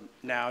road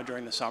now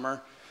during the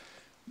summer.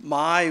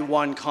 My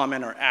one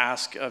comment or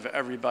ask of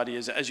everybody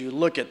is, as you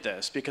look at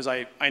this, because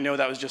I know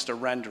that was just a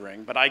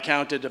rendering, but I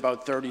counted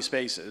about 30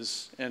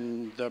 spaces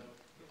in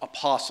a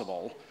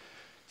possible.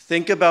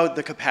 Think about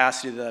the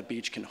capacity that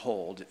beach can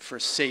hold for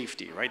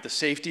safety, right? The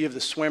safety of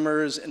the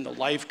swimmers and the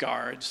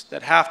lifeguards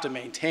that have to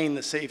maintain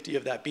the safety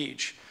of that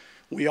beach.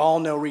 We all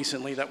know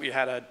recently that we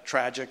had a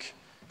tragic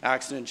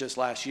accident just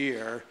last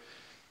year,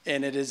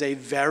 and it is a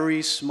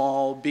very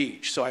small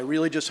beach. So I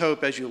really just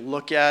hope, as you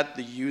look at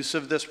the use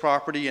of this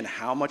property and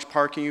how much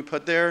parking you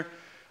put there,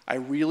 I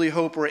really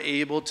hope we're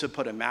able to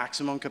put a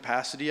maximum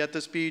capacity at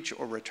this beach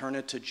or return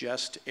it to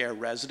just Ayer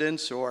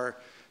residents, or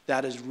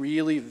that is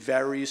really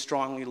very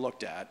strongly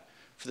looked at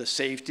for the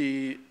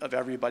safety of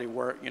everybody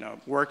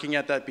working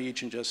at that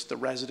beach and just the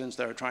residents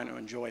that are trying to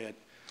enjoy it.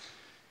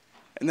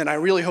 And then I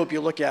really hope you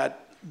look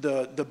at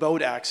the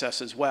boat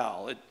access as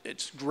well.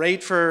 It's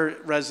great for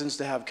residents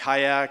to have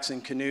kayaks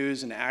and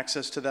canoes and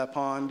access to that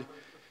pond.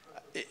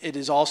 It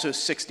is also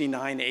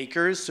 69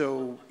 acres,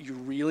 so you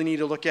really need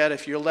to look at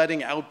if you're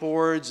letting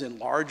outboards and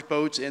large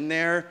boats in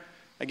there,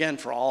 again,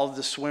 for all of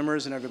the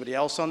swimmers and everybody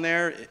else on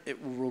there,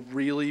 it will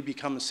really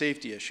become a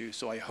safety issue.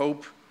 So I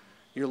hope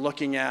you're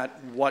looking at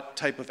what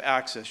type of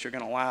access you're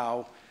going to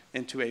allow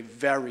into a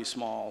very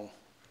small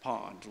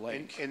pond,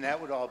 lake. And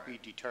that would all be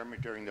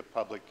determined during the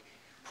public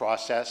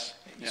process.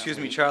 Excuse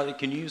me, Charlie,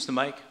 can you use the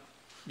mic?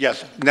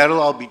 Yes, that'll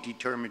all be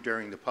determined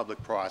during the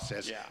public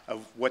process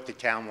of what the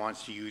town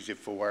wants to use it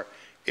for,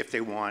 if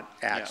they want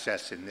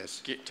access in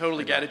this.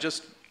 Totally get it.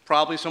 Just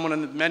probably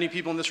many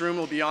people in this room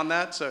will be on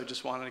that, so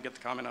just wanted to get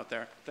the comment out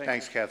there.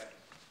 Thanks, Kev.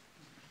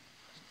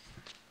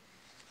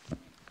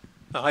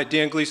 Hi,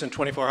 Dan Gleason,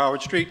 24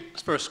 Howard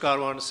Street. First, Scott,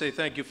 I wanted to say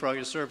thank you for all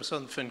your service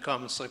on the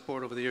FinCom and Select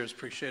Board over the years.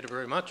 Appreciate it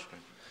very much.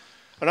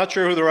 I'm not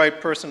sure who the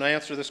right person to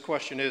answer this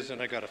question is,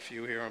 and I got a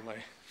few here on my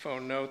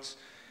phone notes.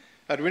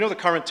 Do we know the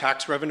current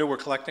tax revenue we're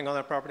collecting on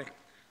that property?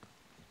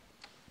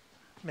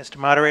 Mr.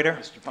 Moderator,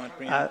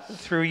 Mr.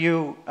 through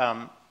you,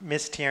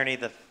 Ms. Tierney,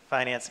 the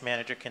finance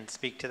manager, can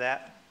speak to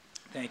that.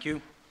 Thank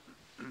you.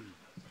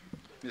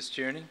 Ms.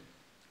 Tierney?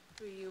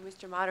 Through you,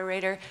 Mr.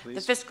 Moderator, Please.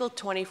 the fiscal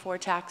 24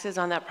 taxes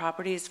on that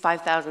property is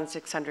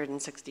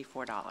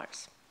 $5,664. All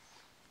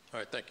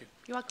right, thank you.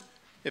 You're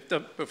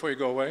welcome. Before you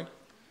go away,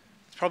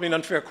 It's probably an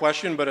unfair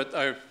question, but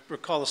I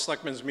recall the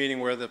selectmen's meeting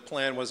where the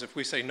plan was if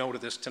we say no to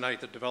this tonight,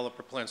 the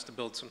developer plans to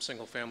build some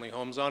single-family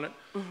homes on it.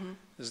 Mhm.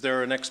 Is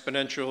there an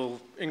exponential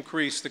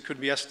increase that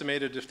could be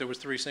estimated if there was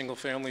 3 single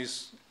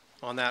families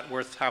on that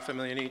worth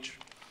 $500,000 each?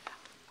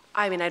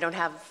 I mean, I don't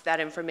have that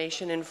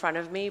information in front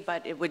of me,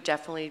 but it would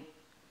definitely,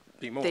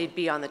 Be more. they'd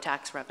be on the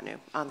tax revenue,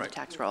 on the Right.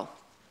 tax roll.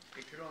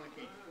 It could only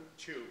be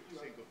 2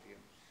 single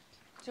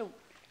families. So,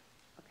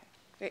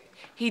 okay.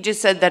 He just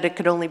said that it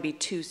could only be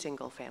 2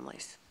 single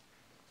families,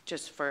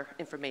 just for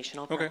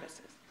informational Okay.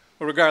 purposes.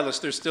 Well, regardless,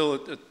 there's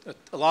still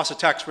a loss of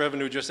tax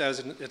revenue just as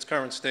in its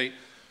current state.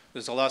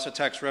 There's a loss of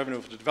tax revenue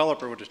if the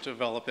developer were to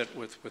develop it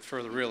with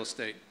further real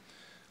estate.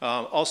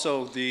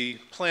 Also, the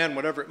plan,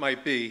 whatever it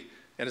might be,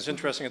 and it's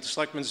interesting at the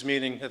selectmen's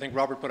meeting, I think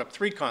Robert put up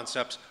 3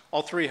 concepts.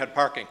 All 3 had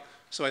parking.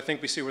 So I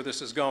think we see where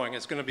this is going.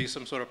 It's going to be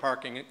some sort of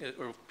parking,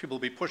 or people will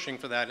be pushing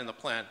for that in the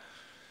plan.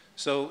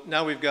 So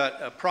now we've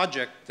got a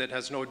project that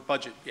has no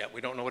budget yet.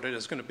 We don't know what it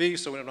is going to be,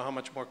 so we don't know how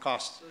much more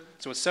costs.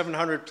 So it's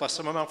 $700 plus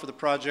some amount for the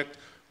project,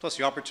 plus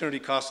the opportunity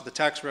cost of the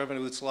tax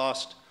revenue that's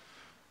lost.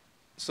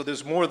 So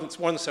there's more than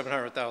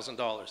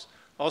 $700,000.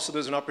 Also,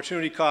 there's an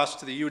opportunity cost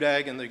to the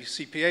UDAG and the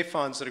CPA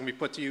funds that are going to be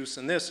put to use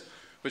in this,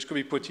 which could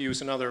be put to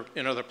use in other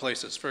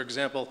places. For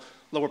example,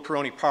 Lower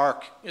Peroni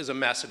Park is a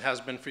mess. It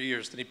has been for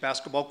years. The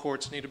basketball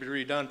courts need to be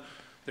redone.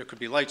 There could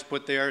be lights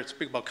put there. It's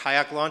big about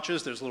kayak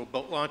launches. There's a little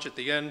boat launch at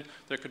the end.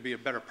 There could be a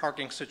better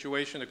parking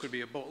situation. There could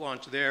be a boat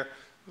launch there.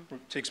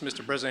 It takes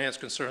Mr. Bresnahan's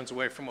concerns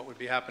away from what would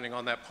be happening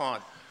on that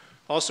pond.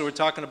 Also, we're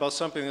talking about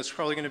something that's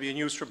probably going to be in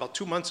use for about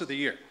 2 months of the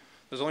year.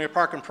 There's only a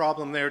parking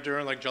problem there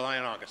during like July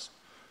and August.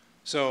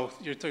 So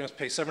you're going to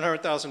pay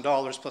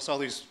 $700,000 plus all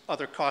these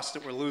other costs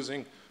that we're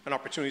losing and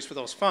opportunities for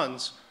those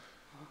funds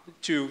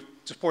to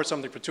support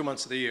something for 2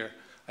 months of the year.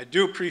 I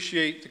do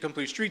appreciate the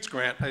Complete Streets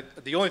grant.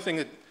 The only thing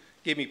that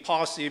gave me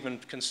pause to even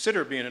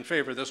consider being in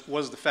favor of this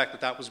was the fact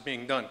that that was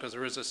being done, because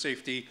there is a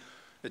safety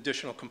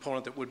additional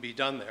component that would be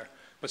done there.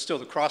 But still,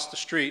 to cross the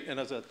street, and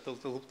as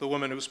the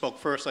woman who spoke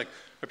first, like,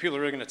 are people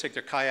really going to take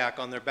their kayak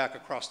on their back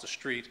across the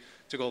street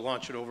to go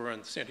launch it over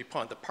in Sandy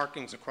Pond? The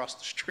parking's across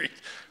the street,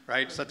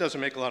 right? So that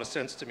doesn't make a lot of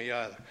sense to me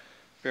either.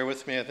 Bear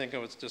with me. I think it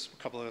was just a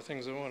couple other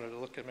things I wanted to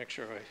look at, make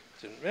sure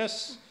I didn't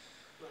miss.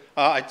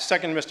 I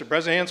second Mr.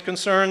 Bresnahan's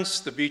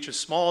concerns. The beach is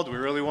small. Do we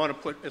really want to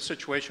put a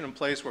situation in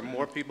place where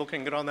more people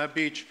can get on that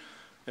beach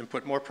and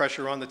put more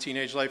pressure on the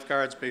teenage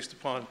lifeguards based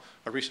upon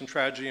a recent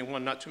tragedy and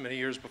one not too many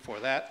years before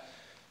that?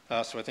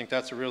 So I think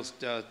that's a real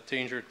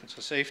danger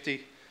to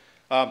safety.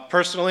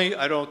 Personally,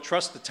 I don't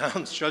trust the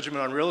town's judgment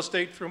on real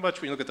estate too much.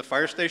 When you look at the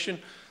fire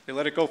station, they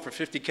let it go for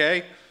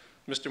 $50K.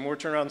 Mr. Moore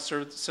turned around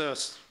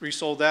and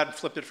resold that and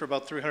flipped it for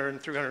about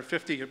 $300,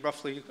 $350,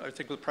 roughly, I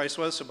think the price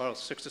was, about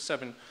 6 to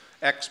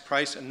 7x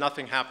price, and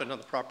nothing happened on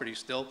the property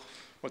still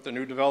with the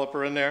new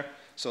developer in there.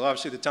 So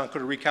obviously the town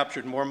could have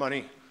recaptured more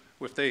money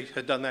if they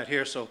had done that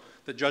here. So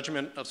the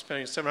judgment of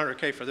spending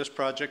 $700K for this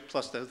project,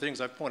 plus the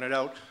things I've pointed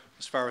out,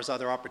 as far as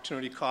other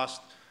opportunity costs,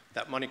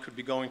 that money could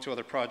be going to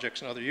other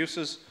projects and other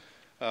uses.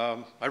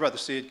 I'd rather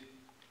see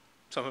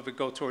some of it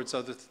go towards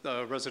other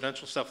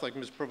residential stuff like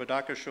Ms.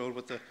 Provadaka showed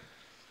with the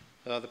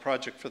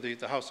project for the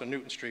house on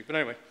Newton Street. But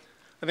anyway,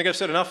 I think I've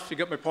said enough. You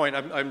get my point.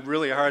 I'm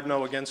really a hard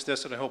no against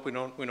this, and I hope we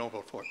don't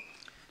vote for it.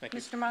 Thank you.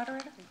 Mr.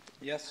 Moderator?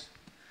 Yes.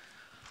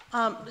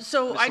 So Ms.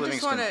 I just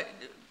Livingston. want to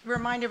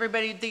remind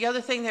everybody, the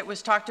other thing that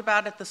was talked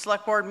about at the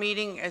select board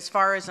meeting, as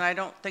far as, and I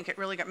don't think it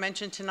really got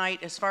mentioned tonight,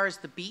 as far as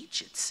the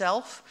beach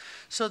itself.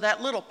 So that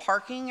little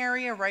parking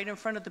area right in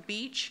front of the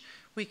beach,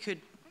 we could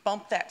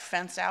bump that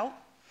fence out.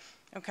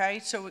 Okay,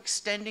 so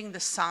extending the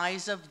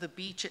size of the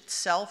beach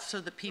itself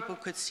so that people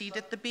could seat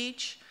at the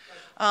beach.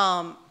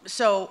 And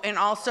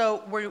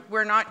also,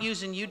 we're not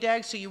using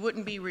UDAG, so you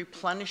wouldn't be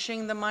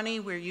replenishing the money.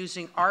 We're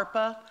using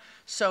ARPA.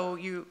 So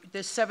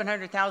this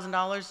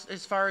 $700,000,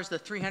 as far as the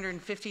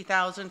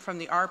 $350,000 from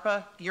the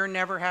ARPA, you're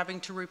never having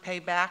to repay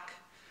back.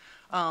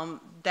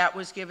 That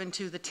was given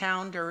to the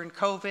town during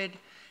COVID,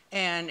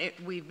 and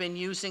we've been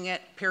using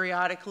it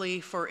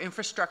periodically for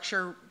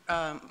infrastructure,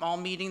 all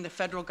meeting the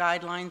federal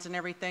guidelines and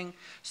everything.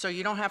 So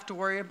you don't have to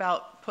worry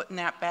about putting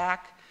that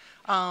back.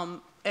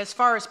 As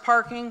far as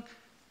parking,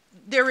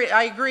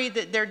 I agree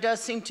that there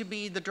does seem to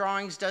be, the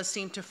drawings does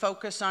seem to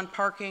focus on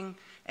parking,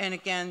 and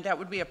again, that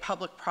would be a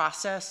public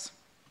process.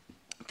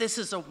 This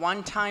is a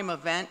one-time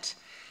event.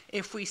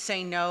 If we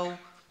say no,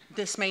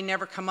 this may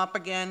never come up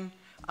again.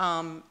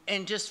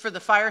 And just for the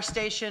fire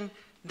station,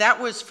 that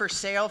was for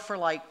sale for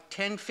like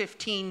 10,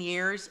 15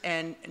 years,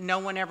 and no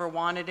one ever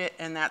wanted it,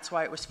 and that's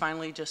why it was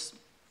finally just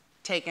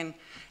taken.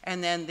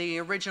 And then the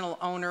original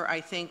owner,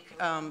 I think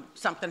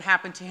something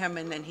happened to him,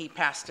 and then he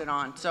passed it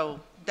on. So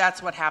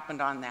that's what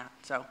happened on that.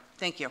 So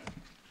thank you.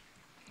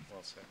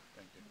 Well said.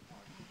 Thank you.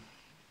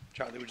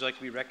 Charlie, would you like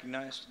to be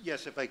recognized?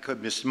 Yes, if I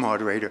could, Mr.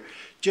 Moderator.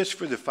 Just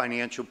for the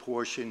financial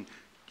portion,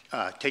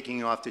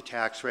 taking off the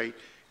tax rate,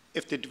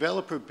 if the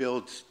developer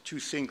builds 2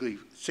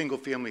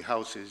 single-family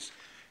houses,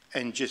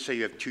 and just say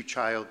you have 2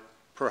 child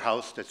per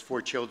house, that's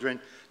 4 children,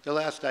 the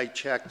last I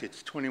checked,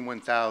 it's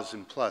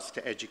 $21,000 plus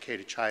to educate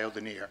a child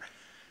in here.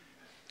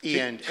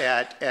 And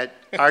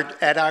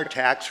at our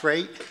tax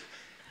rate,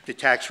 the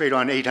tax rate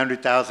on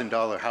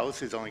 $800,000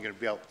 house is only going to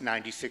be about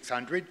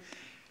 $9,600,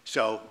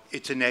 so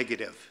it's a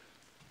negative.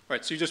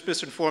 Right, so you just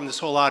misinformed this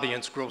whole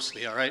audience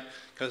grossly, all right?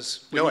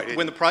 Because No, I didn't.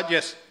 when the project,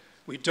 yes,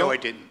 we don't. No, I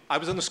didn't. I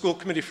was in the school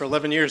committee for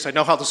 11 years. I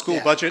know how the school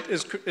budget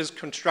is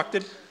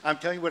constructed. I'm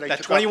telling you what I That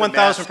took off the $21,000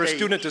 Mass per State.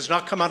 student does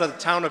not come out of the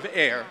town of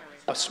Ayer.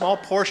 A small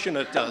portion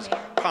it does.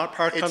 Part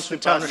comes It's from the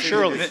the town of bus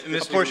Shirley.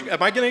 unit. A portion-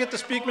 Am I going to get to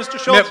speak, Mr.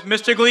 Schultz?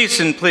 Mr.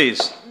 Gleason,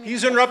 please.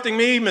 He's interrupting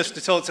me,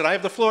 Mr. Tillotson. I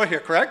have the floor here,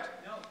 correct?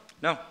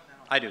 No,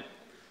 I do.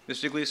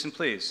 Mr. Gleason,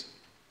 please.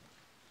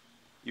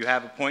 You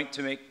have a point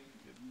to make.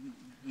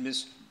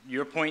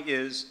 Your point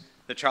is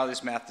that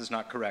Charlie's math is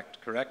not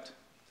correct?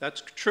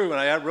 That's true, and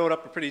I wrote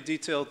up a pretty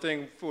detailed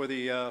thing for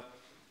the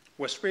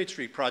West Spade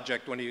Street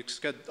project when he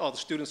said all the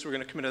students who were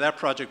going to come into that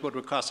project, what it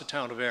would cost the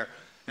town of Ayer,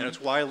 and it's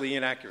wildly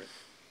inaccurate.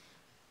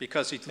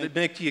 Because he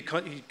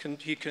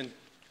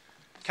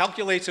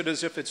calculates it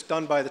as if it's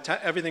done by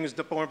everything is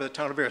done by the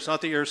town of Ayer. It's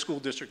not the Ayer School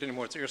District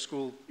anymore, it's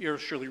Ayer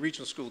Shirley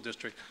Regional School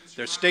District.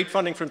 There's state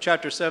funding from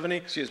Chapter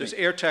 70, there's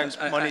Ayer tax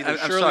money,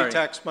 there's Shirley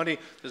tax money,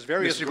 there's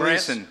various Mr.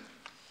 grants. Gleason.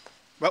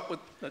 Well,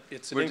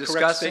 it's an We're incorrect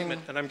discussing-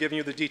 statement, and I'm giving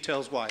you the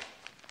details why.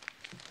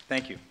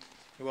 Thank you.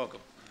 You're welcome.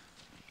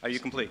 Are you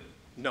complete?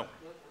 No.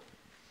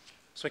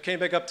 So I came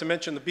back up to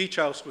mention the beach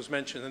house was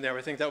mentioned in there.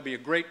 I think that would be a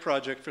great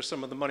project for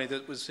some of the money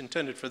that was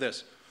intended for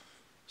this.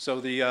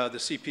 So the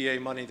CPA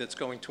money that's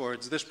going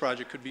towards this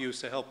project could be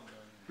used to help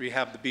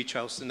rehab the beach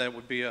house, and that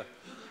would be a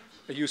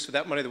use for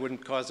that money that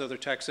wouldn't cause other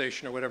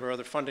taxation or whatever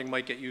other funding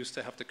might get used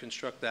to have to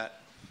construct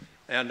that.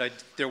 And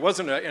there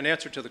wasn't an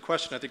answer to the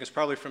question. I think it's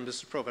probably from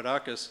Mrs.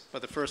 Provodakis,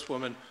 but the first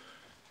woman,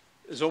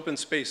 is open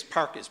space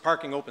is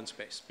parking open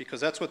space?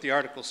 Because that's what the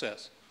article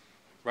says,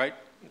 right?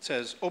 It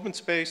says open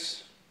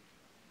space.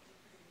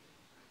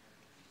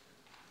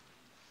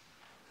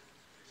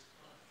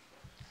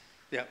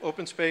 Yeah,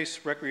 open space,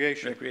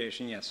 recreation.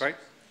 Recreation, yes. Right?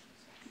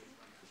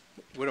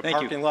 Would a Thank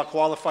you. parking lot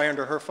qualify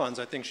under her funds?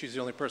 I think she's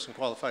the only person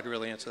qualified to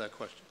really answer that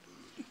question.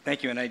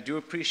 Thank you, and I do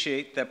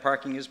appreciate that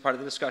parking is part of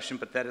the discussion,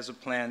 but that is a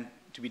plan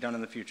to be done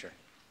in the future.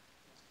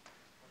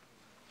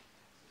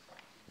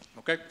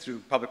 Okay. Through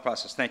public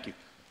process. Thank you.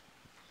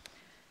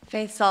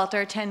 Faith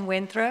Salter, 10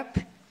 Winthrop.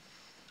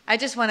 I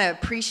just want to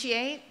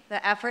appreciate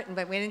the effort and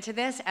went into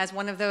this as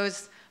one of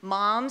those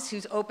moms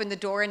who's opened the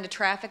door into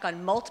traffic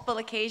on multiple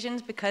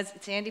occasions because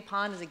Sandy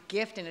Pond is a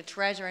gift and a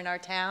treasure in our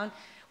town.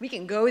 We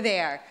can go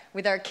there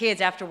with our kids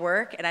after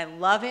work, and I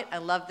love it. I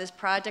love this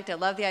project. I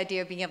love the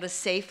idea of being able to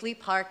safely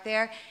park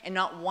there and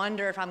not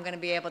wonder if I'm going to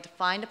be able to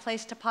find a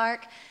place to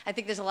park. I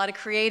think there's a lot of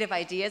creative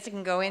ideas that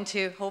can go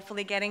into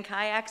hopefully getting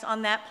kayaks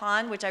on that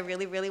pond, which I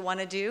really, really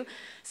want to do.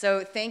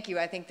 So thank you.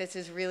 I think this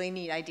is a really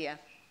neat idea.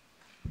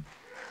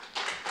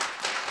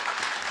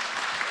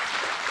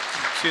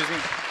 Excuse me.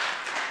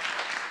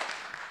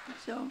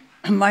 So,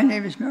 my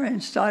name is Marianne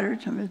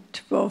Stoddard. I'm at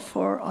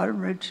 204 Autumn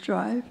Ridge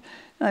Drive.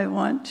 I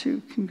want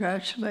to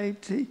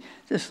congratulate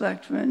the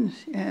selectmen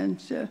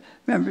and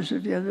members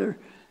of the other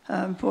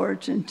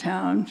boards in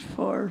town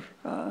for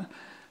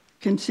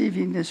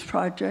conceiving this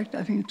project.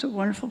 I think it's a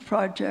wonderful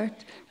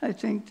project. I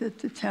think that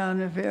the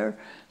town of Ayer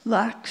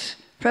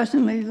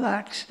presently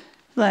lacks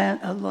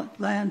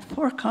land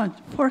for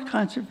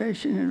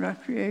conservation and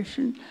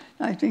recreation.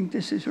 I think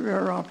this is a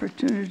rare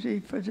opportunity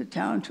for the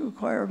town to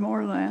acquire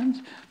more lands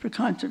for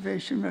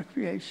conservation and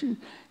recreation,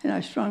 and I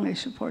strongly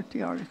support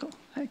the article.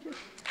 Thank you.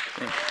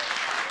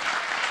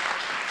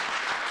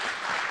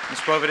 Ms.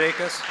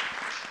 Provodakis?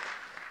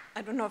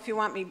 I don't know if you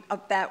want me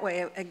up that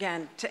way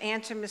again. To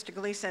answer Mr.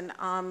 Gleason,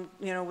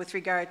 you know, with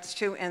regards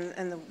to,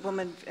 and the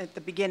woman at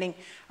the beginning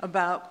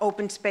about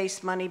open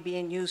space money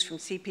being used from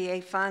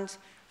CPA funds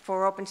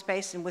for open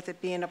space and with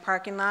it being a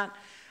parking lot,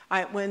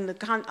 when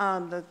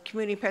the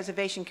Community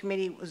Preservation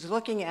Committee was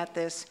looking at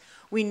this,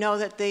 we know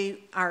that they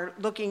are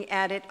looking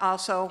at it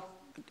also,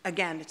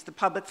 again, it's the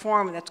public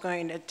forum that's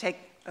going to take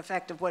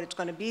effect of what it's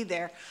going to be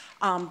there,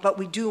 but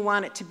we do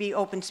want it to be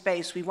open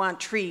space. We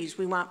want trees.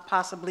 We want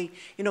possibly,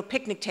 you know,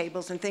 picnic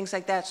tables and things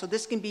like that, so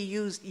this can be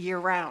used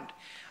year-round.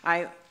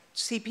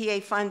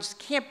 CPA funds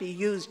can't be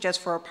used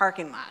just for a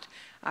parking lot.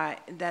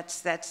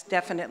 That's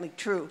definitely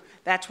true.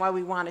 That's why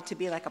we want it to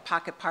be like a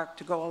pocket park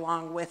to go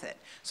along with it.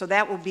 So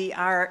that will be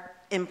our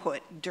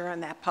input during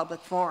that public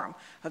forum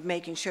of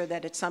making sure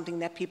that it's something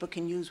that people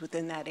can use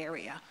within that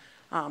area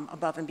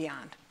above and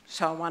beyond.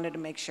 So I wanted to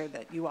make sure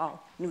that you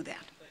all knew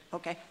that.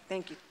 Okay,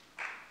 thank you.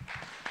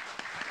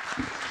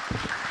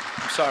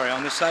 I'm sorry,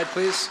 on this side,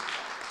 please.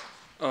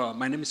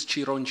 My name is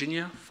Chiro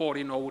Engineer,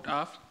 14 Norwood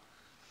Ave.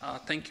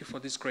 Thank you for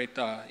this great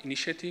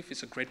initiative.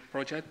 It's a great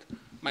project.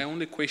 My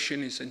only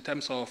question is in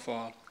terms of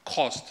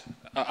cost.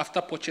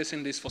 After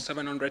purchasing this for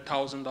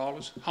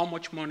 $700,000, how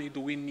much money do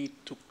we need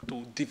to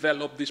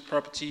develop this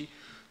property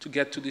to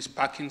get to this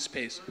parking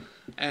space?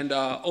 And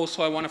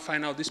also I want to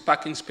find out this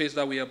parking space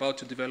that we're about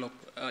to develop,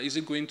 is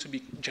it going to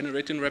be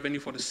generating revenue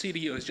for the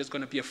city or is it just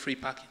going to be a free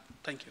parking?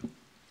 Thank you.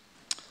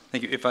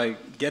 Thank you. If I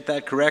get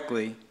that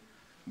correctly,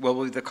 what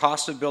will be the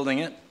cost of building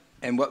it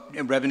and what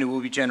revenue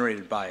will be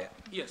generated by it?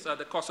 Yes, the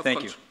cost of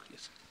Thank you. control.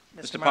 Yes.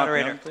 Mr.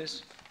 Moderator, Pompiano,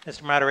 please.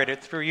 Mr. Moderator,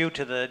 through you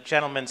to the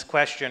gentleman's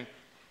question.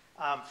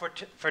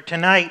 For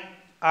tonight,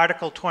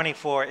 Article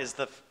 24 is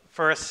the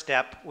first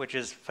step, which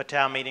is for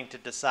town meeting to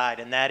decide,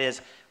 and that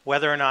is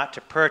whether or not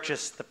to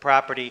purchase the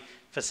property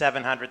for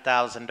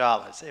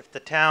 $700,000. If the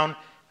town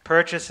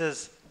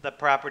purchases the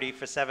property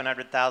for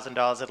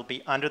 $700,000, it'll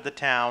be under the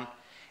town,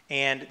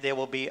 and there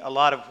will be a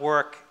lot of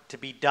work to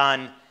be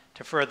done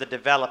to further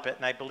develop it.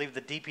 And I believe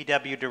the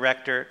DPW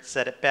director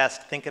said it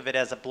best, think of it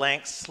as a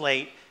blank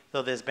slate,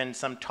 though there's been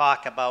some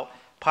talk about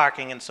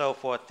parking and so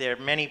forth. There are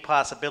many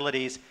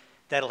possibilities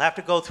that'll have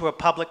to go through a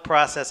public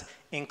process,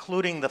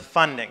 including the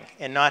funding.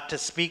 And not to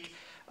speak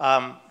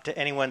to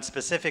anyone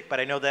specific, but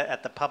I know that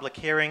at the public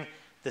hearing,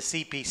 the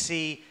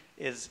CPC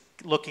is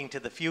looking to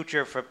the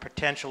future for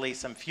potentially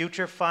some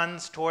future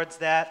funds towards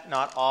that,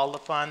 not all the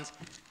funds,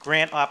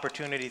 grant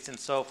opportunities and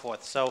so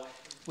forth. So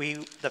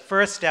the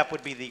first step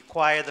would be to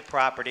acquire the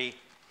property.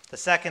 The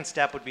second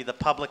step would be the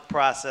public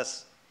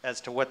process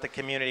as to what the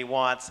community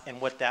wants and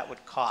what that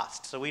would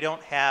cost. So we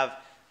don't have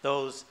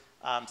those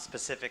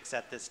specifics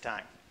at this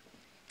time.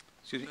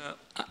 Excuse me.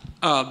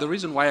 The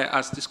reason why I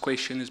asked this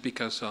question is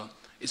because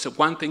it's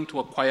one thing to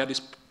acquire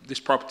this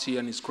property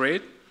and it's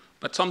great,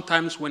 but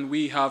sometimes when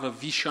we have a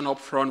vision up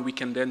front, we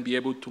can then be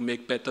able to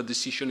make better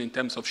decisions in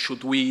terms of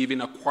should we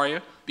even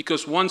acquire?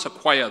 Because once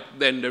acquired,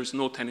 then there's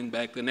no turning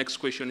back. The next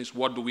question is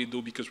what do we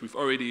do, because we've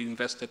already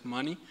invested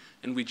money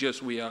and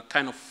we are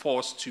kind of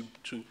forced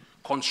to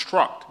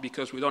construct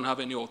because we don't have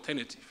any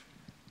alternative.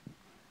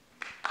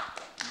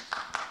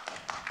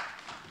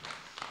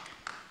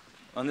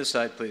 On this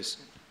side, please.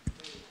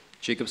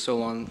 Jacob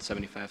Solon,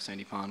 75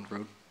 Sandy Pond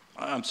Road.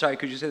 I'm sorry,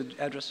 could you say the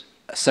address?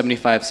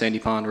 75 Sandy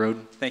Pond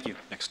Road. Thank you.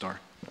 Next door.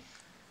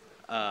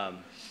 I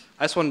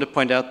just wanted to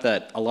point out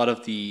that a lot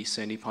of the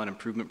Sandy Pond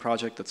improvement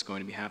project that's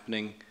going to be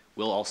happening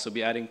will also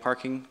be adding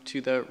parking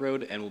to the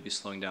road and will be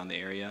slowing down the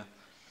area,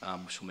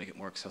 which will make it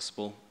more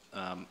accessible.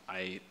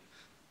 I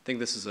think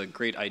this is a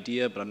great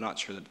idea, but I'm not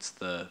sure that it's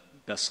the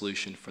best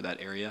solution for that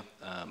area.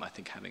 I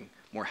think having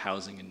more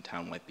housing in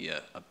town might be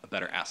a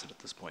better asset at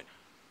this point.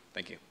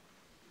 Thank you.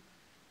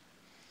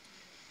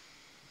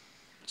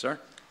 Sir?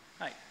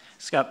 Hi,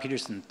 Scott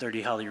Peterson,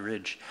 30 Holly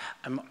Ridge.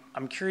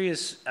 I'm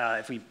curious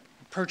if we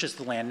purchase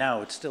the land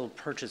now, it's still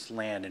purchased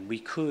land, and we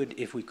could,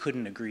 if we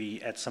couldn't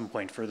agree at some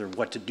point further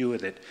what to do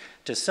with it,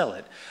 to sell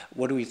it.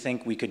 What do we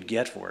think we could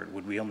get for it?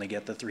 Would we only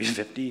get the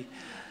 $350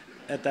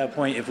 at that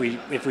point if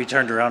we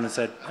turned around and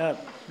said,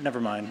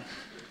 never mind?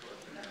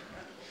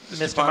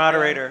 Mr.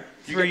 Moderator,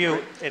 through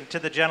you, and to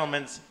the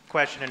gentleman's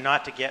question, and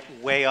not to get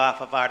way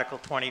off of Article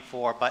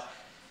 24, but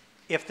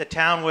if the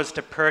town was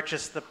to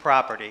purchase the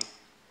property,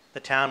 the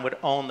town would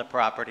own the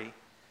property.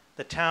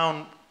 The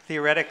town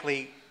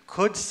theoretically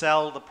could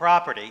sell the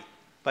property,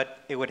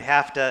 but it would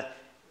have to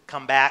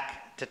come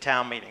back to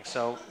town meeting.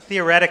 So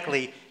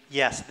theoretically,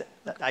 yes,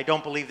 I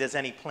don't believe there's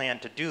any plan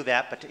to do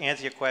that, but to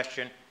answer your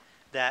question,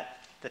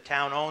 that the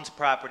town owns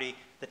property,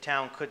 the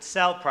town could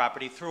sell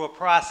property through a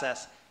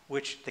process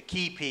which the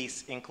key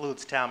piece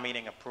includes town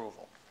meeting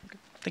approval.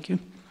 Thank you.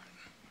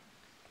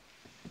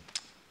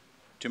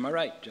 To my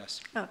right,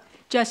 Jess.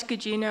 Jessica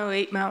Gino,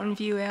 8 Mountain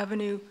View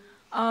Avenue.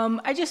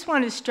 I just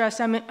want to stress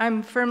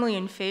I'm firmly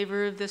in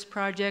favor of this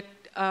project.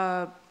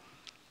 It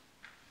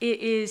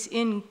is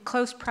in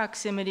close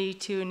proximity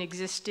to an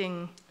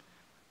existing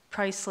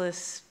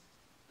priceless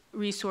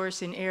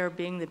resource in air,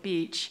 being the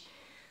beach.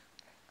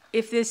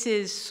 If this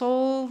is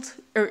sold,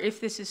 or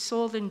if this is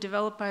sold and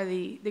developed by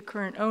the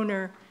current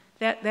owner,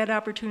 that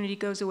opportunity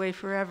goes away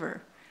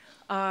forever.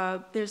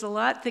 There's a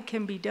lot that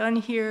can be done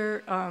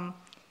here.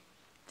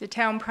 The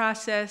town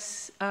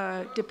process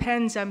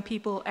depends on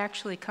people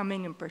actually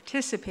coming and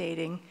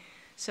participating.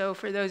 So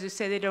for those who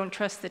say they don't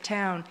trust the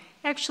town,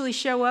 actually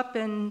show up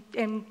and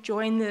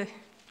join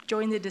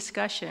the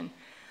discussion.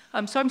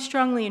 So I'm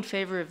strongly in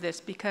favor of this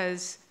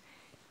because,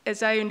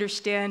 as I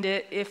understand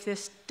it, if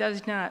this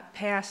does not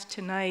pass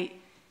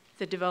tonight,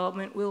 the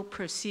development will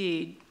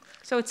proceed.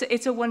 So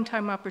it's a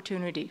one-time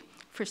opportunity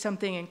for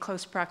something in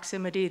close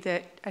proximity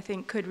that I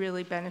think could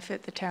really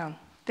benefit the town.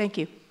 Thank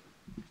you.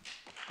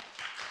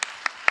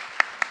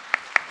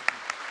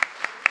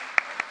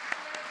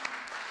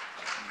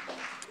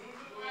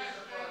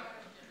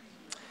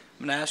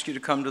 I'm going to ask you to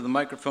come to the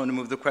microphone to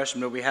move the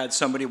question, but we had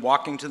somebody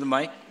walking to the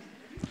mic.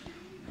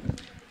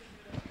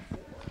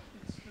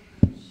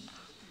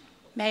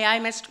 May I,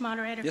 Mr.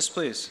 Moderator? Yes,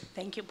 please.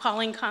 Thank you.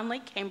 Pauline Conley,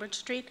 Cambridge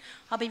Street.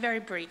 I'll be very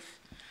brief.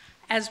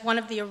 As one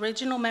of the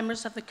original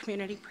members of the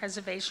Community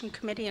Preservation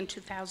Committee in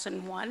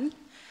 2001,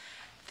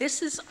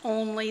 this is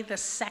only the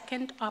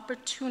second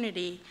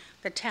opportunity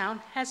the town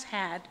has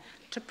had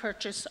to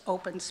purchase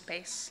open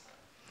space.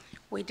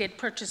 We did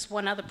purchase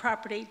one other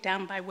property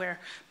down by where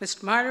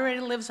Mr.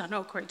 Moderator lives on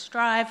Oak Ridge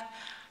Drive.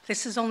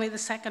 This is only the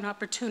second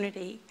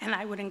opportunity, and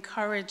I would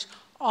encourage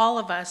all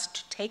of us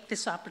to take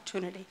this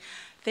opportunity.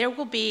 There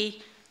will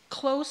be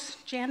close,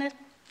 Janet,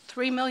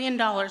 $3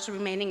 million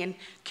remaining in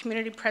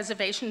community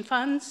preservation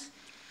funds.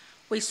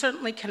 We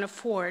certainly can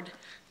afford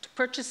to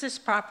purchase this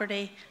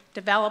property,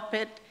 develop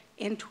it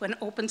into an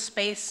open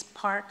space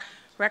park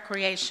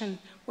recreation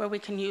where we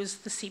can use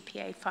the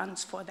CPA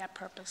funds for that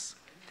purpose.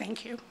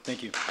 Thank you.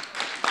 Thank you.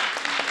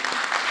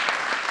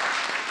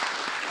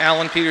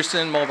 Alan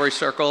Peterson, Mulberry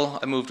Circle.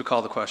 I move to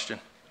call the question.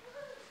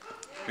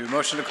 We have a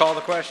motion to call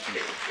the question.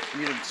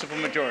 We need a simple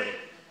majority.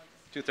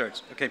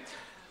 2/3. Okay.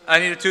 I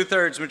need a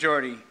 2/3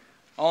 majority.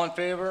 All in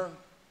favor of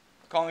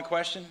calling the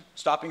question?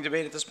 Stopping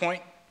debate at this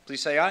point?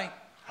 Please say aye.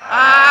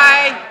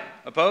 Aye.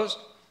 Opposed?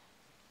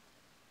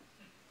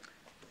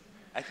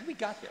 I think we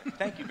got there.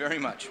 Thank you very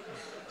much.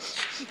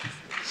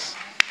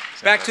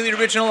 Back to the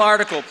original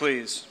article,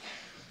 please.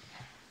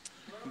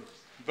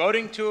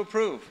 Voting to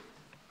approve.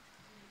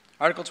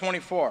 Article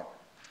 24.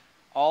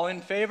 All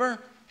in favor?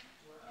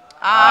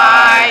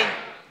 Aye.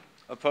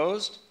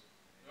 Opposed?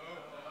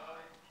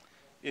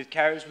 It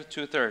carries with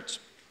 2/3.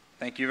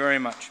 Thank you very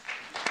much.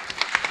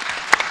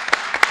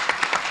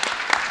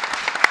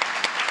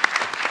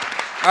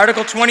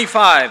 Article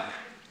 25,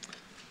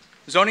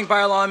 zoning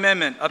bylaw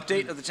amendment,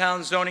 update of the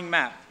town's zoning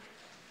map.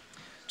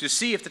 To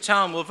see if the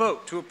town will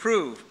vote to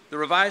approve the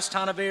revised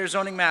Town of Ayer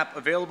zoning map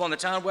available on the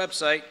town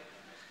website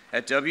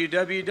at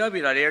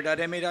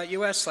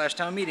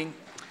www.ayer.ma.us/townmeeting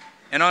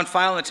and on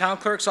file in the town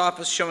clerk's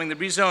office showing the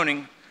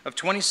rezoning of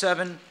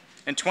 27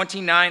 and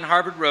 29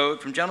 Harvard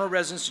Road from general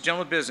residence to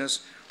general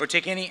business, or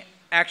take any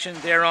action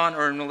thereon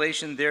or in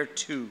relation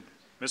thereto.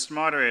 Mr.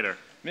 Moderator.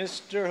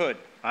 Mr. Hood.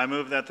 I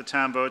move that the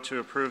town vote to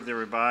approve the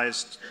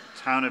revised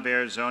Town of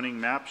Ayer zoning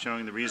map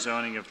showing the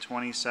rezoning of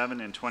 27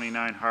 and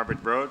 29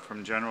 Harvard Road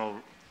from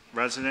general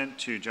resident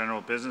to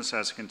general business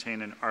as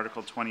contained in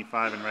Article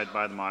 25 and read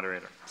by the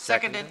moderator.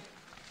 Seconded.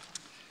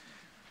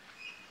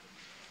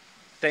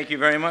 Thank you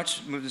very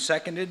much. Moved and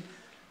seconded.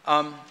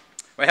 I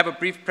have a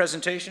brief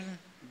presentation.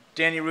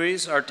 Danny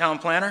Ruiz, our town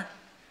planner.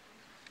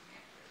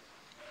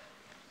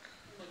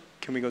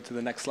 Can we go to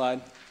the next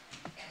slide?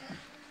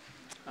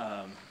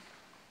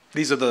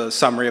 These are the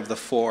summary of the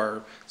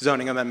 4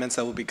 zoning amendments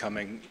that will be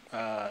coming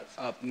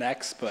up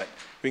next, but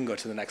we can go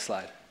to the next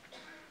slide.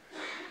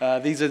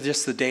 These are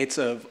just the dates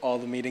of all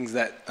the meetings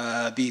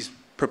that these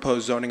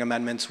proposed zoning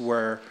amendments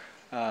were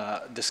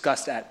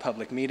discussed at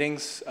public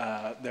meetings.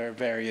 There are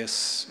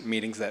various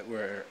meetings that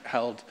were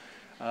held.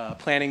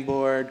 Planning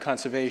board,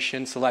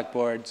 conservation, select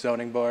board,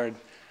 zoning board.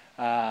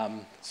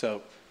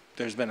 So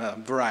there's been a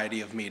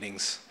variety of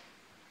meetings.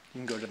 You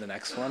can go to the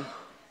next one.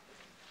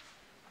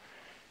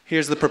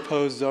 Here's the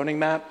proposed zoning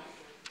map.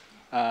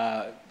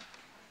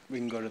 We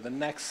can go to the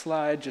next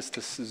slide just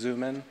to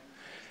zoom in.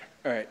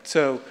 All right,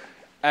 so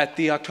at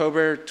the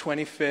October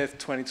 25th,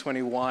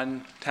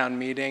 2021 town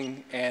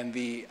meeting and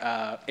the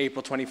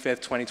April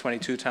 25th,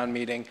 2022 town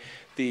meeting,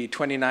 the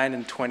 29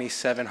 and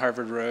 27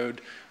 Harvard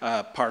Road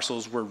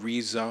parcels were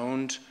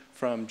rezoned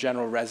from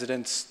general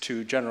residence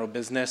to general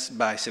business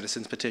by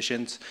citizens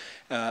petitions.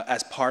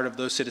 As part of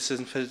those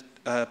citizens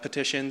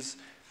petitions,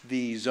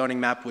 the zoning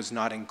map was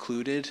not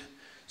included.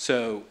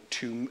 So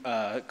to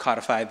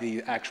codify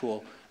the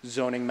actual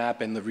zoning map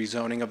and the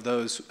rezoning of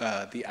those,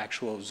 the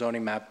actual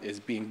zoning map is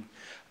being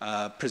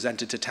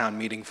presented to town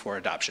meeting for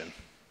adoption.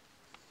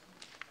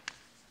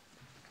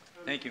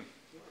 Thank you.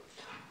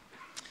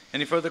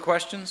 Any further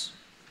questions?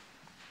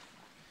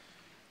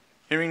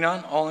 Hearing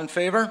none, all in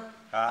favor?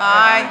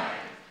 Aye.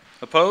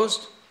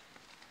 Opposed?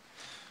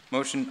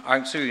 Motion,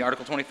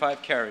 Article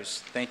 25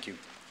 carries. Thank you.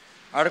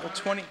 Article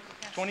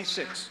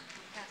 26.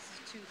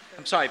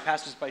 I'm sorry,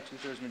 passes by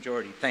 2/3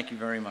 majority. Thank you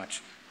very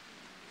much.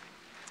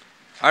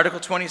 Article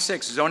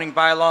 26, zoning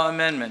bylaw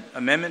amendment.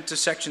 Amendment to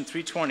section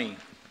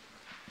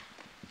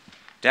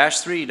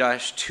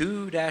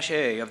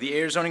 320-3-2-A of the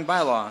Ayer zoning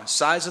bylaw,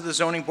 size of the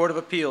zoning board of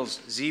appeals,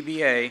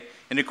 ZBA,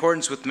 in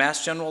accordance with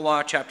Mass General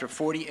Law, Chapter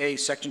 40A,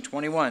 Section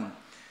 21.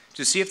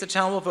 To see if the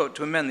town will vote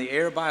to amend the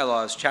Ayer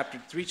bylaws, Chapter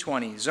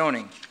 320,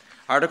 zoning,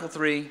 Article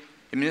 3,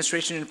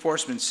 administration and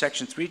enforcement,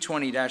 Section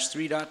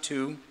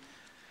 320-3.2,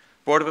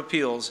 Board of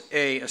Appeals,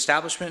 A,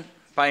 establishment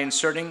by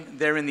inserting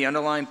therein the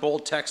underlined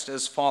bold text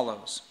as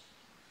follows.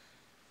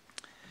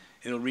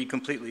 It'll read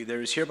completely.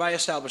 There is hereby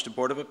established a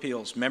Board of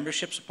Appeals.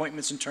 Memberships,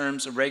 appointments, and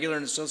terms of regular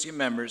and associate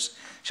members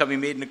shall be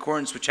made in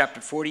accordance with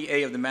Chapter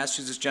 40A of the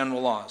Massachusetts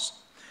General Laws.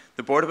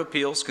 The Board of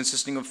Appeals,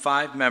 consisting of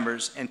 5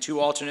 members and 2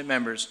 alternate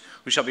members,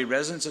 who shall be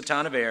residents of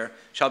Town of Ayer,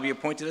 shall be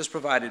appointed as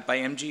provided by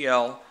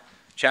MGL,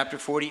 Chapter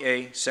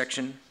 40A,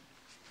 Section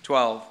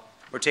 12,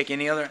 or take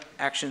any other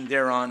action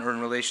thereon or in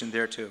relation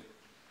thereto.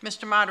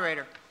 Mr.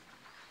 Moderator.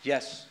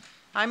 Yes.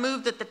 I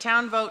move that the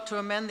town vote to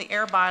amend the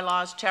Ayer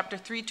bylaws, Chapter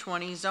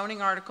 320,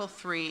 zoning Article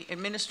 3,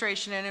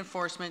 administration and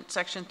enforcement,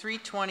 Section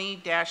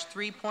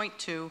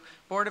 320-3.2,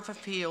 Board of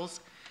Appeals,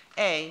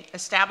 A,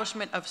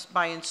 establishment of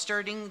by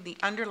inserting the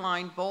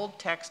underlined bold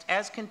text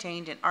as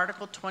contained in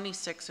Article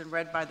 26 and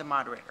read by the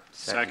moderator.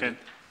 Second.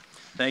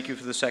 Thank you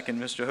for the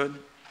second, Mr. Hood.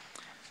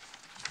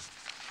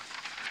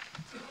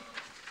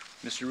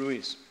 Mr.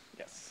 Ruiz.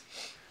 Yes.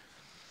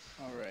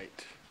 All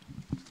right.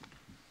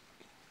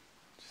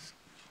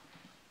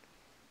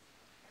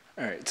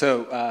 All right,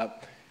 so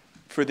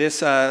for this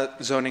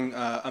zoning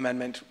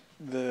amendment,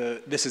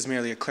 this is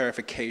merely a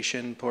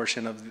clarification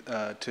portion of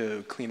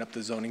to clean up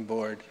the zoning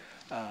board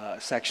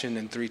section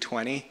in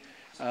 320.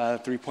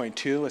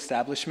 3.2,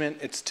 establishment,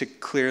 it's to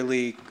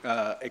clearly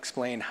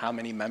explain how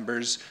many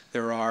members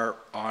there are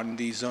on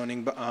the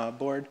zoning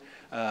board.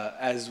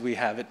 As we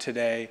have it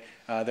today,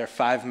 there are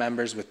 5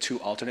 members with 2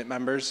 alternate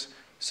members.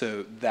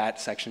 So that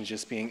section is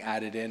just being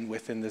added in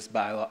within this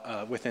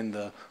bylaw, within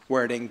the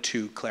wording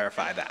to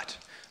clarify that.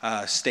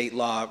 State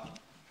law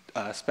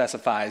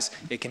specifies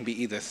it can be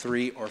either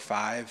 3 or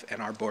 5,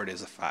 and our board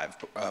is a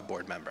 5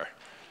 board member.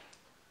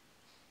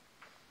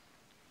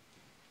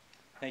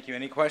 Thank you.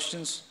 Any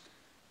questions?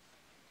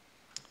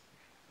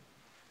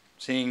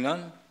 Seeing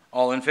none,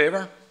 all in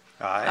favor?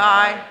 Aye.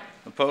 Aye.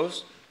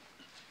 Opposed?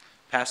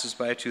 Passes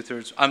by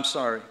 2/3. I'm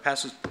sorry,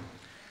 passes,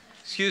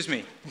 excuse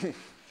me.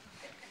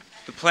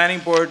 The planning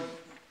board,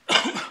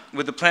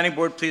 would the planning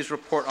board please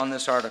report on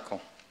this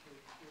article?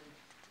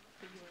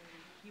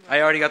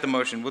 I already got the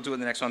motion. We'll do it in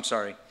the next one. I'm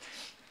sorry.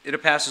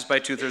 It passes by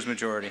 2/3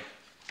 majority.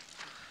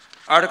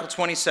 Article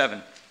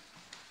 27.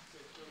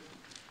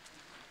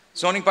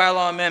 Zoning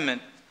bylaw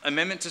amendment.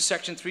 Amendment to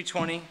section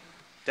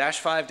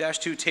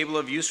 320-5-2, table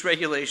of use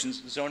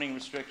regulations, zoning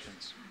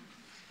restrictions.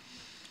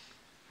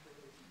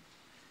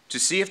 To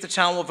see if the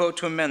town will vote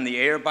to amend the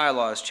Ayer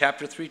bylaws,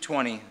 chapter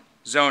 320,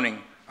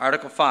 zoning,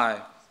 article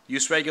 5,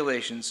 use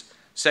regulations,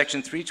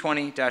 section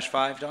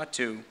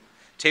 320-5.2,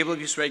 table of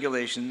use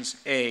regulations,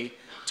 A,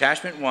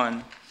 attachment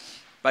 1,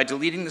 by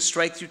deleting the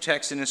strike-through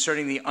text and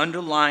inserting the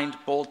underlined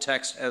bold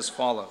text as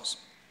follows.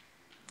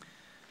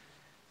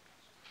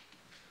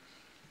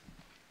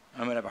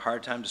 I'm going to have a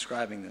hard time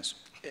describing this.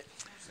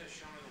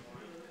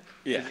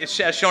 Yeah. It's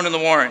as shown in the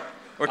warrant.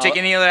 Or take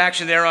any other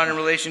action thereon in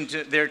relation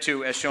to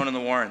thereto as shown in the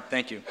warrant.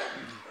 Thank you.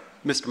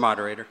 Mr.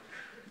 Moderator.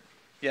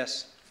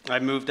 Yes. I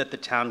move that the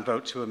town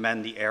vote to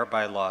amend the Ayer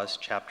bylaws,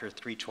 Chapter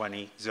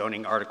 320,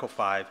 zoning, Article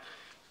 5,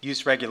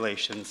 use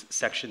regulations,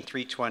 Section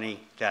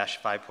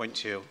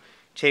 320-5.2,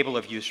 table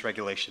of use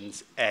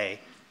regulations, A,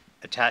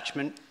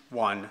 attachment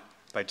 1,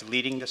 by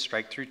deleting the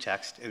strike-through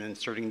text and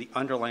inserting the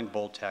underlined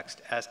bold text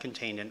as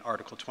contained in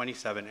Article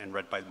 27 and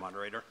read by the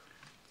moderator.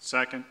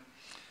 Second.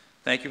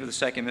 Thank you for the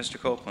second, Mr.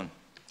 Copeland.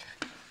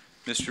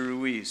 Mr.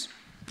 Ruiz.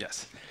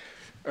 Yes.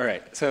 All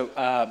right. So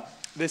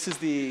this is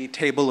the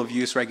table of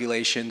use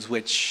regulations,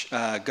 which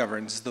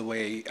governs the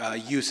way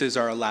uses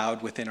are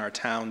allowed within our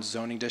town's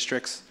zoning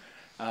districts.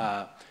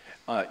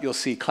 You'll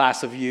see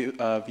class of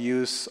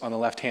use on the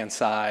left-hand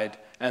side,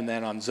 and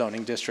then on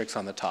zoning districts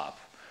on the top.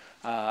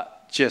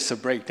 Just to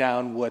break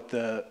down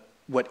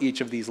what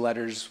each of these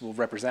letters will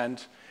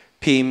represent.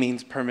 P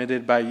means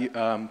permitted by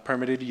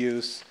permitted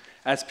use.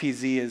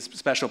 SPZ is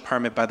special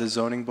permit by the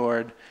zoning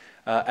board.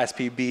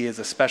 SPB is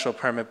a special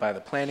permit by the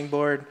planning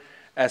board.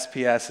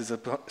 SPS is a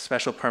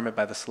special permit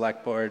by the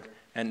select board,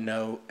 and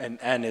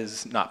N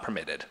is not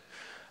permitted.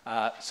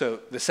 So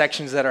the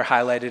sections that are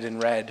highlighted in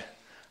red,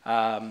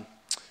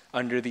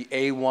 under the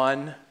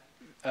A1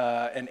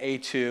 and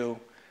A2,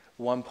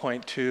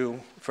 1.2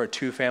 for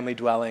 2-family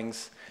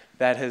dwellings,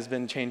 that has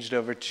been changed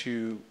over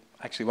to,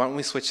 actually, why don't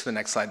we switch to the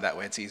next slide? That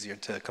way it's easier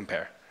to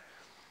compare.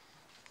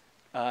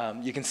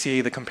 You can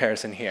see the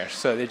comparison here,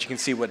 so that you can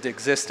see what the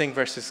existing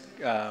versus,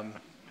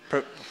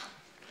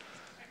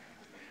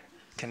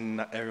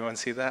 can everyone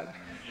see that?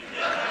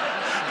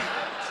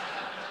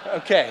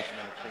 Okay.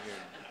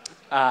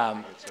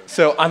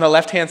 So on the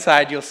left-hand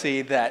side, you'll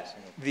see that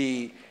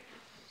the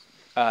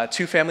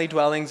 2-family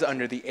dwellings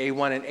under the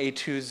A1 and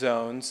A2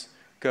 zones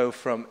go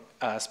from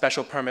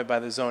special permit by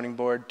the zoning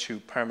board to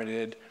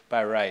permitted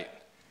by right.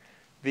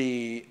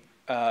 The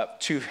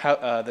two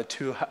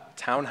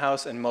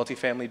townhouse and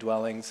multifamily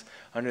dwellings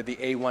under the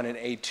A1 and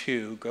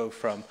A2 go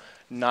from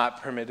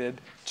not permitted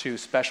to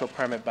special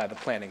permit by the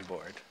planning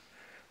board.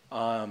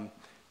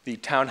 The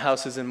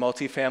townhouses and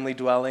multifamily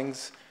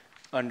dwellings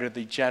under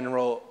the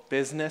general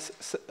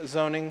business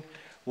zoning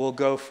will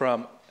go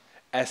from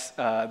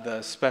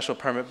the special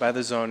permit by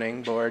the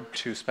zoning board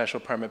to special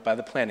permit by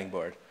the planning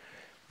board.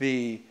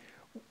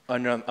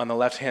 On the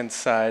left-hand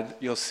side,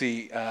 you'll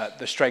see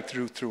the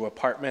strike-through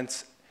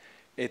apartments.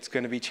 It's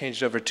going to be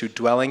changed over to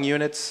dwelling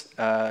units,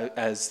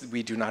 as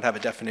we do not have a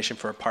definition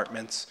for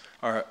apartments,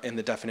 or in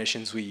the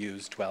definitions we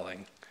use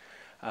dwelling.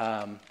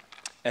 And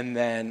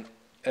then,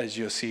 as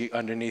you'll see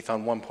underneath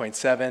on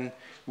 1.7,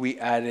 we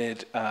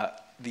added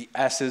the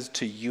S's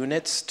to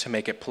units to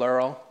make it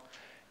plural.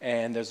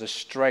 And there's a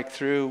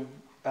strike-through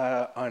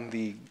on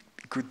the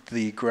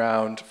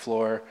ground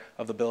floor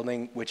of the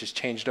building, which is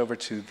changed over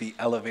to the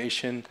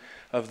elevation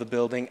of the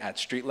building at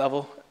street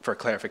level for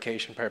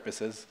clarification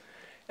purposes.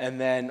 And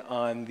then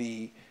on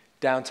the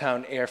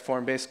downtown air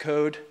form-based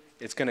code,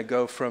 it's going to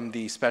go from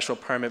the special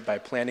permit by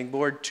planning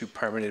board to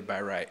permitted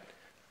by right.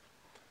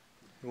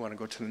 We want to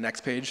go to the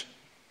next page.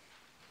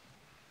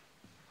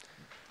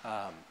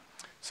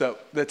 So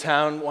the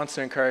town wants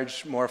to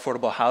encourage more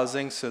affordable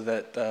housing so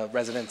that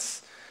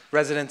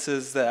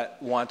residences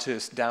that want to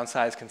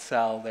downsize can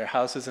sell their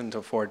houses and to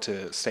afford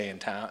to stay in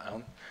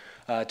town.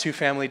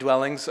 2-family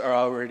dwellings are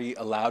already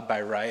allowed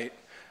by right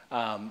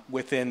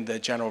within the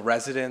general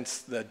residence,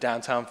 the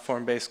downtown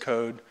form-based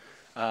code,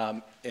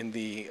 in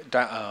the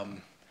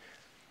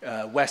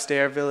West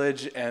Ayer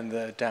Village and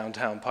the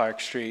downtown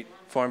Park Street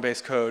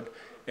form-based code.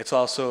 It's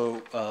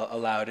also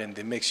allowed in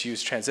the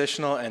mixed-use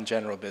transitional and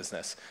general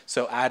business.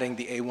 So adding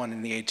the A1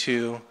 and the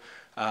A2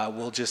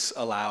 will just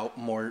allow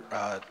more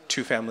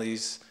two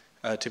families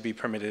to be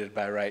permitted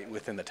by right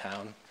within the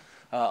town.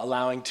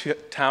 Allowing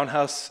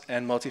townhouse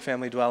and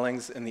multifamily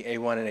dwellings in the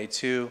A1 and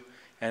A2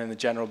 and in the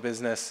general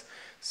business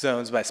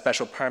zones by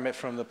special permit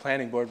from the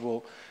planning board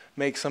will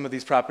make some of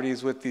these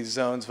properties with these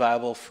zones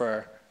viable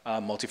for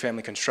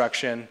multifamily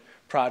construction.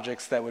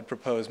 Projects that would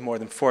propose more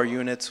than 4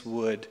 units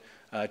would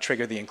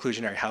trigger the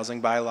inclusionary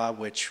housing bylaw,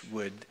 which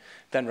would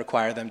then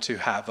require them to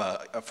have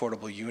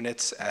affordable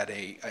units at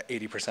a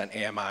 80%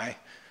 AMI.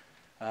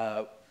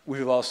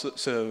 We've also,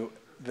 so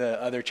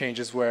the other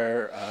changes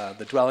were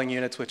the dwelling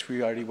units, which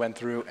we already went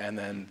through, and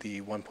then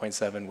the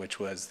 1.7, which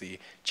was the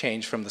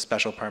change from the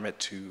special permit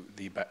to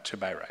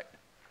by right.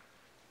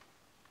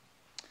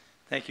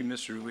 Thank you,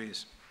 Mr.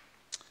 Ruiz.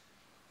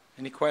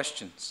 Any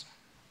questions?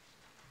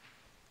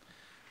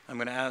 I'm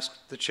going to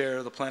ask the chair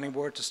of the planning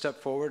board to step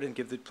forward and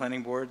give the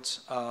planning board's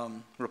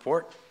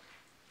report.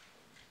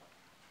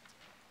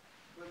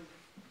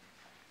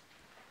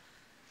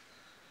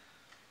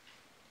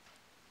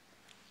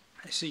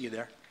 I see you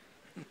there.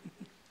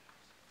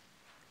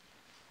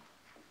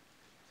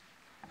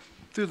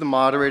 Through the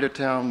moderator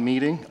town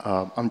meeting,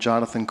 I'm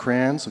Jonathan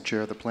Kranz, I'm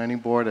chair of the planning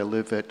board. I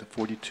live at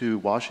 42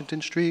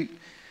 Washington Street,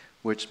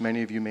 which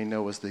many of you may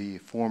know as the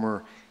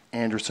former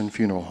Anderson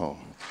Funeral Home.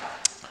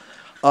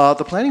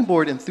 The planning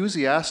board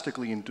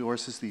enthusiastically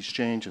endorses these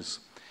changes.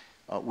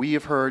 We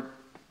have heard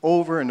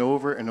over and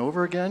over and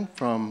over again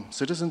from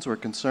citizens who are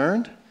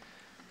concerned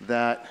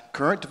that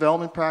current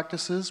development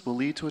practices will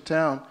lead to a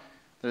town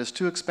that is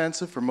too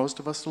expensive for most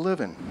of us to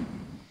live in,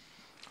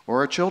 or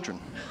our children,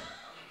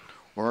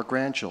 or our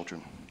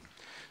grandchildren.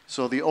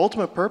 So the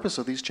ultimate purpose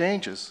of these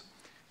changes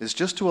is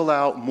just to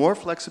allow more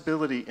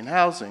flexibility in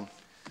housing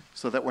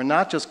so that we're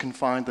not just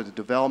confined to the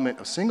development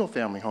of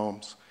single-family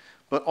homes,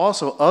 but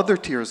also other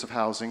tiers of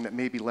housing that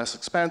may be less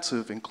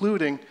expensive,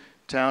 including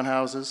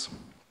townhouses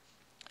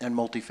and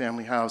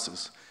multifamily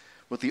houses.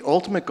 With the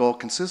ultimate goal,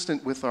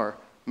 consistent with our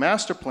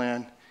master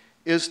plan,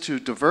 is to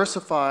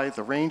diversify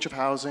the range of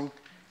housing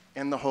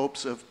in the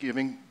hopes of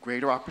giving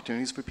greater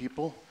opportunities for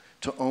people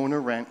to own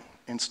or rent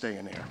and stay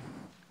in there.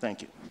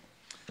 Thank you.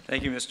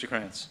 Thank you, Mr.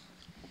 Krantz.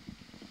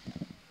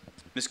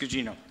 Ms.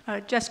 Gugino.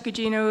 Jessica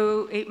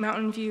Gugino, 8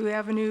 Mountain View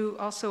Avenue,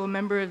 also a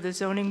member of the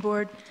zoning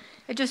board.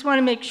 I just want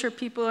to make sure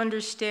people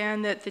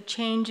understand that the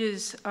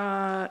changes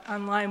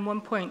on line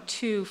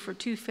 1.2 for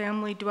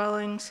 2-family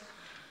dwellings,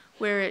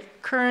 where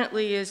it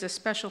currently is a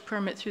special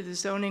permit through the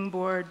zoning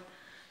board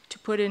to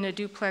put in a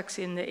duplex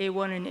in the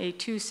A1 and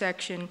A2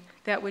 section,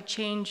 that would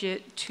change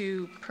it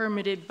to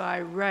permitted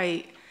by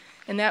right.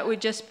 And that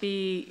would just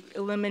be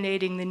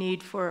eliminating the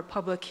need for a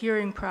public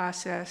hearing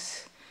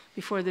process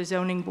before the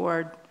zoning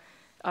board.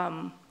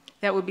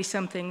 That would be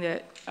something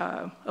that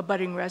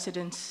abutting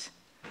residents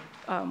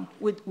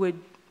would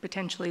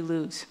potentially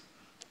lose.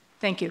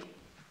 Thank you.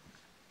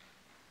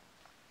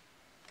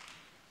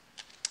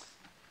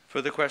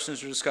 Further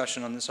questions or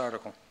discussion on this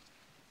article?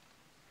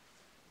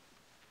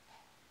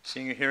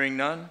 Seeing or hearing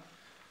none.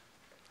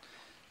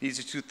 These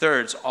are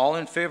 2/3. All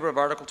in favor of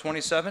Article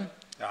 27?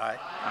 Aye.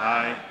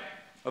 Aye.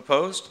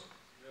 Opposed?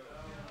 No.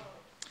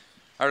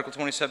 Article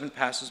 27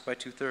 passes by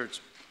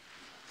 2/3.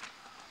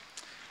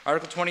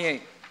 Article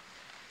 28.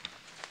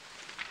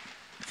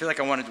 I feel like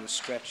I want to do a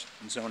stretch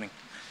in zoning.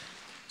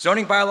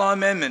 Zoning bylaw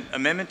amendment,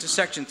 amendment to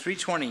section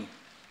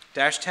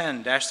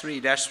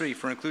 320-10-3-3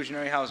 for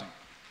inclusionary housing.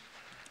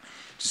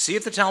 To see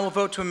if the town will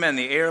vote to amend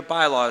the Ayer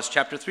bylaws,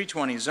 chapter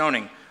 320,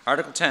 zoning,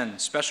 article 10,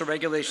 special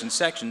regulations,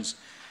 sections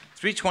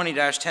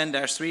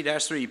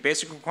 320-10-3-3,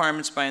 basic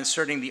requirements by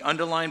inserting the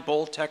underlined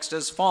bold text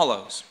as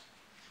follows.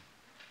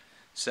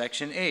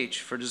 Section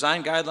H, for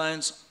design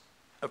guidelines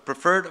of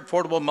preferred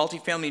affordable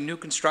multifamily new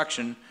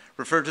construction,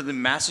 refer to the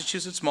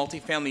Massachusetts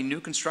Multifamily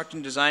New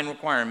Construction Design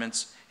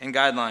Requirements and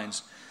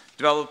Guidelines,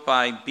 developed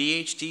by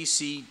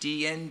BHDC,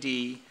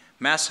 DND,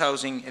 Mass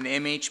Housing, and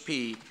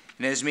MHP,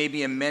 and as may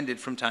be amended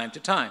from time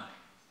to time.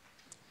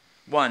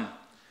 1.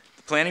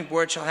 The planning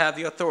board shall have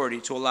the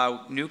authority to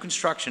allow new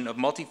construction of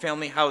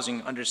multifamily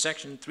housing under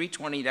section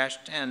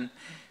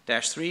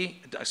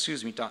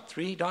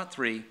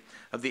 320-10-3.3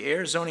 of the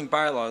Ayer zoning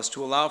bylaws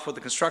to allow for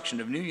the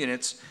construction of new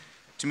units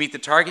to meet the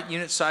target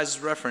unit sizes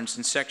referenced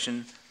in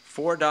section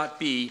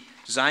 4.b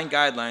design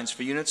guidelines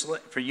for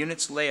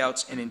units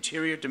layouts and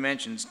interior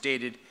dimensions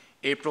dated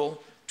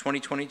April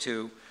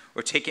 2022,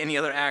 or take any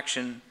other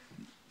action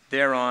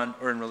thereon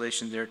or in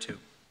relation thereto.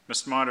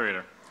 Mr.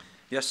 Moderator.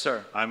 Yes,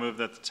 sir. I move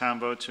that the town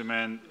vote to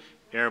amend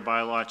Ayer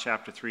Bylaw,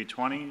 Chapter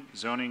 320,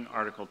 Zoning,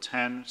 Article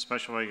 10,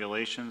 Special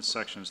Regulations,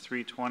 Sections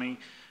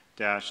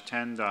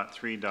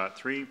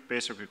 320-10.3.3,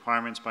 Basic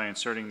Requirements by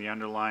inserting the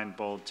underlined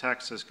bold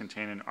text as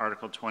contained in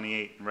Article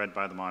 28 and read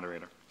by the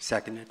moderator.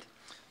 Seconded.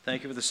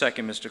 Thank you for the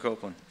second, Mr.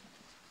 Copeland.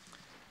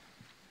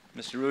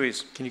 Mr.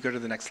 Ruiz. Can you go to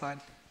the next slide?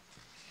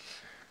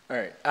 All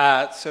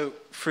right, so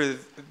for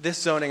this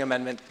zoning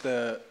amendment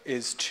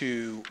is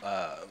to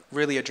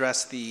really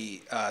address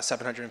the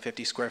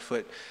 750 square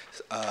foot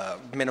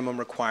minimum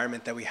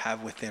requirement that we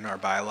have within our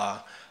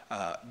bylaw.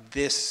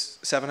 This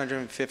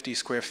 750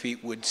 square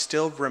feet would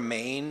still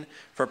remain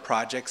for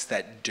projects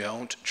that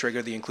don't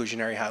trigger the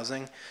inclusionary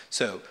housing.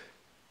 So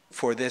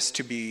for this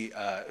to be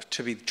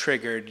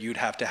triggered, you'd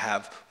have to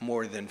have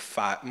more than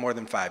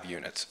five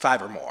units,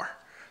 5 or more.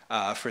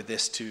 For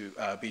this to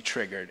be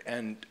triggered.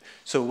 And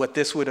so what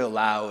this would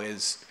allow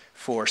is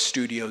for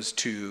studios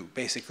to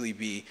basically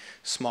be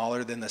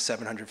smaller than the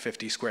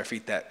 750 square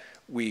feet that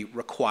we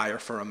require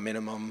for a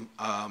minimum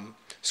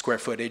square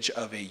footage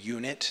of a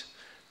unit.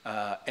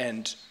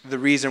 And the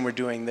reason we're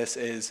doing this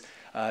is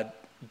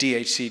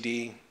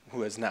DHCD,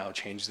 who has now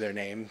changed their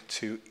name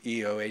to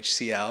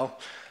EOHCL,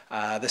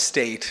 the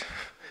state,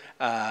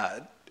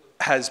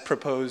 has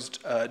proposed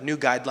new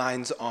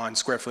guidelines on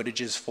square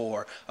footages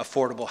for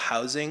affordable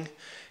housing.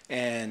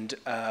 And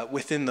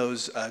within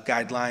those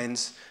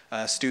guidelines,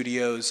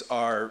 studios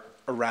are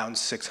around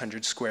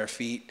 600 square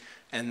feet.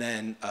 And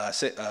then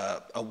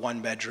a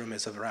one bedroom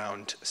is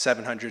around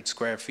 700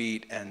 square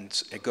feet,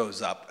 and it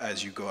goes up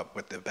as you go up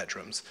with the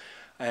bedrooms.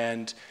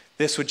 And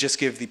this would just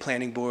give the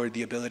planning board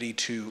the ability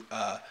to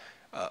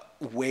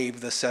waive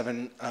the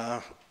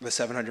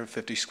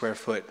 750 square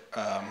foot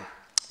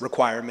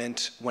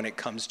requirement when it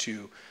comes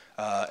to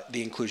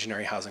the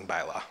inclusionary housing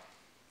bylaw.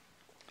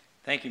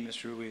 Thank you,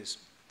 Mr. Ruiz.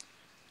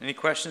 Any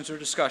questions or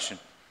discussion?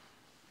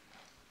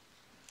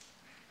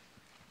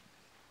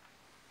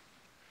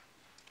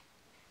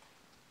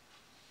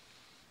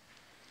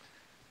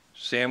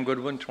 Sam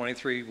Goodwin,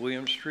 23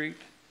 William Street.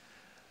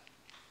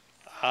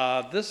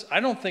 I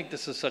don't think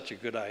this is such a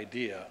good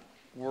idea.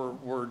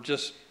 We're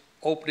just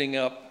opening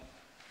up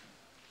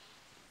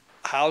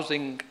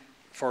housing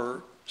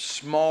for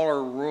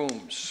smaller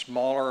rooms,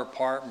 smaller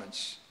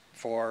apartments.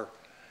 For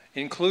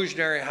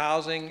inclusionary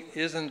housing,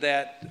 isn't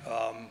that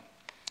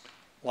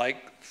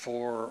like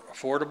for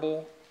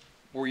affordable,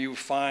 where you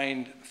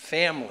find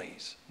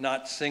families,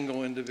 not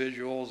single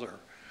individuals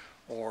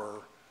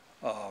or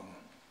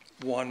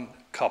one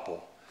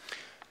couple?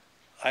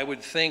 I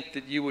would think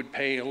that you would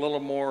pay a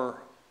little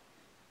more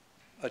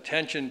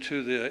attention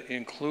to the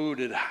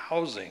included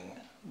housing,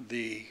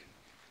 the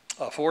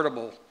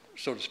affordable,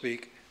 so to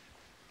speak,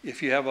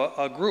 if you have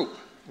a group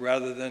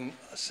rather than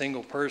a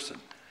single person.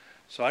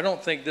 So I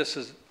don't think this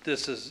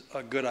is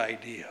a good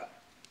idea.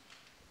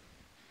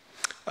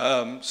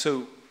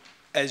 So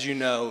as you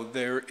know,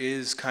 there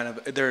is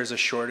a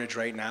shortage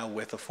right now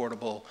with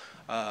affordable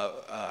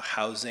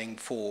housing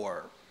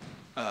for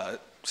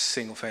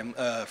single family,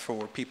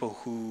 for people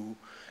who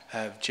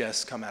have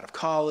just come out of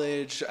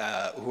college,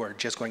 who are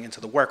just going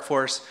into the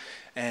workforce,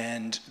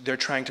 and they're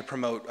trying to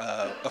promote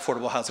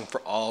affordable housing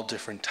for all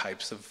different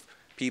types of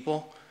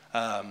people.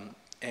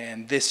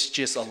 And this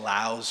just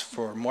allows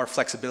for more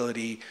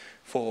flexibility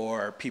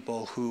for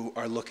people who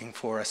are looking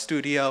for a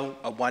studio,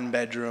 a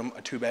 1-bedroom,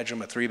 a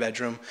 2-bedroom, a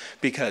 3-bedroom,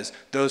 because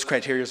those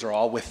criteria are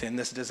all within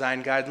this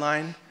design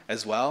guideline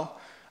as well.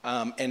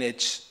 And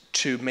it's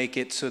to make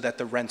it so that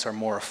the rents are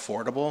more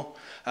affordable,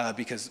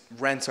 because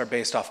rents are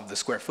based off of the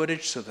square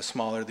footage, so the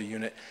smaller the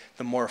unit,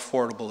 the more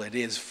affordable it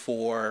is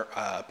for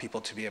people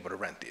to be able to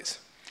rent these.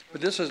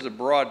 But this is a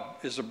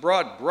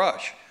broad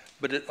brush,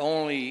 but it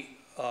only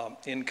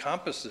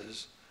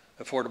encompasses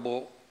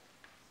affordable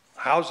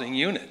housing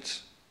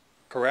units,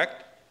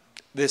 correct?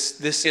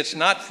 It's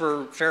not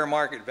for fair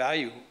market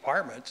value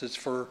apartments, it's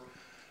for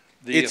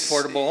the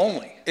affordable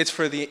only. It's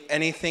for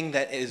anything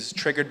that is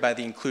triggered by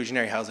the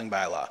inclusionary housing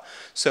bylaw.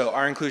 So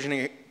our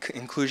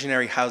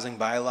inclusionary housing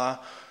bylaw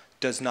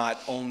does not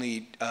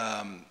only,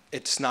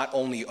 it's not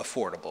only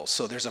affordable.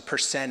 So there's a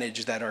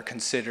percentage that are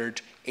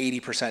considered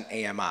 80%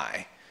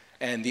 AMI,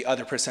 and the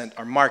other percent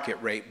are market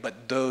rate,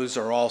 but those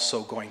are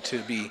also going to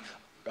be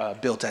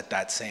built at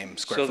that same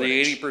square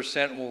footage. So the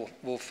 80%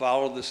 will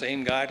follow the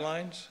same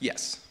guidelines?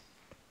 Yes.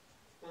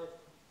 All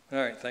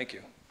right, thank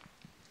you.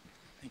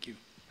 Thank you.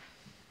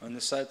 On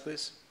this side,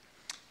 please.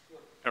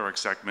 Eric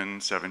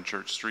Seckman, 7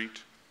 Church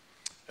Street.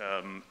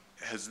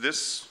 Has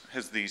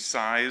the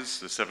size,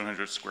 the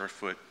 700 square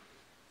foot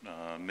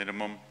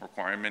minimum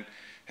requirement,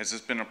 has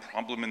this been a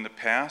problem in the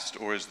past,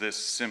 or is this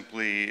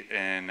simply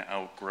an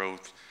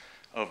outgrowth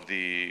of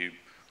the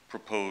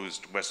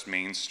proposed West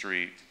Main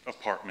Street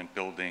apartment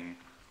building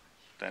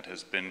that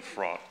has been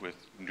fraught with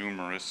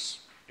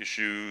numerous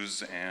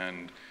issues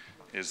and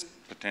is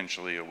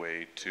potentially a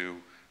way to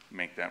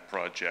make that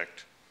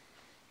project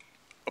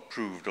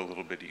approved a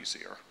little bit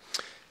easier?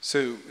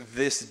 So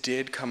this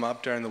did come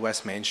up during the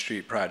West Main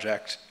Street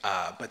project,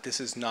 but this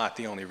is not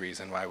the only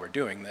reason why we're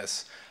doing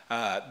this.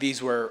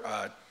 These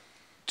were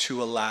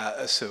to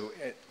allow, so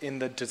in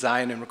the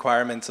design and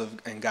requirements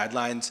and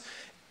guidelines,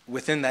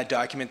 within that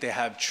document they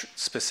have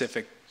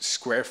specific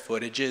square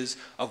footages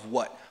of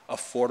what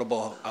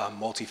affordable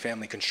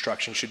multifamily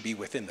construction should be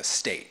within the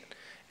state.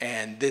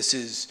 And this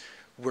is,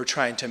 we're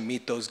trying to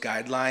meet those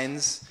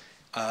guidelines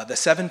The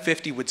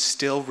 750 would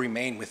still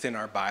remain within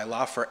our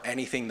bylaw for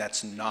anything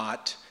that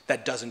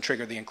doesn't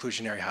trigger the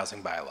inclusionary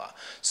housing bylaw.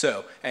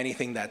 So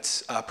anything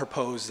that's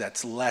proposed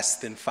that's less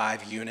than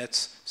 5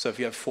 units, so if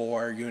you have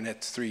 4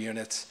 units, 3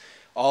 units,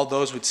 all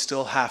those would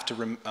still have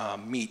to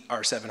meet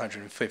our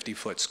 750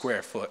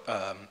 square foot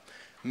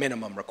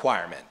minimum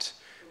requirement.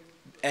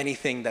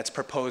 Anything that's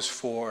proposed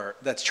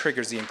that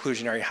triggers the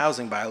inclusionary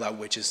housing bylaw,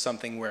 which is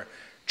something we're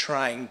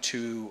trying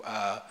to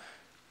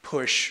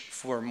push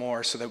for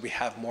more so that we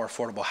have more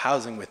affordable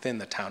housing within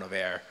the town of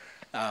Ayer.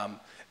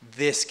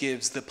 This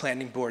gives the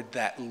planning board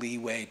that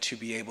leeway to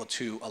be able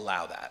to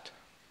allow that.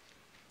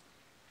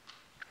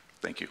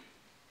 Thank you.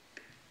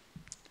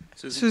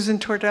 Susan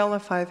Tordella,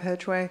 5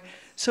 Hedgeway.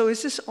 So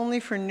is this only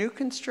for new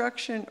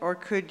construction, or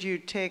could you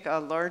take a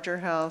larger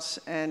house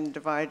and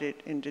divide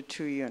it into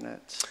 2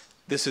 units?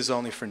 This is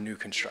only for new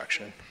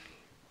construction.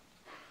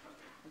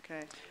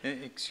 Okay.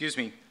 Excuse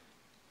me,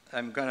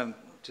 I'm gonna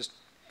just.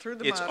 Through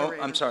the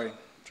moderator. I'm sorry.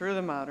 Through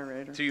the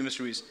moderator. To you, Mr.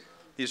 Ruiz.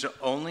 These are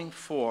only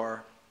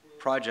for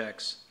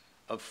projects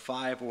of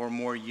 5 or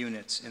more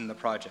units in the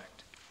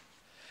project.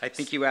 I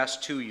think you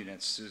asked 2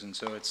 units, Susan,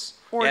 so it's.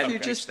 Or if you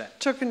just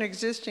took an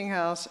existing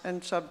house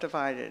and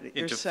subdivided it,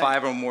 into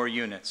 5 or more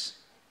units.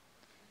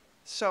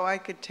 So I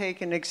could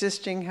take an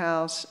existing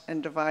house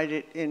and divide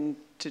it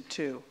into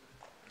 2.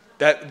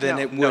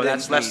 No,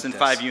 that's less than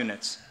 5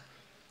 units.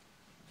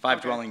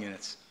 5 dwelling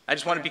units. I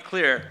just want to be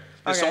clear.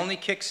 This only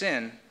kicks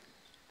in,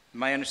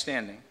 my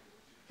understanding,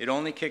 it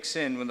only kicks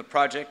in when the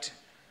project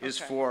is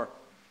for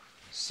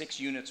 6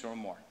 units or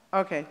more.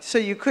 Okay, so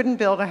you couldn't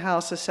build a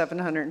house of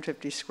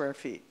 750 square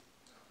feet?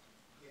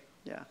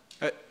 Yeah.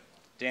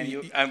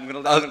 Danny, I'm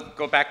going to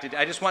go back to,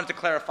 I just wanted to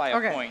clarify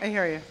a point. Okay, I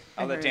hear you.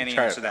 I'll let Danny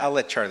answer that. I'll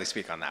let Charlie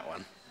speak on that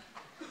one.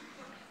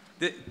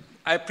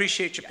 I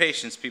appreciate your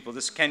patience, people.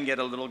 This can get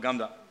a little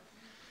gummed up.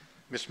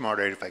 Mr.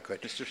 Moderator, if I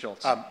could. Mr.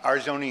 Schultz. Our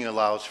zoning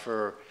allows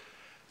for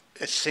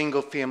a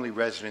single-family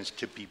residence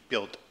to be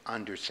built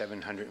under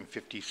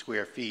 750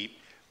 square feet,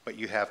 but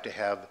you have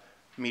to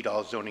meet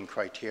all zoning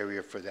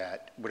criteria for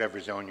that, whatever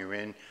zone you're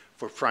in,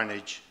 for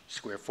frontage,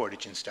 square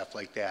footage, and stuff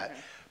like that. Okay.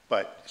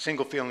 But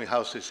single-family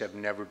houses have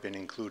never been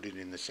included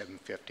in the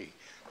 750.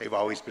 They've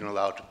always been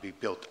allowed to be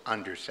built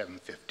under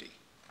 750.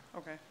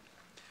 Okay.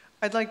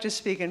 I'd like to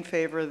speak in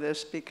favor of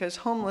this because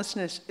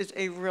homelessness is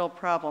a real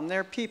problem. There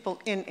are people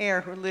in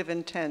Ayer who live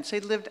in tents. They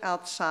lived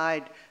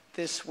outside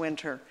this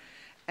winter,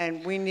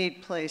 and we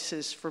need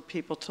places for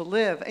people to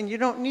live, and you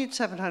don't need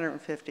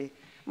 750.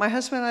 My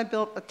husband and I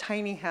built a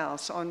tiny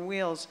house on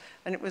wheels,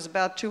 and it was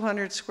about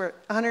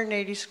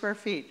 180 square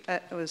feet.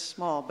 It was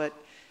small, but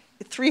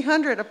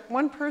 300,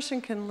 one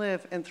person can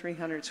live in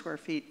 300 square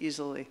feet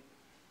easily.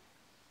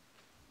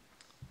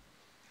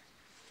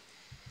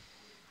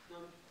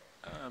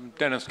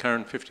 Dennis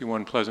Kern,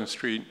 51 Pleasant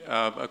Street.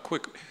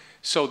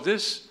 So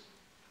this,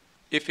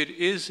 if it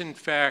is in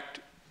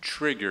fact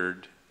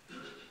triggered,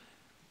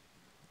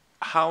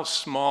 how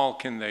small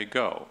can they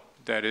go?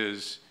 That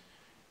is,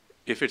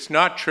 if it's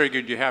not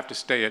triggered, you have to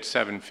stay at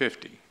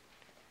 750.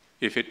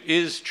 If it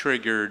is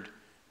triggered,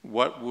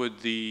 what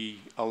would the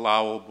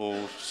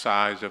allowable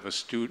size of a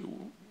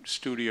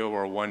studio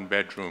or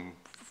 1-bedroom?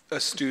 A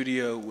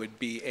studio would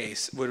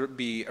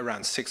be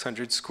around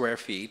 600 square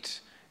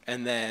feet.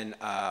 And then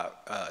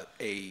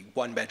a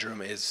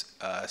 1-bedroom is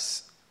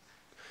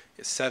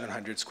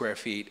 700 square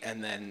feet,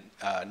 and then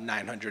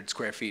 900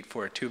 square feet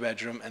for a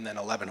 2-bedroom, and then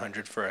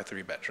 1,100 for a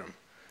 3-bedroom.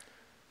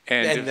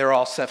 And they're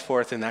all set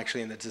forth in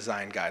the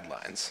design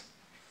guidelines.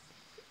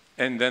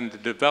 And then the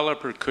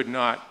developer could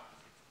not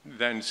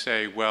then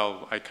say,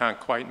 well, I can't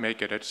quite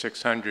make it at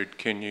 600.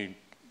 Can you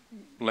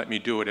let me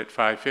do it at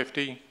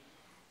 550?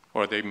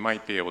 Or they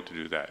might be able to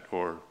do that,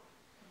 or?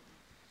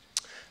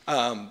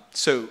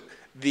 So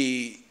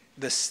the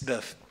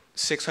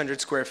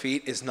 600 square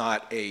feet is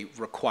not a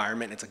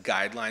requirement, it's a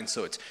guideline,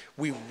 so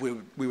we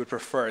would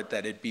prefer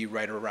that it be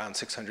right around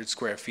 600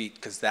 square feet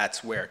because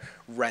that's where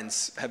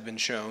rents have been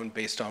shown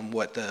based on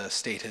what the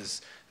state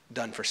has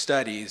done for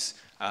studies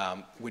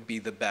would be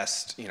the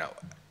best,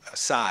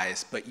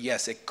 size, but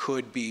yes, it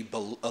could be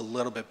a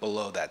little bit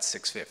below that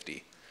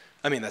 650.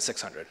 I mean, that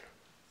 600.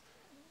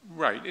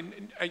 Right,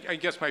 and I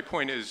guess my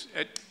point is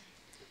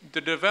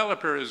the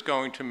developer is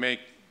going to make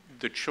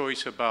the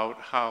choice about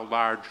how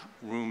large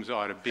rooms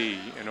ought to be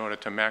in order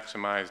to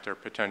maximize their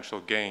potential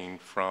gain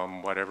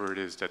from whatever it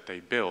is that they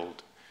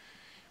build,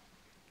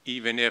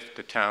 even if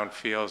the town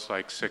feels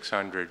like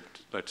 600,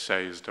 let's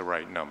say, is the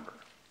right number.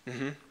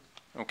 Mm-hmm.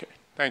 Okay,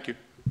 thank you.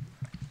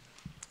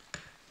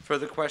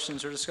 Further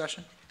questions or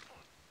discussion?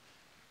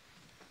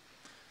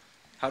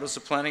 How does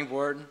the planning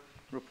board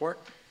report?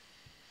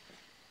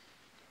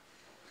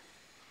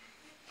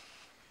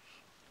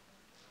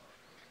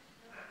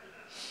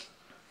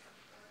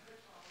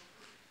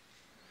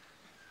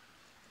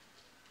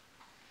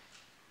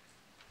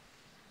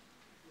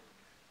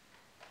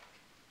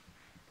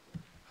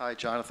 Hi,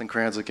 Jonathan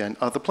Kranz again.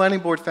 The planning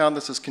board found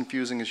this as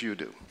confusing as you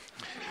do.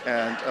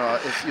 And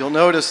if you'll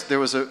notice, there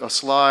was a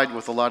slide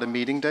with a lot of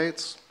meeting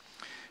dates.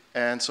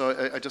 And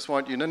so I just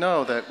want you to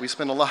know that we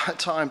spent a lot of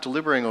time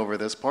deliberating over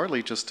this,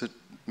 partly just to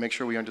make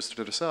sure we understood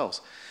it ourselves.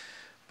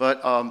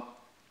 But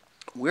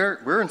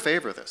we're in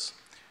favor of this.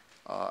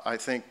 I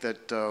think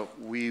that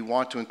we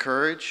want to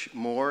encourage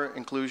more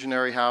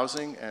inclusionary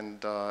housing,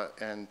 and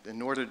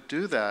in order to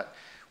do that,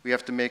 we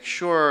have to make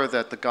sure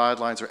that the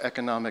guidelines are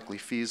economically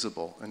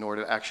feasible in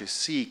order to actually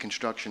see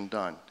construction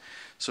done.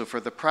 So for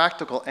the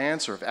practical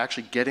answer of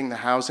actually getting the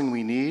housing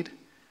we need,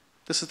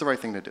 this is the right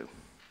thing to do.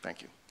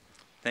 Thank you.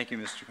 Thank you,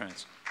 Mr.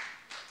 Kranz.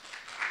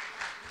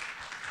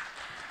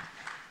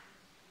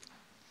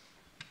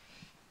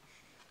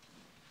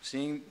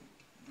 Seeing,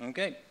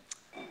 okay.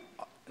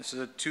 This is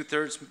a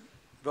 2/3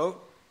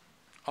 vote.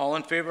 All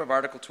in favor of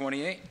Article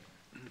 28?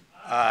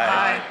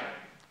 Aye.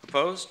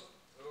 Opposed?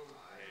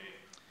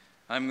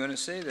 I'm going to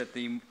say that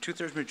the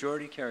 2/3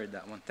 majority carried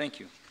that one. Thank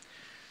you.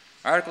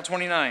 Article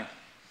 29.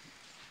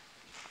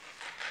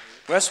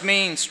 West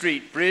Main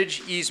Street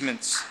Bridge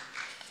easements.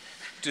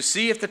 To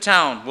see if the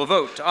town will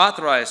vote to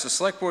authorize the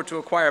Select Board to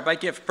acquire by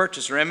gift,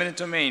 purchase, or eminent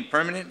domain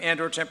permanent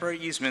and/or temporary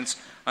easements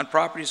on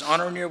properties on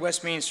or near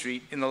West Main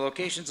Street in the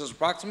locations as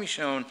approximately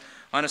shown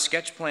on a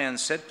sketch plan,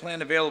 said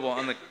plan available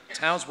on the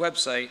town's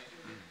website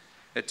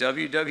at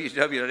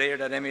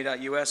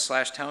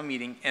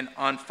www.ayer.ma.us/townmeeting and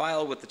on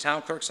file with the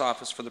town clerk's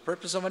office for the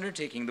purpose of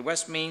undertaking the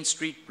West Main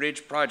Street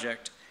Bridge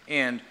project,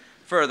 and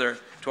further,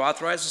 to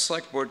authorize the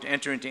Select Board to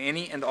enter into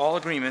any and all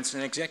agreements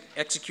and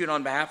execute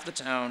on behalf of the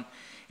town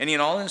any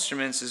and all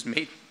instruments as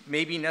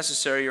may be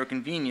necessary or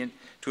convenient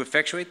to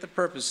effectuate the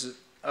purposes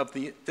of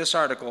this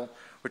article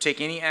or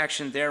take any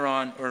action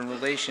thereon or in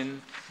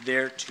relation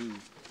thereto.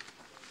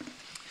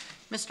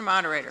 Mr.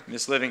 Moderator.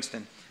 Ms.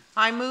 Livingston.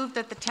 I move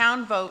that the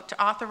town vote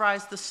to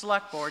authorize the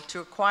Select Board to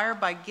acquire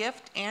by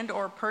gift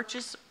and/or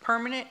purchase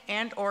permanent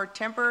and/or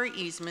temporary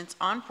easements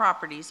on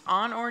properties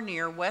on or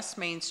near West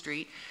Main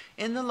Street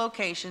in the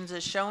locations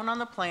as shown on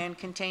the plan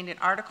contained in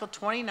Article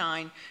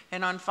 29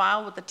 and on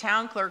file with the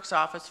town clerk's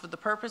office for the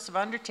purpose of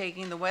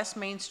undertaking the West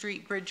Main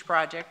Street Bridge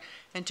project,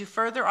 and to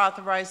further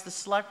authorize the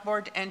Select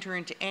Board to enter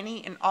into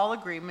any and all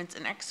agreements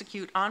and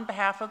execute on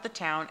behalf of the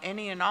town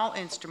any and all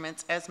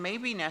instruments as may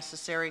be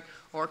necessary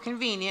or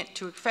convenient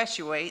to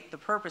effectuate the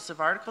purpose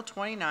of Article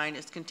 29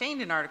 as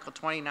contained in Article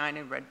 29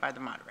 and read by the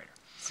moderator.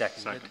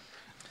 Seconded.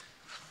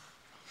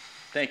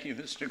 Thank you,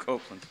 Mr.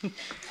 Copeland.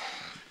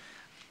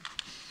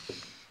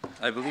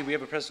 I believe we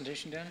have a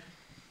presentation, Dan?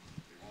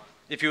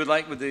 If you would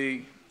like, with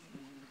the...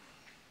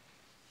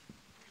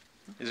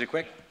 Is it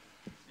quick?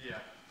 Yeah.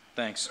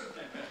 Thanks.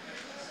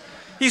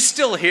 He's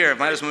still here.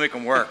 Might as well make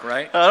him work,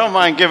 right? I don't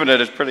mind giving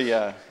it. It's pretty,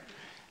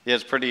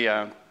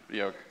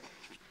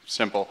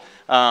 simple.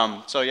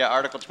 So yeah,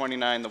 Article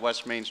 29, the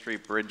West Main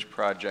Street Bridge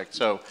project.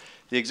 So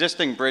the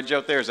existing bridge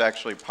out there is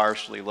actually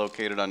partially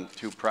located on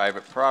 2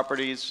 private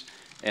properties,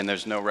 and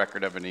there's no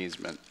record of an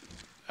easement.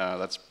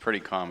 That's pretty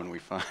common, we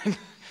find,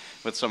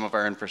 with some of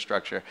our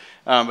infrastructure.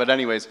 But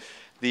anyways,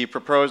 the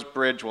proposed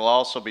bridge will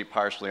also be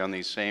partially on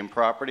these same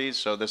properties,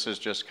 so this is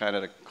just kind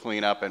of to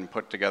clean up and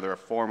put together a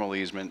formal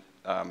easement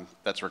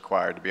that's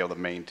required to be able to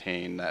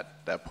maintain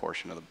that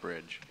portion of the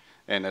bridge.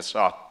 And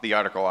the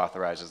article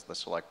authorizes the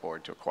Select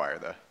Board to acquire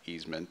the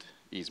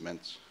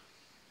easements.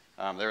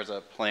 There's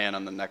a plan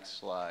on the next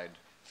slide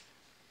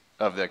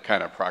of the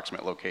kind of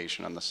approximate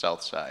location on the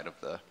south side of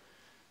the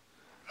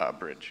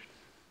bridge.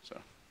 So,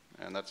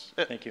 and that's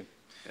it. Thank you.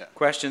 Yeah.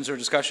 Questions or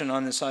discussion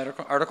on this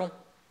article?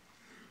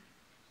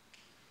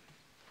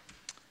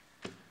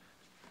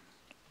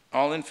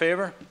 All in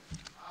favor?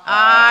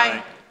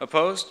 Aye.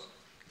 Opposed?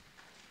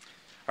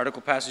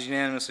 Article passes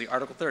unanimously.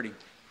 Article 30.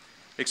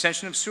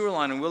 Extension of sewer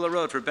line on Willow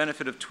Road for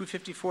benefit of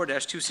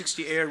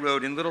 254-260 Ayer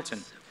Road in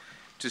Littleton.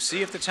 To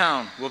see if the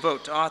town will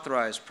vote to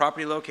authorize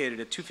property located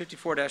at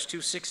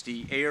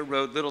 254-260 Ayer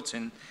Road,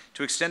 Littleton,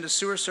 to extend a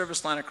sewer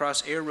service line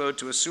across Ayer Road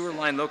to a sewer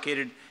line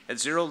located at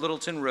 0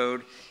 Littleton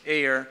Road,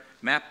 Ayer,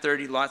 map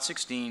 30, lot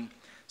 16.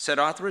 Said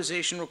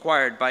authorization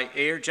required by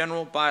Ayer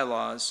General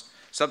Bylaws,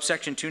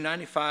 subsection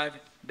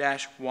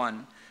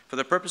 295-1, for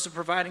the purpose of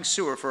providing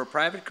sewer for a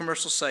private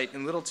commercial site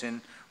in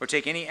Littleton, or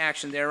take any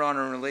action thereon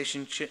or in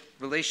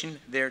relation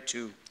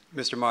thereto.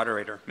 Mr.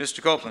 Moderator.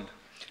 Mr. Copeland.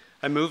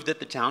 I move that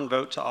the town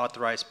vote to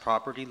authorize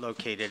property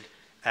located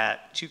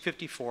at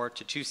 254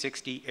 to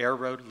 260 Ayer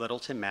Road,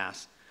 Littleton,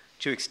 Mass.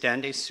 to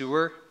extend a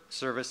sewer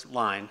service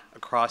line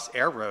across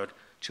Ayer Road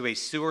to a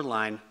sewer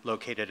line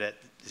located at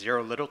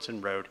 0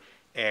 Littleton Road,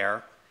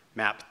 Ayer,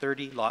 map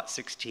 30, lot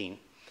 16.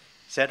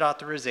 Said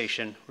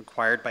authorization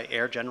required by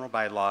Ayer General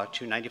Bylaw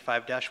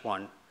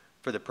 295-1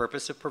 for the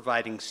purpose of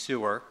providing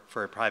sewer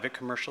for a private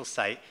commercial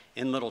site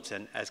in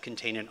Littleton as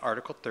contained in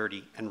Article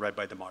 30 and read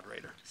by the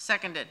moderator.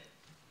 Seconded.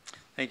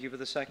 Thank you for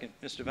the second.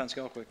 Mr. Van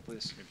Skelquick,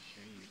 please.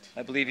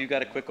 I believe you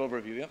got a quick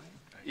overview, yep?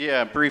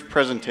 Yeah, brief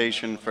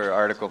presentation for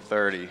Article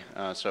 30,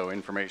 so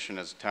information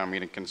as town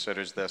meeting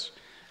considers this.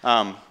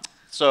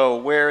 So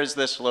where is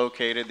this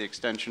located? The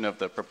extension of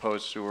the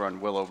proposed sewer on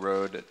Willow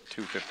Road at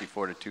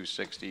 254 to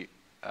 260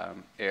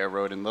 Ayer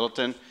Road in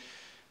Littleton.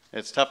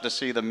 It's tough to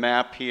see the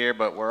map here,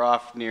 but we're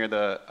off near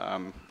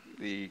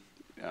the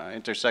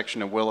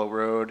intersection of Willow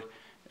Road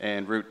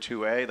and Route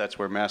 2A. That's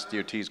where Mass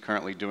DOT is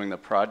currently doing the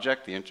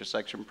project, the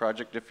intersection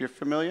project, if you're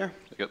familiar,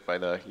 by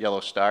the yellow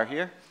star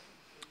here.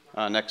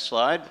 Next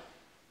slide.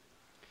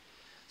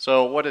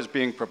 So what is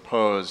being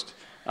proposed?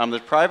 The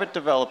private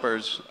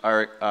developers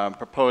are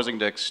proposing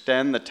to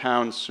extend the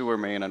town sewer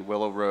main on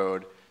Willow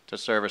Road to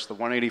service the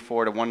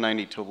 184 to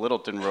 192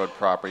 Littleton Road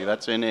property,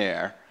 that's in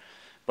Ayer,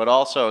 but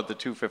also the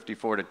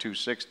 254 to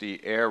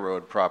 260 Ayer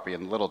Road property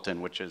in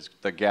Littleton, which is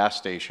the gas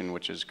station,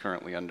 which is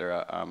currently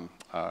under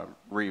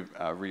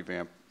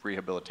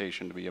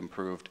rehabilitation to be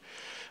improved.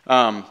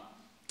 The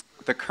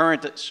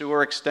current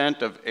sewer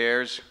extent of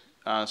Ayer's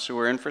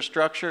sewer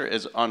infrastructure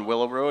is on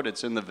Willow Road.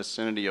 It's in the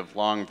vicinity of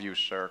Longview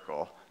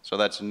Circle. So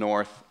that's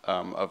north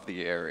of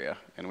the area.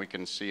 And we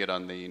can see it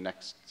on the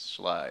next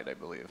slide, I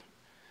believe.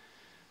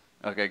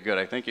 Okay, good.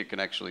 I think you can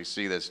actually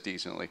see this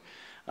decently.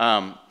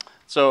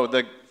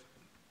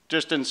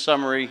 Just in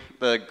summary,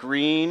 the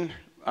green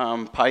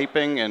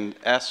piping and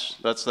S,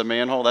 that's the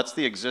manhole, that's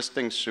the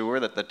existing sewer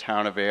that the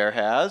town of Ayer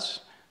has.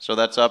 So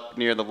that's up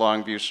near the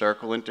Longview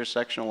Circle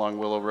intersection along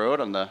Willow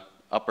Road on the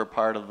upper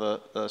part of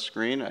the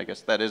screen. I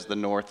guess that is the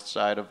north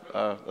side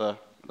of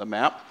the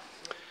map.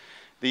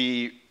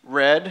 The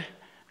red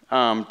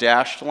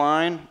dashed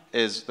line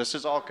is, this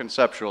is all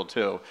conceptual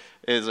too,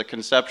 is a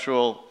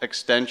conceptual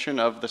extension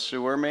of the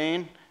sewer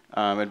main.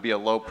 It'd be a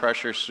low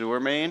pressure sewer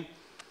main.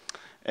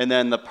 And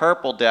then the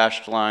purple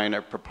dashed line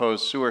are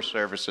proposed sewer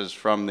services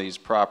from these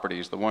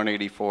properties. The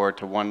 184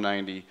 to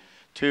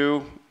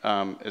 192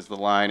 is the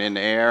line in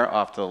Ayer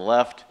off to the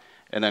left.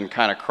 And then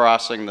kind of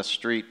crossing the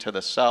street to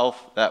the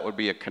south, that would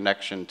be a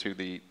connection to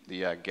the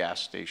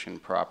gas station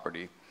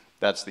property.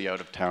 That's the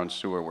out-of-town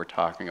sewer we're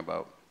talking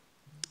about.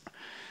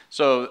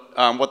 So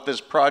what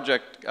this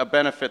project, a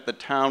benefit the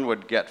town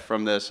would get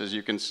from this is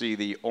you can see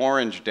the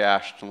orange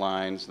dashed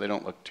lines. They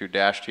don't look too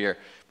dashed here,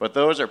 but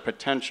those are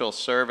potential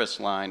service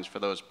lines for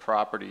those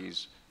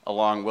properties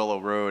along Willow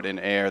Road in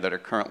Ayer that are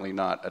currently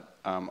not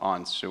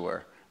on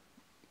sewer.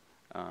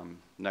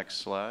 Next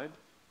slide.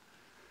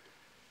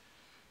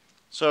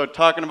 So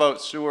talking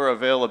about sewer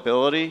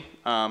availability,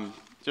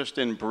 just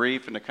in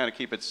brief and to kind of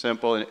keep it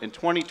simple, in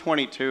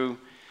 2022,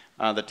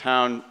 the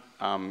town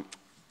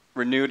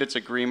renewed its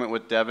agreement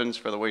with Devon's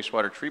for the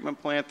wastewater treatment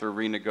plant through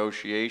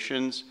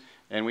renegotiations,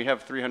 and we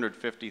have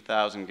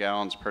 350,000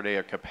 gallons per day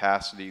of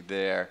capacity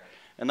there,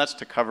 and that's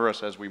to cover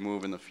us as we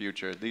move in the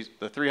future.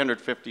 The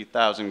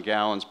 350,000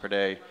 gallons per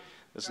day,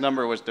 this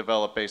number was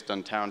developed based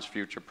on town's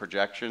future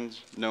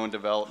projections, known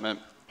development,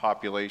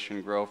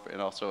 population growth,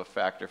 and also a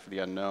factor for the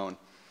unknown.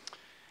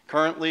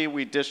 Currently,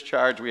 we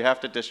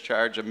have to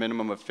discharge a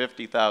minimum of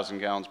 50,000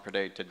 gallons per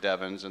day to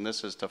Devon's, and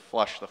this is to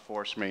flush the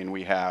force main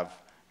we have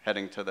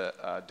heading to the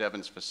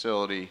Devon's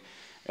facility.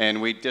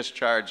 And we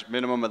discharge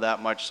minimum of that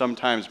much,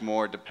 sometimes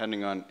more,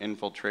 depending on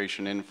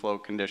infiltration, inflow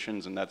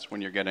conditions, and that's when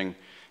you're getting,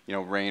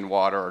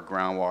 rainwater or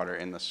groundwater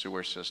in the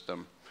sewer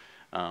system.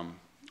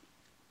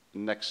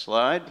 Next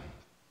slide.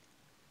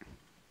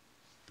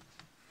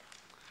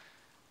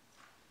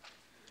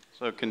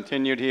 So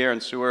continued here in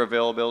sewer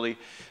availability.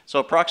 So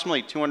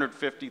approximately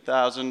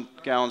 250,000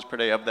 gallons per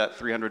day of that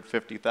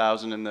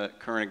 350,000 in the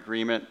current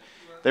agreement.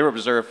 They were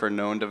reserved for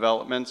known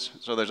developments.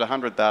 So there's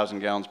 100,000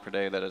 gallons per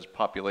day that is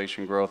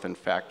population growth and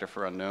factor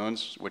for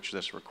unknowns, which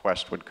this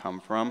request would come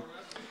from.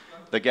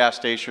 The gas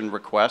station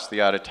request,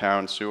 the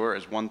out-of-town sewer,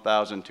 is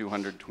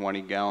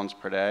 1,220 gallons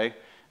per day.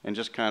 And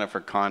just kind of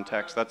for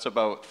context, that's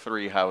about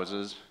 3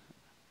 houses,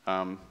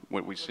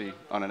 what we see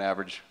on an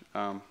average.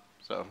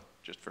 So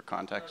just for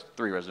context,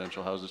 3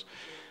 residential houses.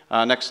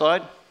 Next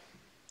slide.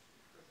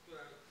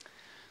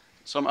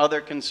 Some other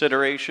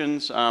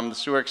considerations, the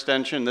sewer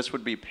extension, this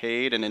would be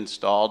paid and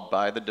installed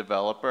by the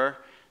developer,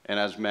 and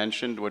as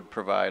mentioned, would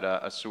provide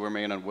a sewer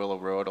main on Willow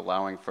Road,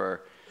 allowing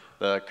for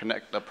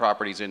the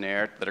properties in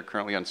Ayer that are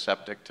currently on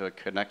septic to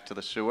connect to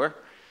the sewer.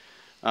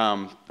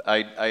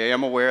 I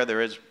am aware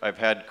I've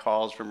had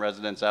calls from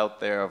residents out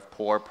there of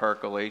poor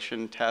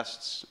percolation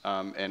tests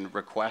and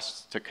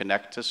requests to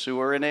connect to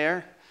sewer in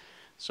Ayer.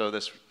 So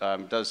this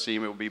does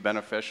seem it will be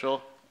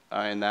beneficial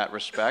in that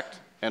respect.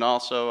 And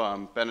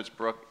also, Bennett's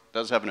Brook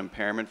does have an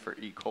impairment for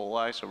E.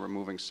 coli, so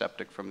removing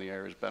septic from the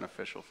area is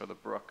beneficial for the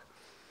brook.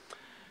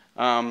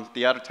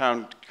 The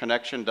out-of-town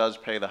connection does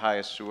pay the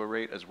highest sewer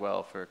rate as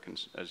well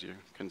as you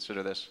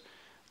consider this.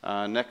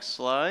 Next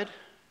slide.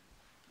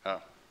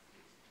 Oh,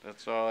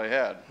 that's all I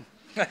had.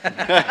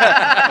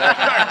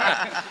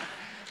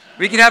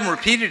 We can have them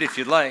repeated if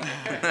you'd like.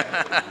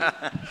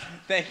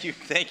 Thank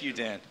you,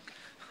 Dan.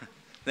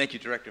 Thank you,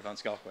 Director Von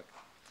Skalkwyk.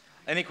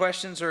 Any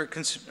questions or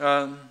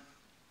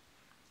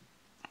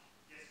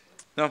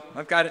no,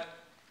 I've got it.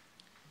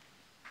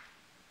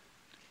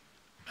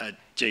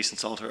 Jason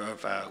Salter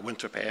of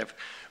Winthrop Ave.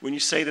 When you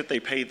say that they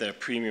pay the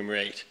premium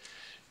rate,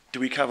 do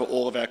we cover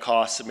all of our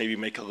costs and maybe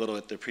make a little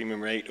at the premium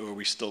rate, or are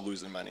we still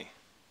losing money?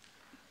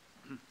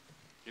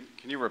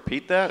 Can you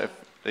repeat that? If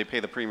they pay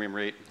the premium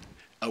rate?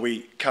 Are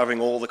we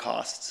covering all the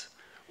costs,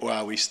 or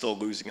are we still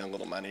losing a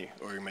little money,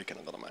 or are we making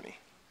a little money?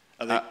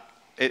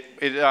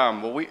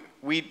 Well,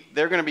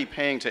 they're going to be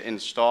paying to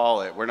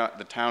install it. We're not,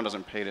 the town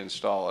doesn't pay to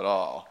install at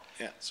all.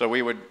 Yeah. So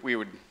we would.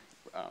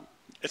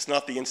 It's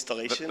not the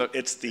installation,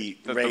 it's the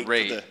rate. The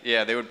rate,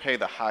 yeah, they would pay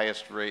the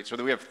highest rate. So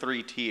we have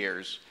 3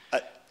 tiers.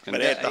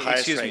 But at the highest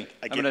Excuse rate, me,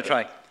 I I'm get going to that.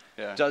 try.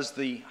 Yeah. Does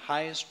the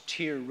highest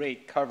tier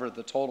rate cover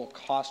the total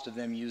cost of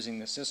them using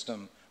the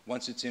system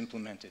once it's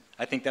implemented?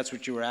 I think that's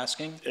what you were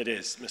asking? It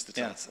is, Mr.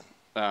 Thompson.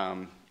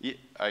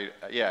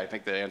 Yeah, I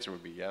think the answer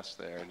would be yes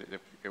there.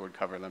 If it would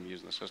cover them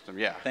using the system,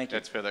 yeah. Thank you.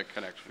 That's for the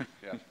connection,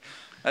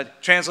 yeah.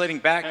 Translating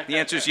back, the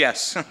answer is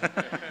yes.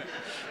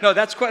 No,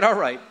 that's quite all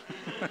right.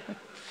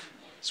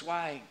 That's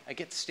why I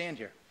get to stand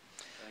here.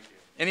 Thank you.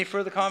 Any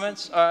further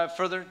comments,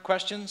 further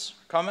questions,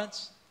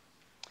 comments?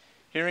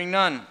 Hearing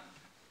none.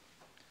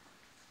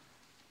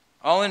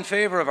 All in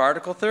favor of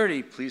Article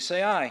 30, please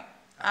say aye.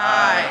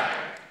 Aye.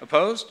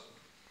 Opposed?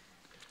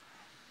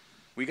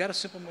 We got a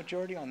simple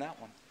majority on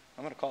that one.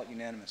 I'm going to call it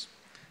unanimous.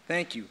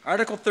 Thank you.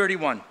 Article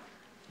 31.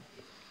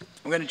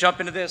 We're going to jump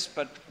into this,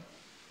 but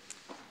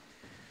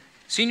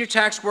Senior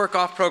Tax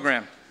Work-Off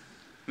Program.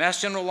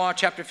 Mass General Law,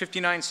 Chapter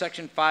 59,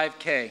 Section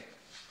 5K.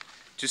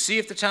 To see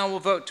if the town will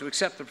vote to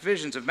accept the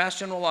provisions of Mass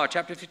General Law,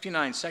 Chapter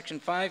 59, Section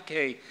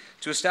 5K,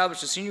 to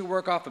establish a senior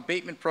work-off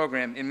abatement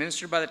program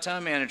administered by the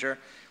town manager,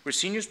 where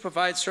seniors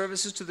provide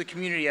services to the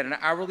community at an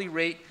hourly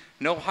rate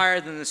no higher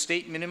than the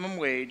state minimum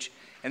wage,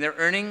 and their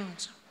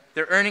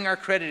earning are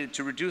credited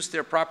to reduce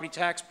their property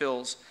tax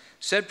bills.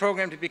 Said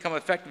program to become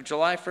effective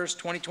July 1st,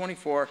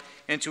 2024,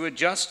 and to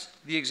adjust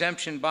the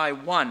exemption by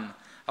 1,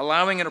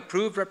 allowing an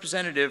approved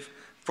representative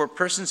for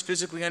persons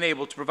physically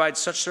unable to provide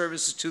such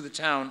services to the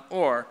town,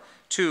 or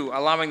 2,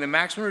 allowing the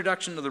maximum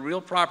reduction of the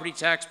real property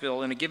tax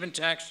bill in a given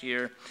tax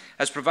year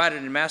as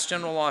provided in Mass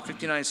General Law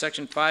 59,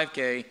 Section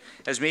 5K,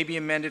 as may be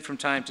amended from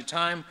time to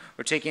time,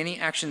 or take any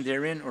action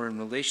therein or in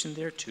relation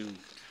thereto.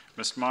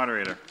 Mr.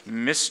 Moderator.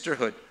 Mr.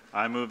 Hood.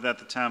 I move that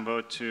the town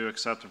vote to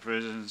accept the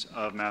provisions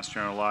of Mass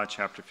General Law,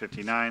 Chapter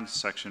 59,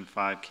 Section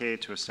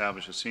 5K, to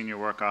establish a senior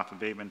work-off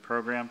abatement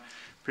program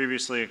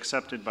previously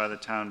accepted by the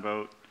town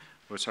vote,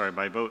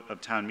 by vote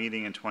of town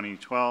meeting in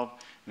 2012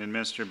 and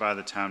administered by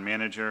the town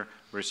manager,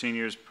 where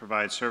seniors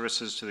provide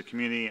services to the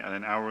community at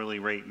an hourly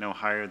rate no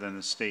higher than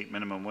the state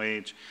minimum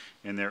wage,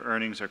 and their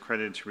earnings are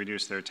credited to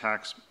reduce their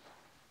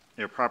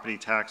property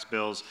tax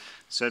bills.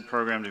 Said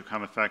program to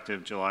become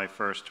effective July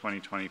 1st,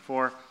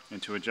 2024,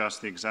 and to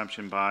adjust the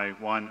exemption by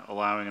 1,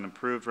 allowing an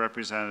approved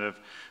representative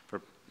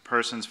for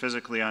persons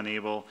physically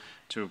unable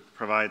to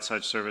provide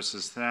such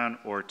services to the town,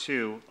 or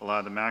 2,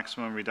 allow the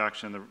maximum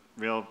reduction of the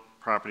real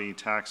property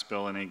tax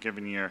bill in a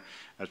given year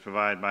as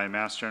provided by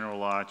Mass General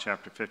Law,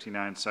 Chapter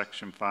 59,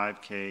 Section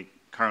 5K,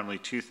 currently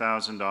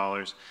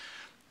 $2,000,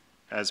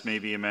 as may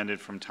be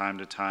amended from time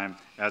to time,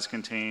 as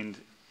contained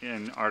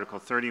in Article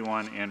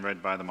 31 and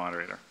read by the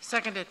moderator.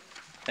 Seconded.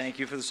 Thank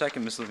you for the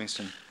second, Ms.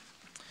 Livingston.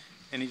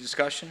 Any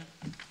discussion?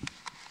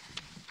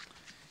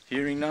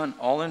 Hearing none.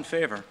 All in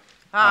favor?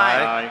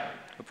 Aye.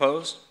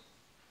 Opposed?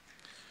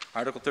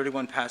 Article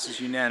 31 passes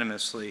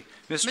unanimously.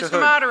 Mr. Hood.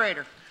 Mr.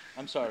 Moderator.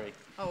 I'm sorry.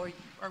 Oh,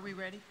 are we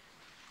ready?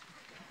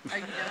 Are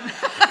you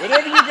done?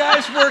 Whatever you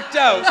guys worked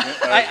out.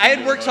 I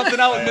had worked something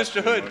out with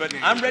Mr. Hood, but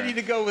I'm ready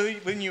to go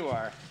when you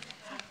are.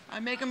 I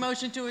make a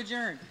motion to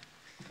adjourn.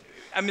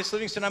 Ms.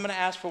 Livingston, I'm going to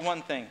ask for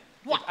one thing.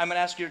 What? I'm going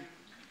to ask your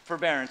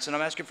forbearance, and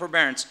I'm asking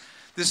forbearance.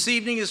 This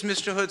evening is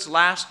Mr. Hood's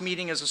last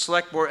meeting as a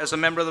select board, as a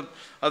member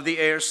of the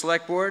Ayer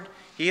Select Board.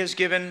 He has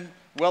given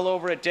well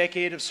over a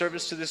decade of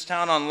service to this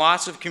town on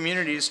lots of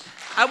communities.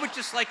 I would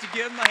just like to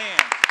give him a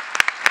hand.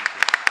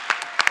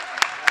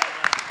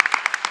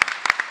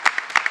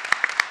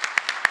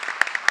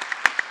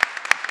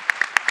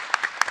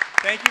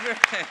 Thank you very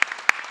much.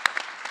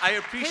 I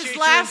appreciate His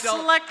your last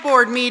select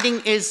board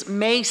meeting is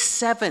May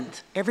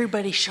 7th.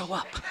 Everybody show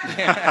up.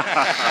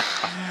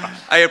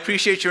 I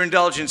appreciate your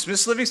indulgence.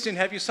 Ms. Livingston,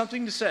 have you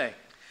something to say?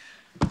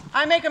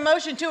 I make a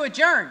motion to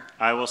adjourn.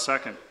 I will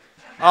second.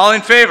 All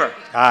in favor?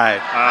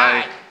 Aye.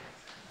 Aye.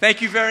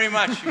 Thank you very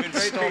much. You've been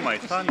very Stole my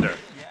thunder.